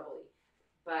very bubbly.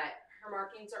 But her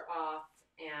markings are off.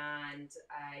 And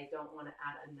I don't want to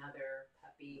add another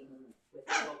puppy with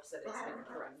the hopes that it's going to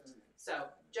correct. So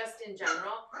just in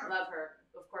general, love her.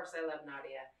 Of course, I love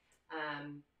Nadia.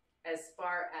 As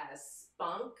far as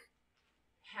spunk,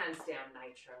 hands down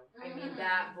Nitro. I mean,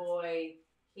 that boy,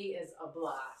 he is a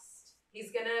blast.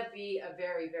 He's going to be a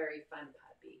very, very fun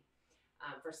puppy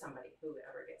for somebody who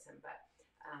ever gets him. But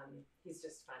he's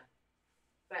just fun.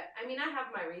 But, I mean, I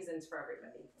have my reasons for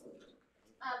everybody.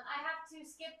 I have to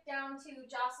skip down to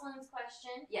Jocelyn's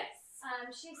question. Yes.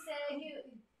 She said,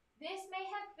 this may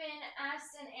have been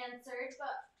asked and answered,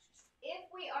 but if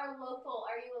we are local,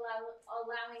 are you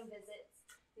allowing visits?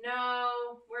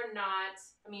 No, we're not.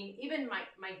 I mean, even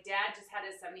my dad just had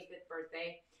his 75th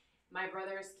birthday. My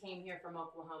brothers came here from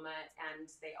Oklahoma, and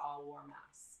they all wore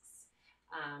masks.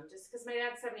 Just because my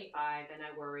dad's 75, and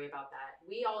I worry about that.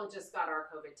 We all just got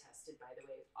our COVID tested, by the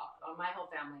way. My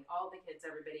whole family, all the kids,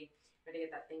 everybody. Ready to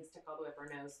get that thing stuck all the way up our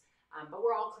nose. But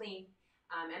we're all clean.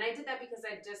 And I did that because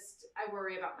I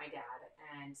worry about my dad.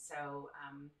 And so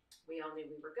we all knew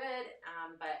we were good.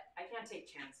 But I can't take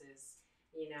chances.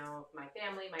 You know, my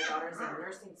family, my daughter's in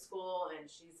nursing school, and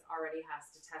she's already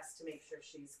has to test to make sure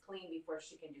she's clean before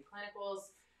she can do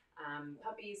clinicals.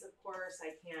 Puppies, of course,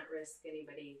 I can't risk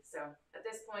anybody. So at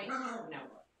this point, no.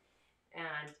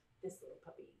 And this little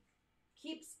puppy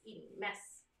keeps eating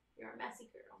mess. You're a messy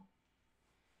girl.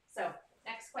 So,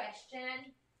 next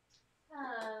question.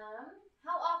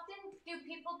 How often do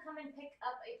people come and pick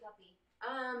up a puppy?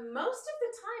 Most of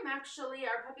the time, actually,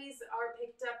 our puppies are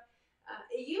picked up.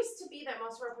 It used to be that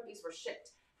most of our puppies were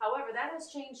shipped. However, that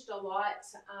has changed a lot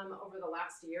over the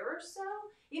last year or so,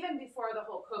 even before the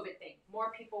whole COVID thing.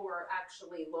 More people were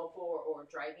actually local or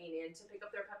driving in to pick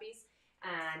up their puppies.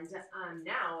 And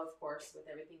now, of course, with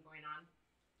everything going on,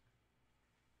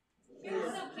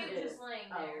 He's so cute just laying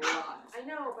there. A lot. I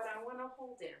know, but I want to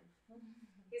hold him.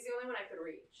 He's the only one I could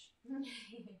reach.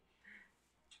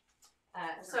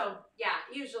 So, yeah,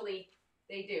 usually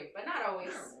they do, but not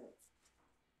always.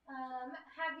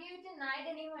 Have you denied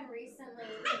anyone recently?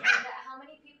 And how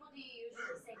many people do you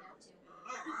usually say no to?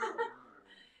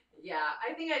 Yeah,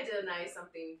 I think I deny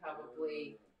something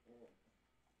probably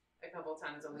a couple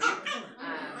times a week.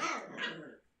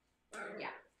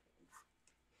 Yeah.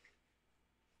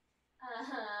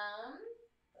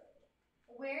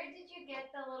 Where did you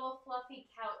get the little fluffy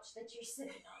couch that you're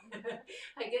sitting on?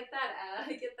 I get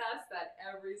asked that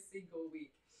every single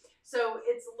week. So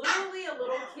it's literally a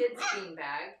little kid's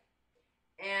beanbag,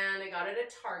 and I got it at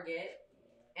Target,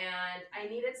 and I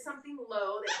needed something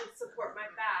low that could support my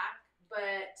back,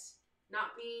 but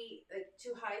not be like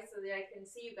too high so that I can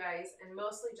see you guys, and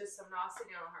mostly just I'm not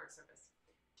sitting on a hard surface.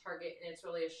 Target, and it's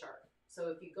really a shark.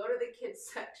 So if you go to the kids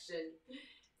section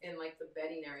in like the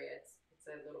bedding area, it's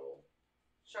a little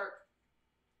shark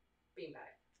beanbag.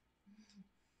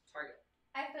 Target.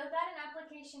 I filled out an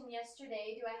application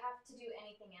yesterday. Do I have to do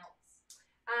anything else?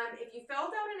 If you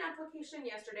filled out an application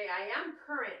yesterday, I am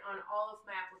current on all of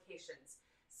my applications.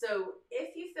 So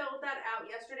if you filled that out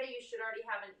yesterday, you should already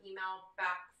have an email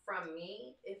back from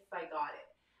me if I got it.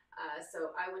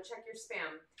 So I would check your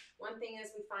spam. One thing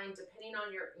is we find, depending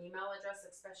on your email address,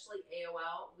 especially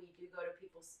AOL, we do go to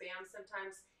people's spam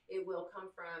sometimes. It will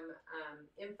come from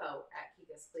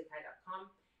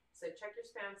info@kikaskleekai.com. So check your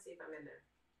spam, see if I'm in there.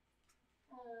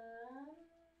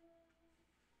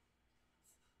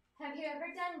 Have you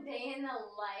ever done day in the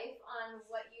life on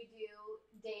what you do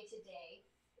day to day,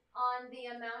 on the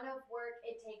amount of work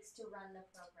it takes to run the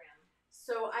program?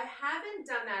 So I haven't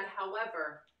done that.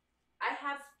 However, I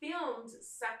have filmed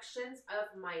sections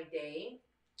of my day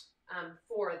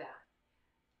for that.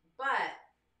 But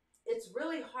it's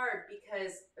really hard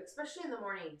because, especially in the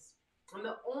mornings, I'm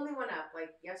the only one up.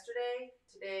 Like yesterday,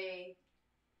 today,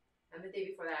 and the day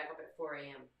before that, I got up at 4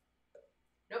 a.m.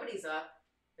 Nobody's up.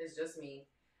 It's just me.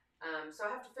 So I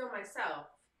have to film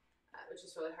myself, which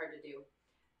is really hard to do.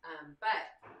 But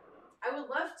I would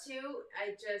love to.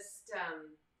 I just,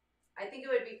 I think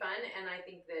it would be fun, and I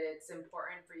think that it's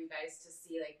important for you guys to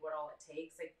see like what all it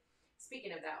takes. Like,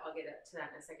 speaking of that, I'll get to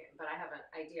that in a second. But I have an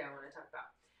idea I want to talk about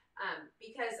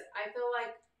because I feel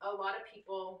like a lot of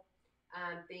people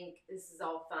think this is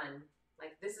all fun.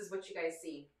 Like, this is what you guys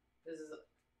see. This is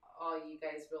all you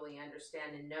guys really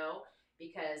understand and know,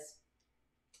 because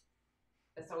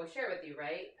that's all we share with you,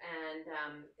 right?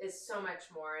 And is so much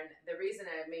more. And the reason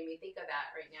it made me think of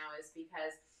that right now is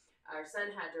because our son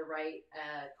had to write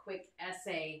a quick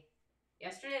essay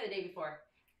yesterday or the day before.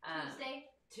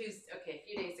 Tuesday, okay, a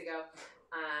few days ago,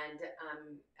 and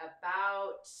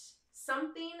about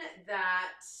something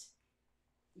that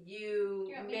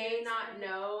you may not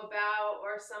know about,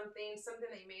 or something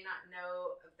that you may not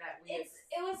know that we.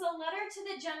 It was a letter to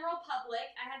the general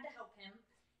public. I had to help him.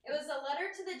 It was a letter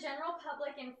to the general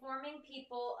public informing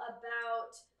people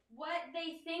about what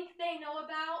they think they know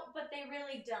about, but they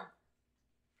really don't.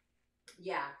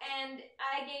 Yeah. And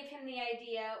I gave him the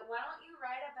idea, why don't you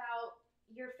write about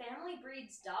your family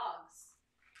breeds dogs?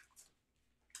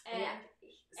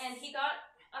 And he got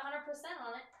 100%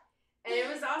 on it. And it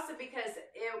was awesome because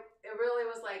it really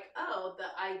was like, oh,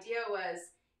 the idea was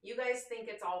you guys think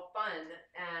it's all fun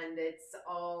and it's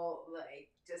all like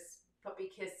just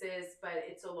puppy kisses, but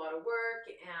it's a lot of work,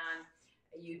 and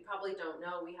you probably don't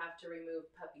know we have to remove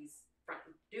puppies' front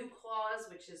dew claws,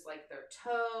 which is like their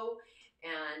toe,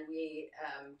 and we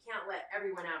can't let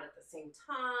everyone out at the same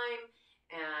time,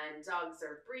 and dogs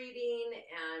are breeding,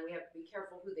 and we have to be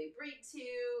careful who they breed to,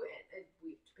 and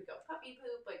we have to pick up puppy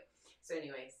poop, like. So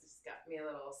anyways, this got me a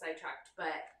little sidetracked,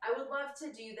 but I would love to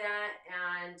do that,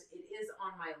 and it is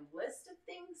on my list of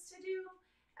things to do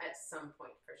at some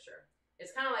point for sure. It's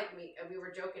kind of like we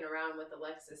were joking around with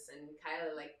Alexis and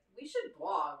Kyla, like, we should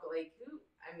blog. Like,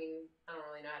 I don't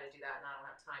really know how to do that, and I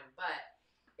don't have time, but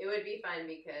it would be fun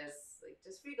because, like,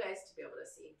 just for you guys to be able to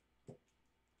see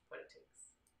what it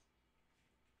takes.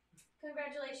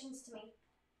 Congratulations to me.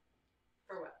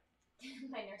 For what?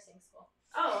 My nursing school.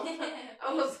 Oh,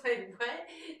 I was like, what?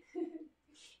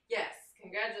 Yes,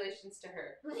 congratulations to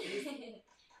her. She's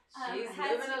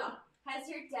moving along. Has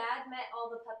your dad met all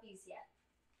the puppies yet?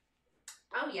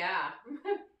 Oh, yeah.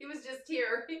 He was just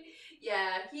here.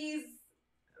 Yeah, he's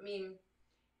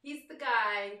the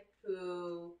guy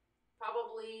who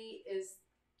probably is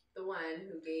the one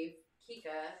who gave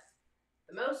Kika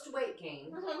the most weight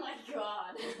gain. Oh, my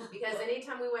God. Because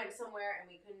anytime we went somewhere and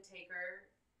we couldn't take her,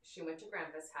 she went to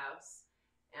Grandpa's house,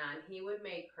 and he would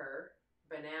make her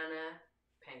banana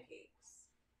pancakes.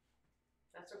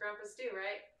 That's what Grandpas do,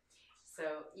 right?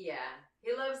 So, yeah.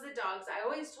 He loves the dogs. I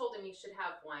always told him he should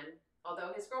have one.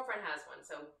 Although his girlfriend has one,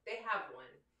 so they have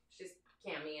one. She's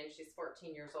Cammie, and she's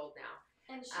 14 years old now.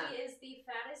 And she is the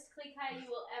fattest Klee Kai you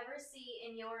will ever see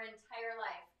in your entire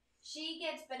life. She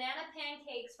gets banana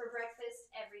pancakes for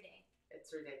breakfast every day. It's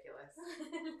ridiculous.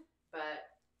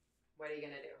 But what are you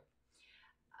going to do?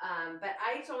 But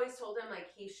I always told him, like,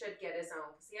 he should get his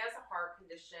own, because he has a heart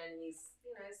condition. He's,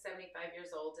 75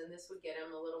 years old, and this would get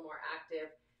him a little more active,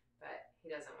 but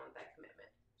he doesn't want that commitment.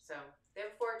 So they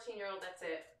have a 14-year-old, that's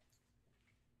it.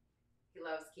 He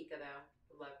loves Kika, though.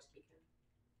 He loved Kika.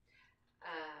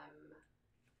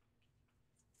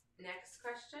 Next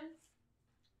question.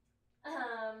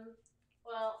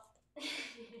 Well,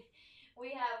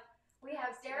 we have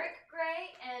Derek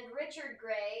Gray and Richard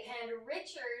Gray, and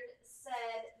Richard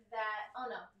said that,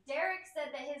 Derek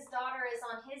said that his daughter is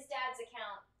on his dad's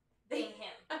account being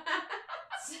him.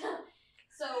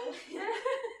 So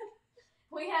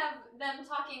we have them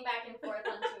talking back and forth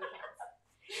on two accounts.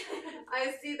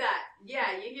 I see that.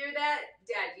 Yeah, you hear that?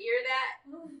 Dad, you hear that?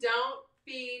 Don't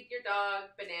feed your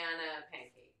dog banana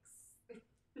pancakes.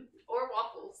 Or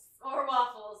waffles. Or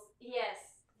waffles.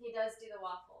 Yes, he does do the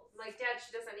waffles. Like, Dad,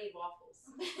 she doesn't eat waffles.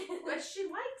 But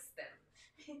she likes them.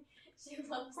 She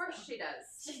loves Of course them. she does.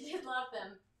 She did love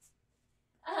them.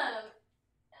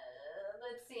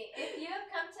 Let's see. If you have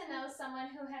come to know someone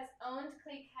who has owned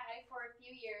Klee Kai for a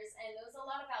few years and knows a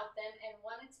lot about them and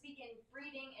wanted to begin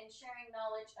breeding and sharing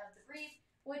knowledge of the breed,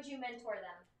 would you mentor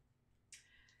them?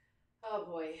 Oh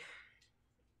boy.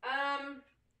 I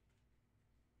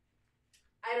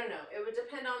don't know. It would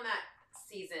depend on that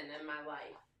season in my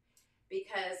life.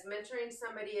 Because mentoring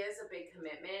somebody is a big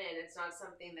commitment, and it's not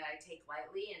something that I take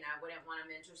lightly, and I wouldn't want to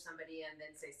mentor somebody and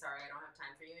then say, sorry, I don't have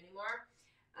time for you anymore.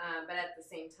 But at the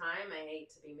same time, I hate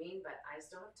to be mean, but I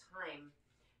just don't have time.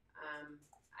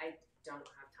 I don't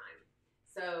have time.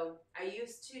 So I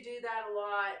used to do that a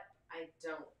lot. I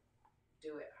don't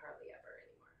do it hardly ever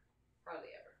anymore.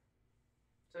 Hardly ever.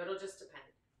 So it'll just depend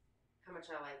how much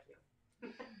I like you.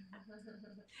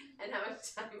 And how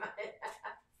much time I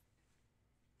have.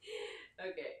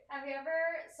 Okay. Have you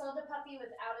ever sold a puppy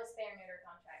without a spay or neuter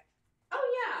contract? Oh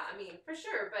yeah, I mean for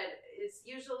sure, but it's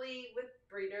usually with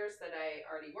breeders that I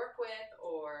already work with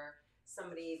or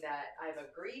somebody that I've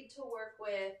agreed to work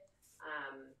with.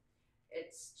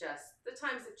 It's just the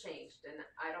times have changed, and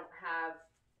I don't have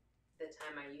the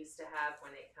time I used to have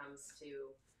when it comes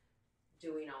to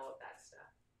doing all of that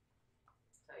stuff.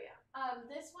 So yeah.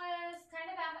 This was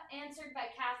kind of answered by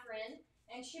Catherine,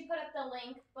 and she put up the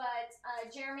link, but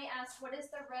Jeremy asked, what is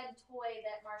the red toy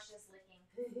that Marsha's licking?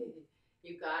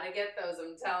 You gotta get those.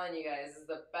 I'm telling you guys, this is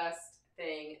the best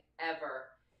thing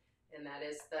ever, and that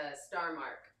is the Star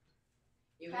Mark.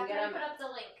 You can get them. Put up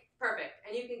the link. Perfect,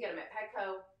 and you can get them at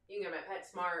Petco. You can get them at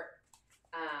PetSmart.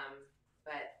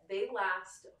 But they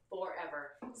last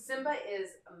forever. Simba is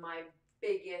my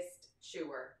biggest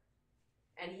chewer,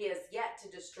 and he has yet to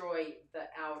destroy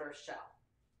the outer shell.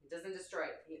 He doesn't destroy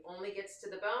it. He only gets to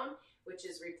the bone, which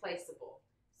is replaceable.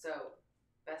 So,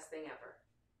 best thing ever.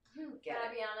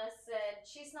 Fabiana said,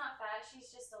 she's not fat, she's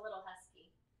just a little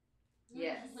husky.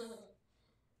 Yes.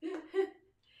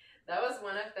 That was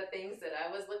one of the things that I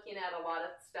was looking at, a lot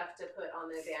of stuff to put on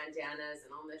the bandanas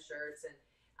and on the shirts. And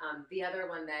the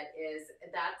other one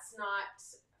that's not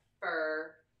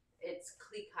fur, it's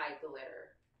Klee Kai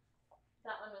glitter.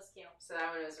 That one was cute. So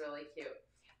that one was really cute.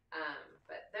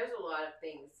 But there's a lot of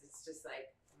things. It's just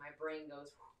like my brain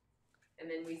goes, and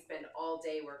then we spend all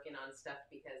day working on stuff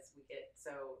because we get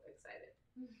so excited.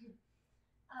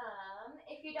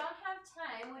 If you don't have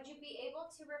time, would you be able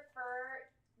to refer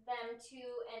them to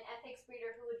an ethics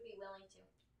breeder who would be willing to?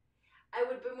 I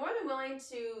would be more than willing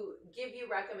to give you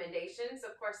recommendations.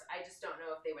 Of course, I just don't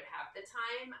know if they would have the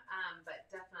time, but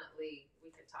definitely we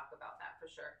could talk about that for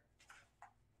sure.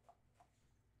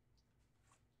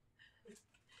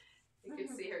 You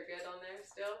can see her good on there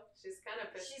still. She's kind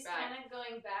of pushed She's back. kind of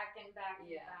going back and back and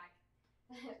Yeah. back.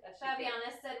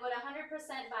 Fabiana said, would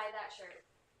 100% buy that shirt?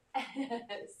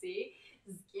 See?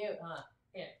 This is cute, huh?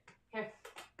 Here.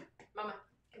 Mama,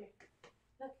 come here.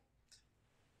 Look.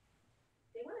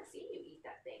 They want to see you eat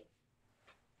that thing.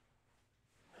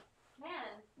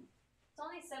 Man, it's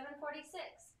only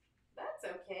 7:46. That's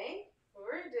okay.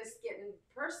 We're just getting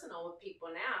personal with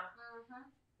people now. Mm-hmm.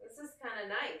 This is kind of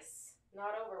nice.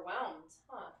 Not overwhelmed,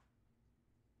 huh?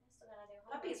 I'm still gonna do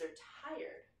homework. Puppies are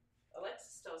tired.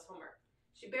 Alexis still has homework.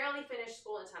 She barely finished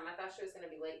school in time. I thought she was going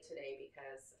to be late today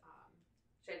because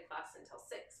she had class until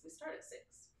 6. We start at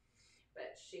 6.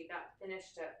 But she got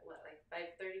finished at, what, like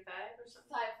 5:35 or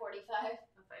something? 5:45.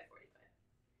 Oh, 5:45.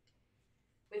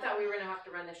 We thought we were going to have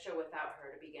to run the show without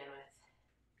her to begin with.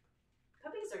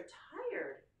 Puppies are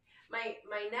tired. My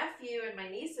nephew and my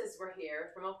nieces were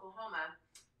here from Oklahoma,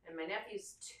 and my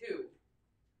nephew's 2.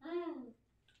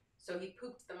 So he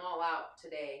pooped them all out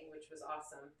today, which was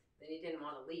awesome. Then he didn't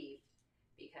want to leave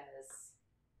because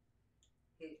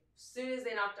as soon as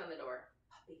they knocked on the door,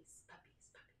 puppies,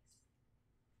 puppies, puppies.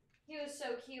 He was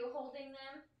so cute holding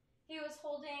them. He was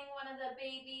holding one of the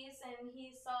babies and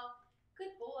he saw,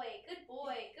 good boy, good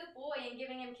boy, good boy, and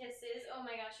giving him kisses. Oh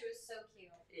my gosh, it was so cute.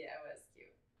 Yeah, it was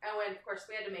cute. And when, of course,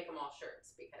 we had to make them all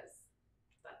shirts because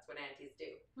that's what aunties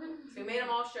do. So we made them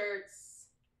all shirts.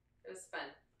 It was fun.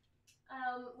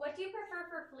 What do you prefer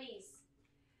for fleas?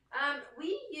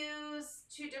 We use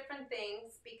 2 different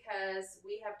things because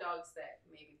we have dogs that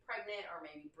may be pregnant or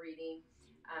maybe breeding.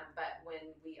 But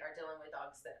when we are dealing with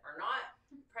dogs that are not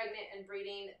pregnant and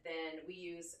breeding, then we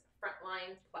use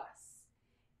Frontline Plus.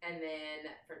 And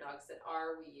then for dogs that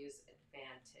are, we use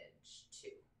Advantage 2.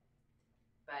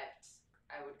 But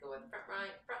I would go with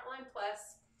Frontline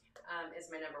Plus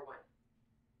is my number 1.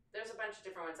 There's a bunch of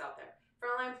different ones out there.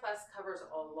 Frontline Plus covers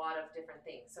a lot of different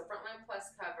things. So Frontline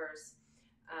Plus covers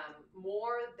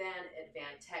more than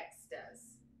Advantex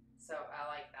does. So I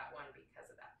like that one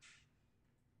because of that.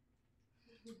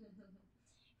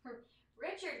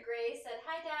 Richard Gray said,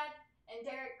 hi, Dad. And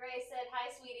Derek Gray said, hi,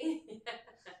 sweetie.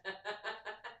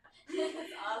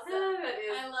 It's awesome. That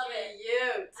is I love it.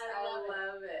 cute. I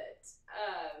love it.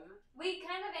 We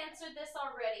kind of answered this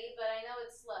already, but I know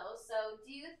it's slow. So do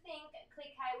you think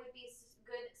Klee Kai would be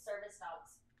good service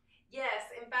dogs? Yes,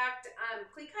 in fact,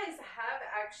 Klee Kais have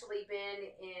actually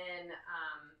been in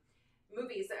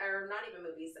movies, or not even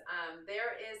movies.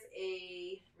 There is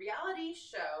a reality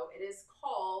show. It is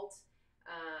called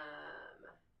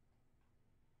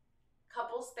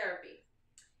Couples Therapy.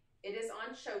 It is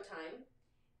on Showtime,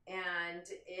 and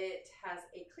it has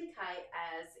a Klee Kai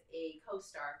as a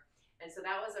co-star. And so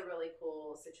that was a really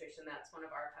cool situation. That's one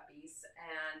of our puppies.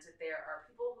 And there are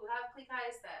people who have Klee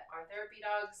Kais that are therapy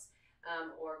dogs.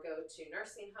 or go to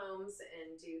nursing homes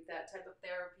and do that type of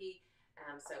therapy.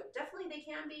 So definitely they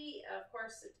can be. Of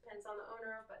course, it depends on the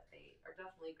owner, but they are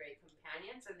definitely great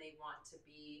companions, and they want to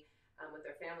be with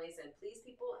their families and please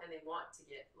people, and they want to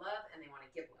get love, and they want to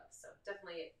give love. So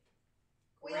definitely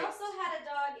We great. also had a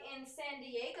dog in San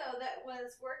Diego that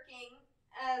was working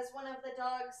as one of the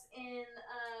dogs in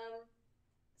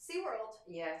SeaWorld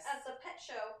Yes, at the pet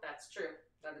show. that's true.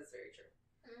 That is very true.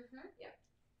 Mm-hmm. Yeah.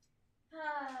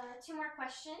 2 more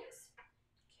questions.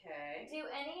 Okay. Do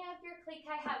any of your Klee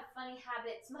Kai have funny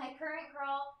habits? My current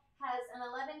girl has an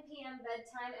 11 p.m.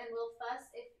 bedtime and will fuss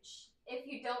if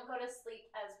you don't go to sleep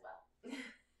as well.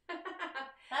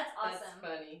 That's awesome.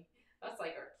 That's funny. That's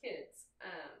like our kids.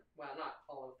 Well, not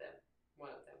all of them. One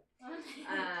of them.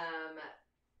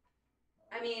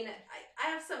 I mean, I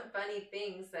have some funny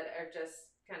things that are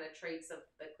just kind of traits of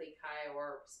the Klee Kai,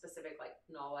 or specific, like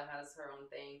Nala has her own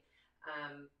thing.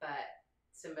 But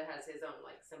Simba has his own,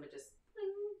 like Simba just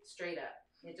straight up.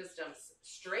 He just jumps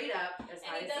straight up as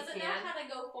high as he can. And he doesn't know how to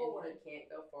go forward. And he can't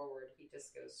go forward. He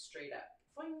just goes straight up.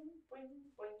 Boing, boing,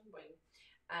 boing, boing.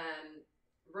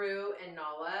 Rue and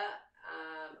Nala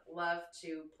love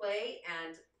to play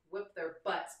and whip their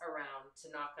butts around to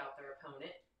knock out their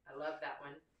opponent. I love that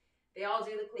one. They all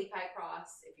do the Klee Kai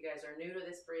cross. If you guys are new to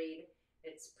this breed,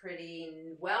 it's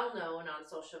pretty well known on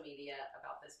social media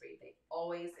about this breed. They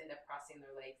always end up crossing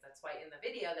their legs. That's why in the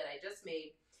video that I just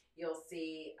made, you'll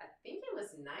see, I think it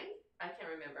was Knight. I can't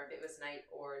remember if it was Knight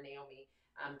or Naomi.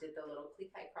 Did the little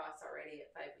Klee Kai cross already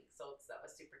at 5 weeks old, so that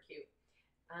was super cute.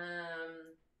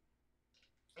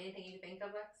 Anything you think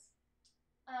of, Lex?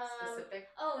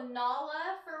 Specific? Oh,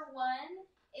 Nala, for one.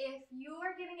 If you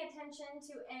are giving attention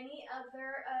to any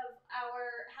other of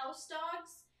our house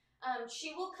dogs,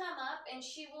 she will come up and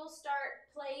she will start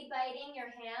play biting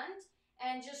your hand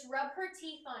and just rub her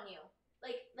teeth on you.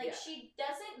 Like Yeah. She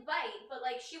doesn't bite, but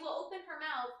like she will open her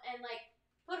mouth and like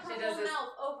put her She does whole this-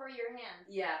 mouth over your hand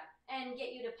Yeah. and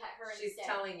get you to pet her She's instead.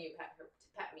 telling you pet her, to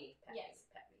pet me, pet Yes. me,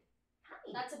 pet me.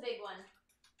 Hi. That's a big one.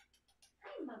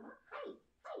 Hi, Mama. Hi.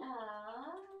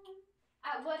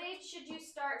 At what age should you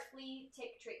start flea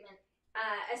tick treatment?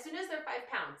 As soon as they're 5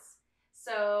 pounds.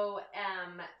 So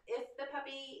if the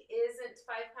puppy isn't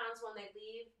 5 pounds when they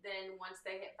leave, then once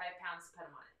they hit 5 pounds, put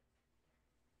them on it.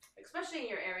 Especially in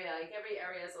your area, like every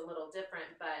area is a little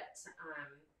different, but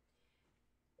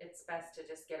it's best to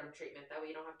just get them treatment. That way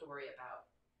you don't have to worry about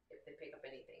if they pick up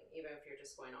anything, even if you're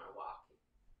just going on a walk.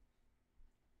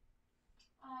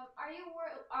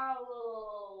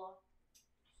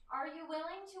 Are you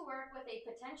willing to work with a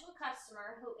potential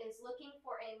customer who is looking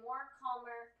for a more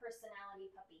calmer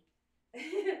personality puppy?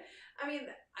 I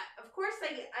mean, of course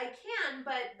I can,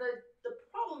 but the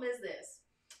problem is this.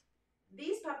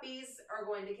 These puppies are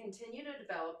going to continue to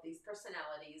develop these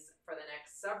personalities for the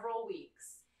next several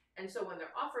weeks. And so when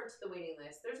they're offered to the waiting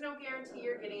list, there's no guarantee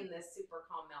you're getting this super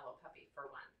calm, mellow puppy, for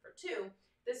one. For two,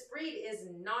 this breed is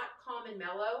not calm and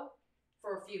mellow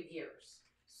for a few years.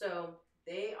 So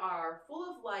they are full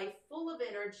of life, full of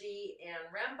energy,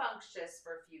 and rambunctious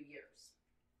for a few years.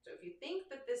 So if you think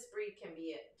that this breed can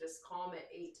be just calm at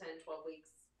 8, 10, 12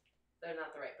 weeks, they're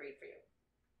not the right breed for you.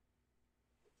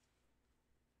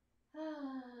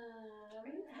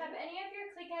 Have any of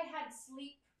your Klee Kai had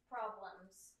sleep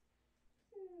problems?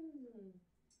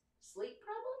 Sleep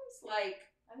problems? Like,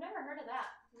 I've never heard of that.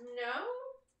 no.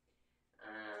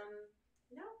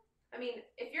 No. I mean,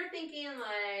 if you're thinking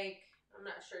like, I'm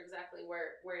not sure exactly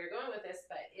where you're going with this,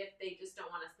 but if they just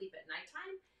don't want to sleep at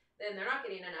nighttime, then they're not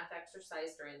getting enough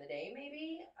exercise during the day,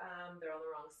 maybe. They're on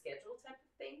the wrong schedule type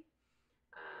of thing.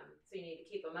 So you need to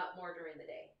keep them up more during the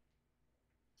day.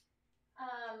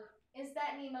 Is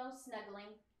that Nemo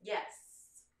snuggling? Yes.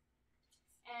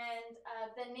 And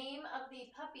the name of the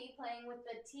puppy playing with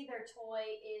the teether toy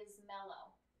is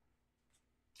Mellow.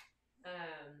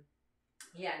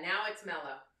 Yeah, now it's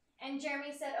Mellow. And Jeremy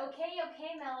said, okay,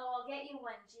 Mellow, I'll get you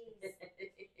one. Jeez.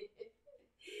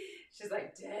 She's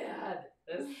like, Dad,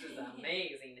 this is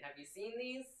amazing. Have you seen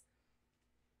these?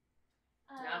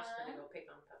 Now she's going to go pick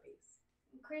on puppies.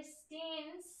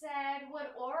 Christine said, would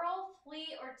oral,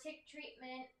 flea, or tick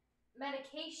treatment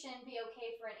medication be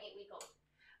okay for an 8-week-old?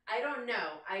 I don't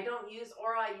know. I don't use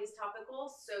oral, I use topical,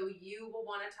 so you will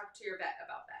want to talk to your vet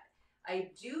about that.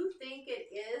 I do think it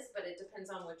is, but it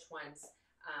depends on which ones.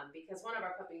 Because one of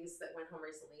our puppies that went home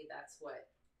recently, that's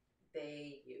what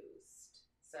they used.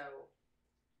 So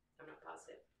I'm not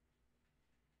positive.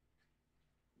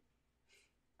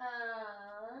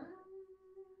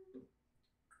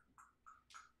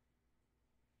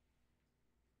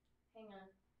 Hang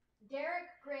on. Derek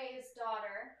Gray's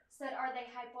daughter said, are they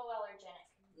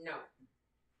hypoallergenic? No.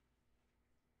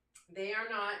 They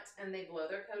are not, and they blow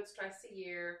their coats twice a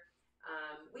year.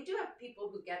 We do have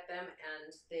people who get them, and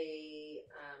they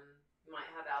might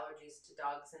have allergies to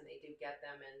dogs, and they do get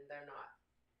them, and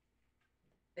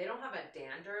they don't have a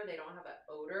dander, they don't have an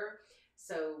odor.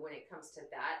 So when it comes to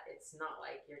that, it's not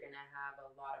like you're gonna have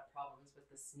a lot of problems with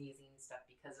the sneezing stuff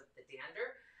because of the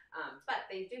dander. But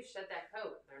they do shed that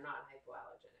coat. They're not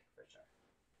hypoallergenic for sure.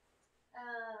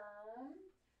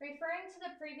 Referring to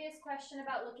the previous question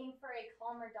about looking for a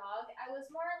calmer dog, I was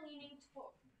more leaning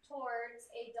towards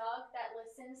a dog that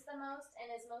listens the most and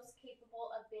is most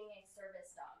capable of being a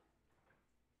service dog.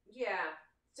 Yeah.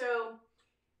 So,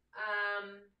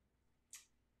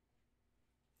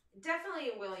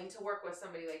 definitely willing to work with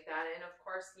somebody like that. And of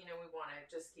course, we want to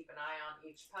just keep an eye on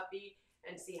each puppy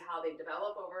and see how they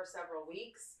develop over several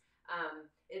weeks.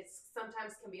 It's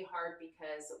sometimes can be hard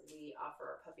because we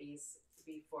offer our puppies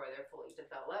before they're fully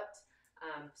developed.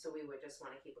 So we would just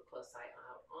want to keep a close eye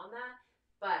out on that.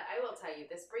 But I will tell you,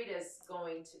 this breed is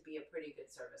going to be a pretty good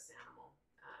service animal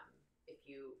if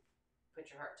you put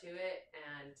your heart to it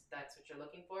and that's what you're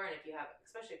looking for, and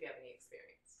especially if you have any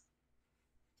experience.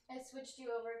 I switched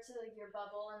you over to your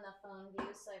bubble and the phone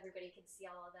view so everybody could see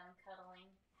all of them cuddling.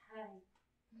 Hi.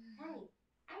 Hi.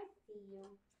 I see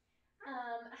you.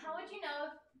 How would you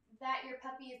know that your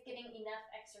puppy is getting enough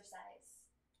exercise?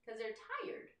 Because they're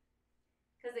tired.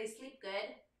 Because they sleep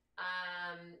good.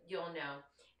 You'll know.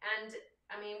 And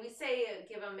we say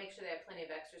make sure they have plenty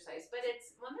of exercise, but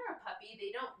it's when they're a puppy,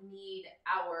 they don't need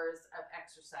hours of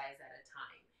exercise at a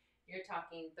time. You're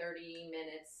talking 30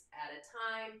 minutes at a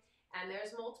time, and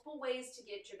there's multiple ways to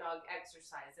get your dog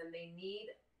exercise, and they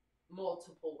need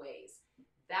multiple ways.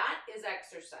 That is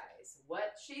exercise.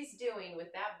 What she's doing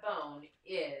with that bone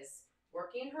is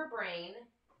working her brain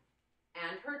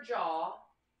and her jaw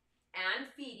and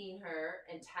feeding her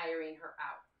and tiring her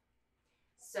out.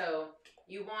 So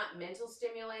you want mental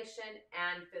stimulation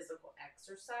and physical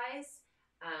exercise.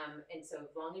 And so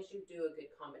as long as you do a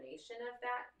good combination of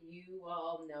that, you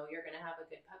will know you're going to have a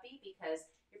good puppy, because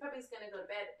your puppy's going to go to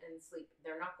bed and sleep.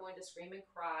 They're not going to scream and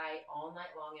cry all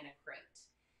night long in a crate.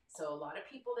 So a lot of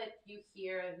people that you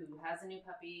hear who has a new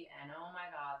puppy and, oh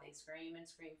my God, they scream and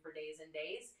scream for days and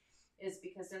days, is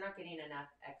because they're not getting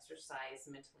enough exercise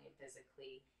mentally and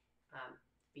physically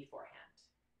beforehand.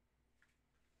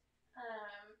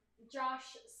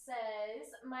 Josh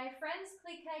says, my friend's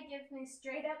Klee Kai gives me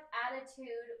straight up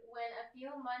attitude when a few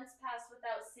months pass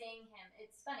without seeing him.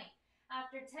 It's funny.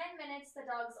 After 10 minutes, the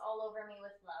dog's all over me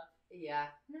with love.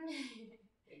 Yeah,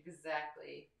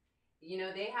 exactly.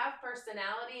 They have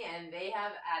personality and they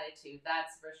have attitude.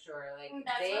 That's for sure.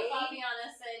 That's what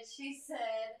Fabiana said. She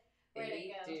said,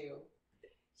 they do.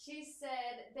 She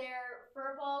said they're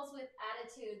fur balls with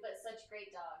attitude, but such great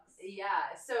dogs.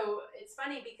 Yeah, so it's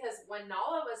funny because when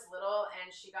Nala was little and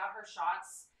she got her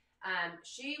shots,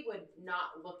 she would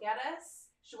not look at us.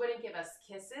 She wouldn't give us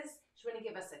kisses. She wouldn't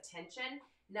give us attention.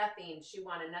 Nothing. She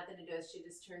wanted nothing to do with us. She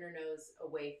just turned her nose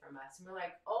away from us. And we're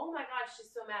like, oh my gosh, she's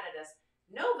so mad at us.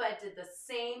 Nova did the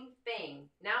same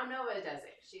thing. Now Nova does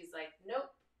it. She's like,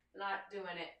 nope, not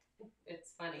doing it.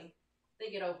 It's funny. They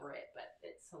get over it, but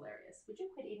it's hilarious. Would you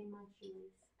quit eating my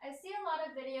shoes? I see a lot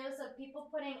of videos of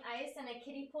people putting ice in a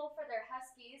kiddie pool for their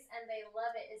huskies, and they love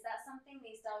it. Is that something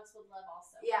these dogs would love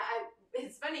also? Yeah,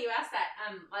 it's funny you asked that.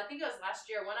 I think it was last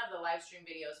year, one of the live stream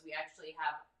videos, we actually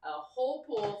have a whole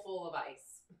pool full of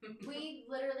ice. We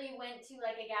literally went to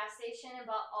a gas station and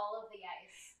bought all of the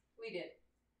ice. We did.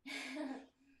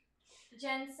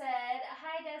 Jen said,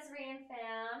 hi Desiree and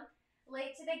fam.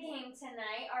 Late to the game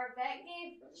tonight. Our vet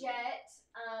gave Jet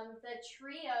the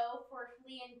trio for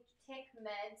flea and tick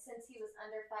meds since he was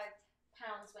under 5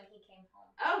 pounds when he came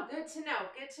home. Oh, good to know.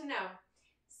 Good to know.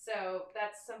 So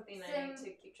that's something I need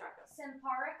to keep track of.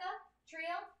 Simparica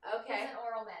trio. Okay. Is an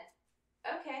oral med.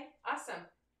 Okay. Awesome.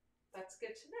 That's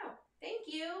good to know. Thank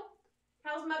you.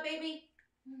 How's my baby?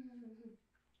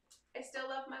 I still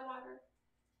love my water.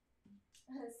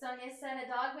 Sonia said, a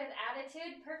dog with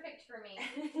attitude, perfect for me.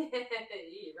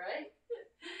 Right?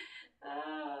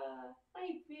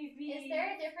 My baby. Is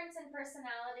there a difference in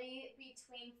personality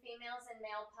between females and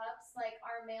male pups? Like,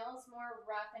 are males more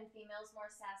rough and females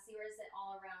more sassy, or is it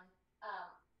all around?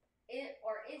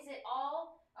 Is it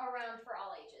all around for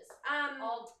all ages?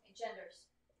 All genders.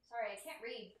 Sorry, I can't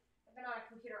read. I've been on a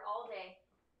computer all day.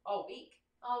 All week.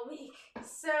 All week.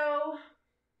 So,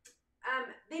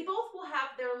 they both will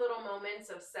have their little moments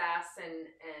of sass and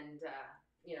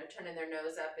turning their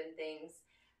nose up and things.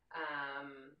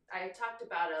 I talked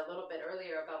about a little bit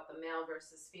earlier about the male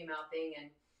versus female thing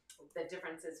and the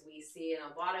differences we see, and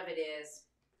a lot of it is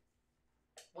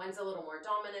one's a little more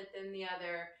dominant than the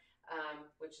other,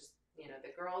 which is You know,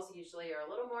 the girls usually are a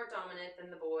little more dominant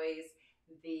than the boys.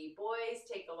 The boys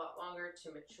take a lot longer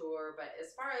to mature, but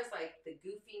as far as like the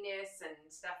goofiness and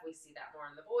stuff, we see that more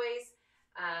in the boys.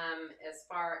 As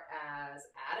far as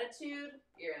attitude,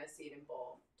 you're going to see it in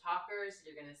both. Talkers,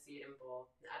 you're going to see it in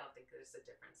both. I don't think there's a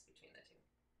difference between the two.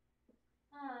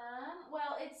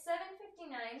 Well, it's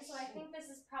 7:59, so I think this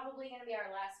is probably going to be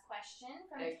our last question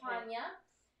from Tanya.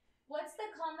 What's the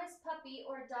calmest puppy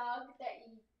or dog that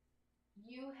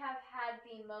you have had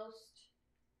the most...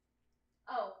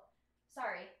 Oh,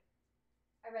 sorry.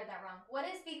 I read that wrong. What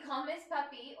is the calmest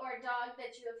puppy or dog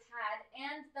that you have had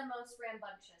and the most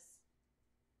rambunctious?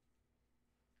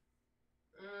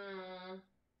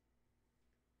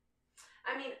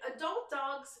 I mean, adult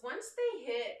dogs, once they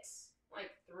hit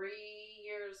like 3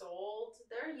 years old,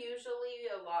 they're usually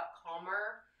a lot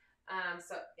calmer.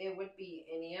 So it would be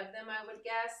any of them, I would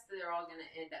guess. They're all going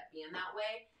to end up being that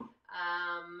way.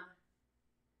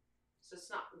 So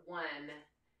it's not one.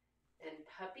 And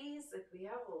puppies, like we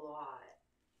have a lot.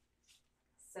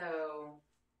 So,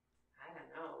 I don't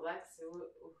know. Lex,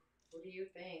 what do you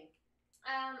think?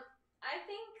 I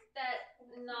think that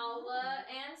Nala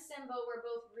and Simba were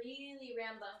both really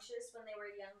rambunctious when they were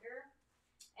younger.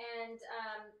 And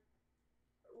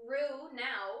Rue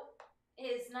now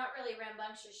is not really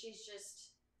rambunctious. She's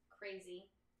just crazy.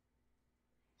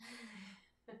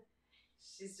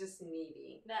 She's just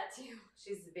needy. That too.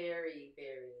 She's very,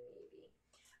 very needy.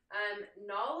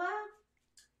 Nala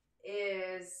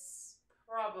is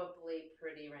probably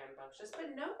pretty rambunctious,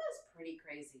 but Nova's pretty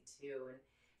crazy too. And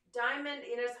Diamond,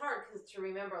 you know, it's hard to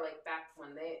remember, like, back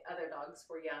when the other dogs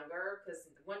were younger, because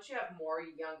once you have more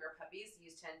younger puppies,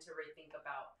 you tend to rethink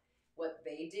about what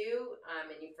they do,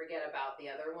 and you forget about the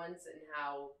other ones and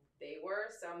how they were.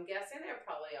 So I'm guessing they're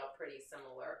probably all pretty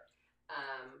similar.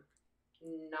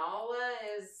 Nala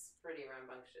is pretty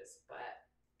rambunctious, but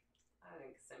I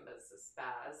think Simba's a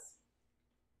spaz.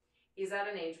 He's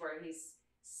at an age where he's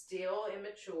still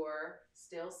immature,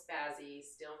 still spazzy,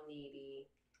 still needy.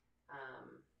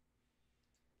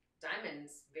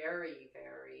 Diamond's very,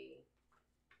 very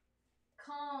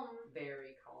calm.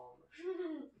 Very calm.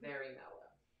 Very mellow.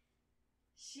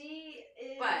 She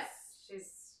is... But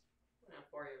she's,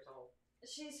 4 years old.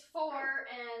 She's 4,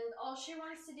 and all she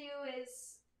wants to do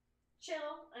is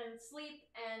chill and sleep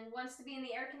and wants to be in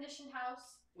the air-conditioned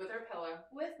house. With her pillow.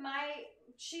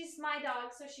 She's my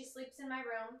dog, so she sleeps in my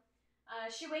room.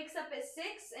 She wakes up at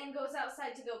 6 and goes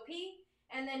outside to go pee,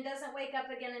 and then doesn't wake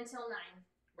up again until 9.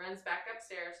 Runs back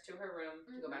upstairs to her room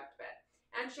to go back to bed.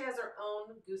 And she has her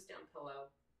own goose down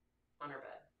pillow on her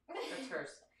bed. That's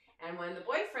hers. And when the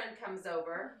boyfriend comes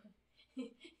over,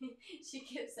 she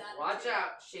gives attitude. Watch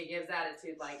out. She gives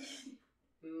attitude like,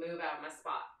 move out my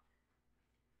spot.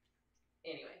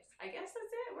 Anyways, I guess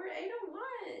that's it. We're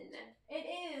 8:01. It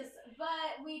is,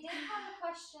 but we did have a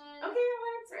question. Okay, I'll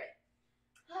answer it.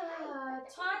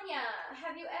 Tanya,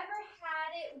 have you ever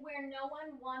had it where no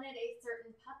one wanted a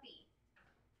certain puppy?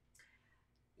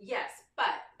 Yes,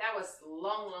 but that was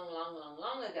long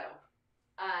ago.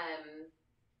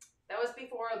 That was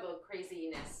before the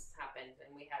craziness happened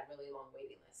and we had really long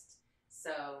waiting lists.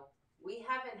 So we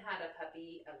haven't had a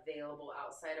puppy available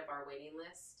outside of our waiting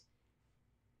list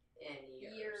in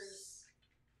years.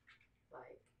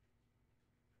 Like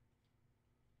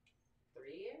 3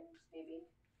 years, maybe?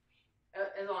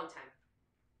 A long time.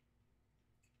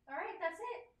 All right, that's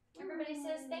it. Everybody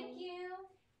says thank you.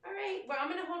 All right, well, I'm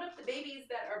going to hold up the babies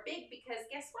that are big because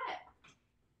guess what?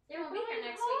 They won't be here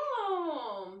next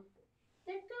week.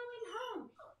 They're going home.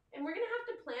 And we're going to have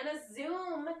to plan a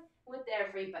Zoom with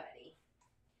everybody.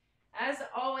 As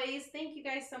always, thank you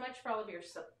guys so much for all of your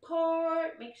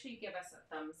support. Make sure you give us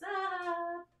a thumbs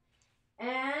up.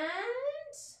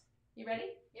 And you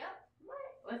ready? Yep. All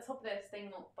right. Let's hope this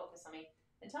thing won't focus on me.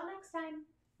 Until next time,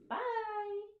 bye.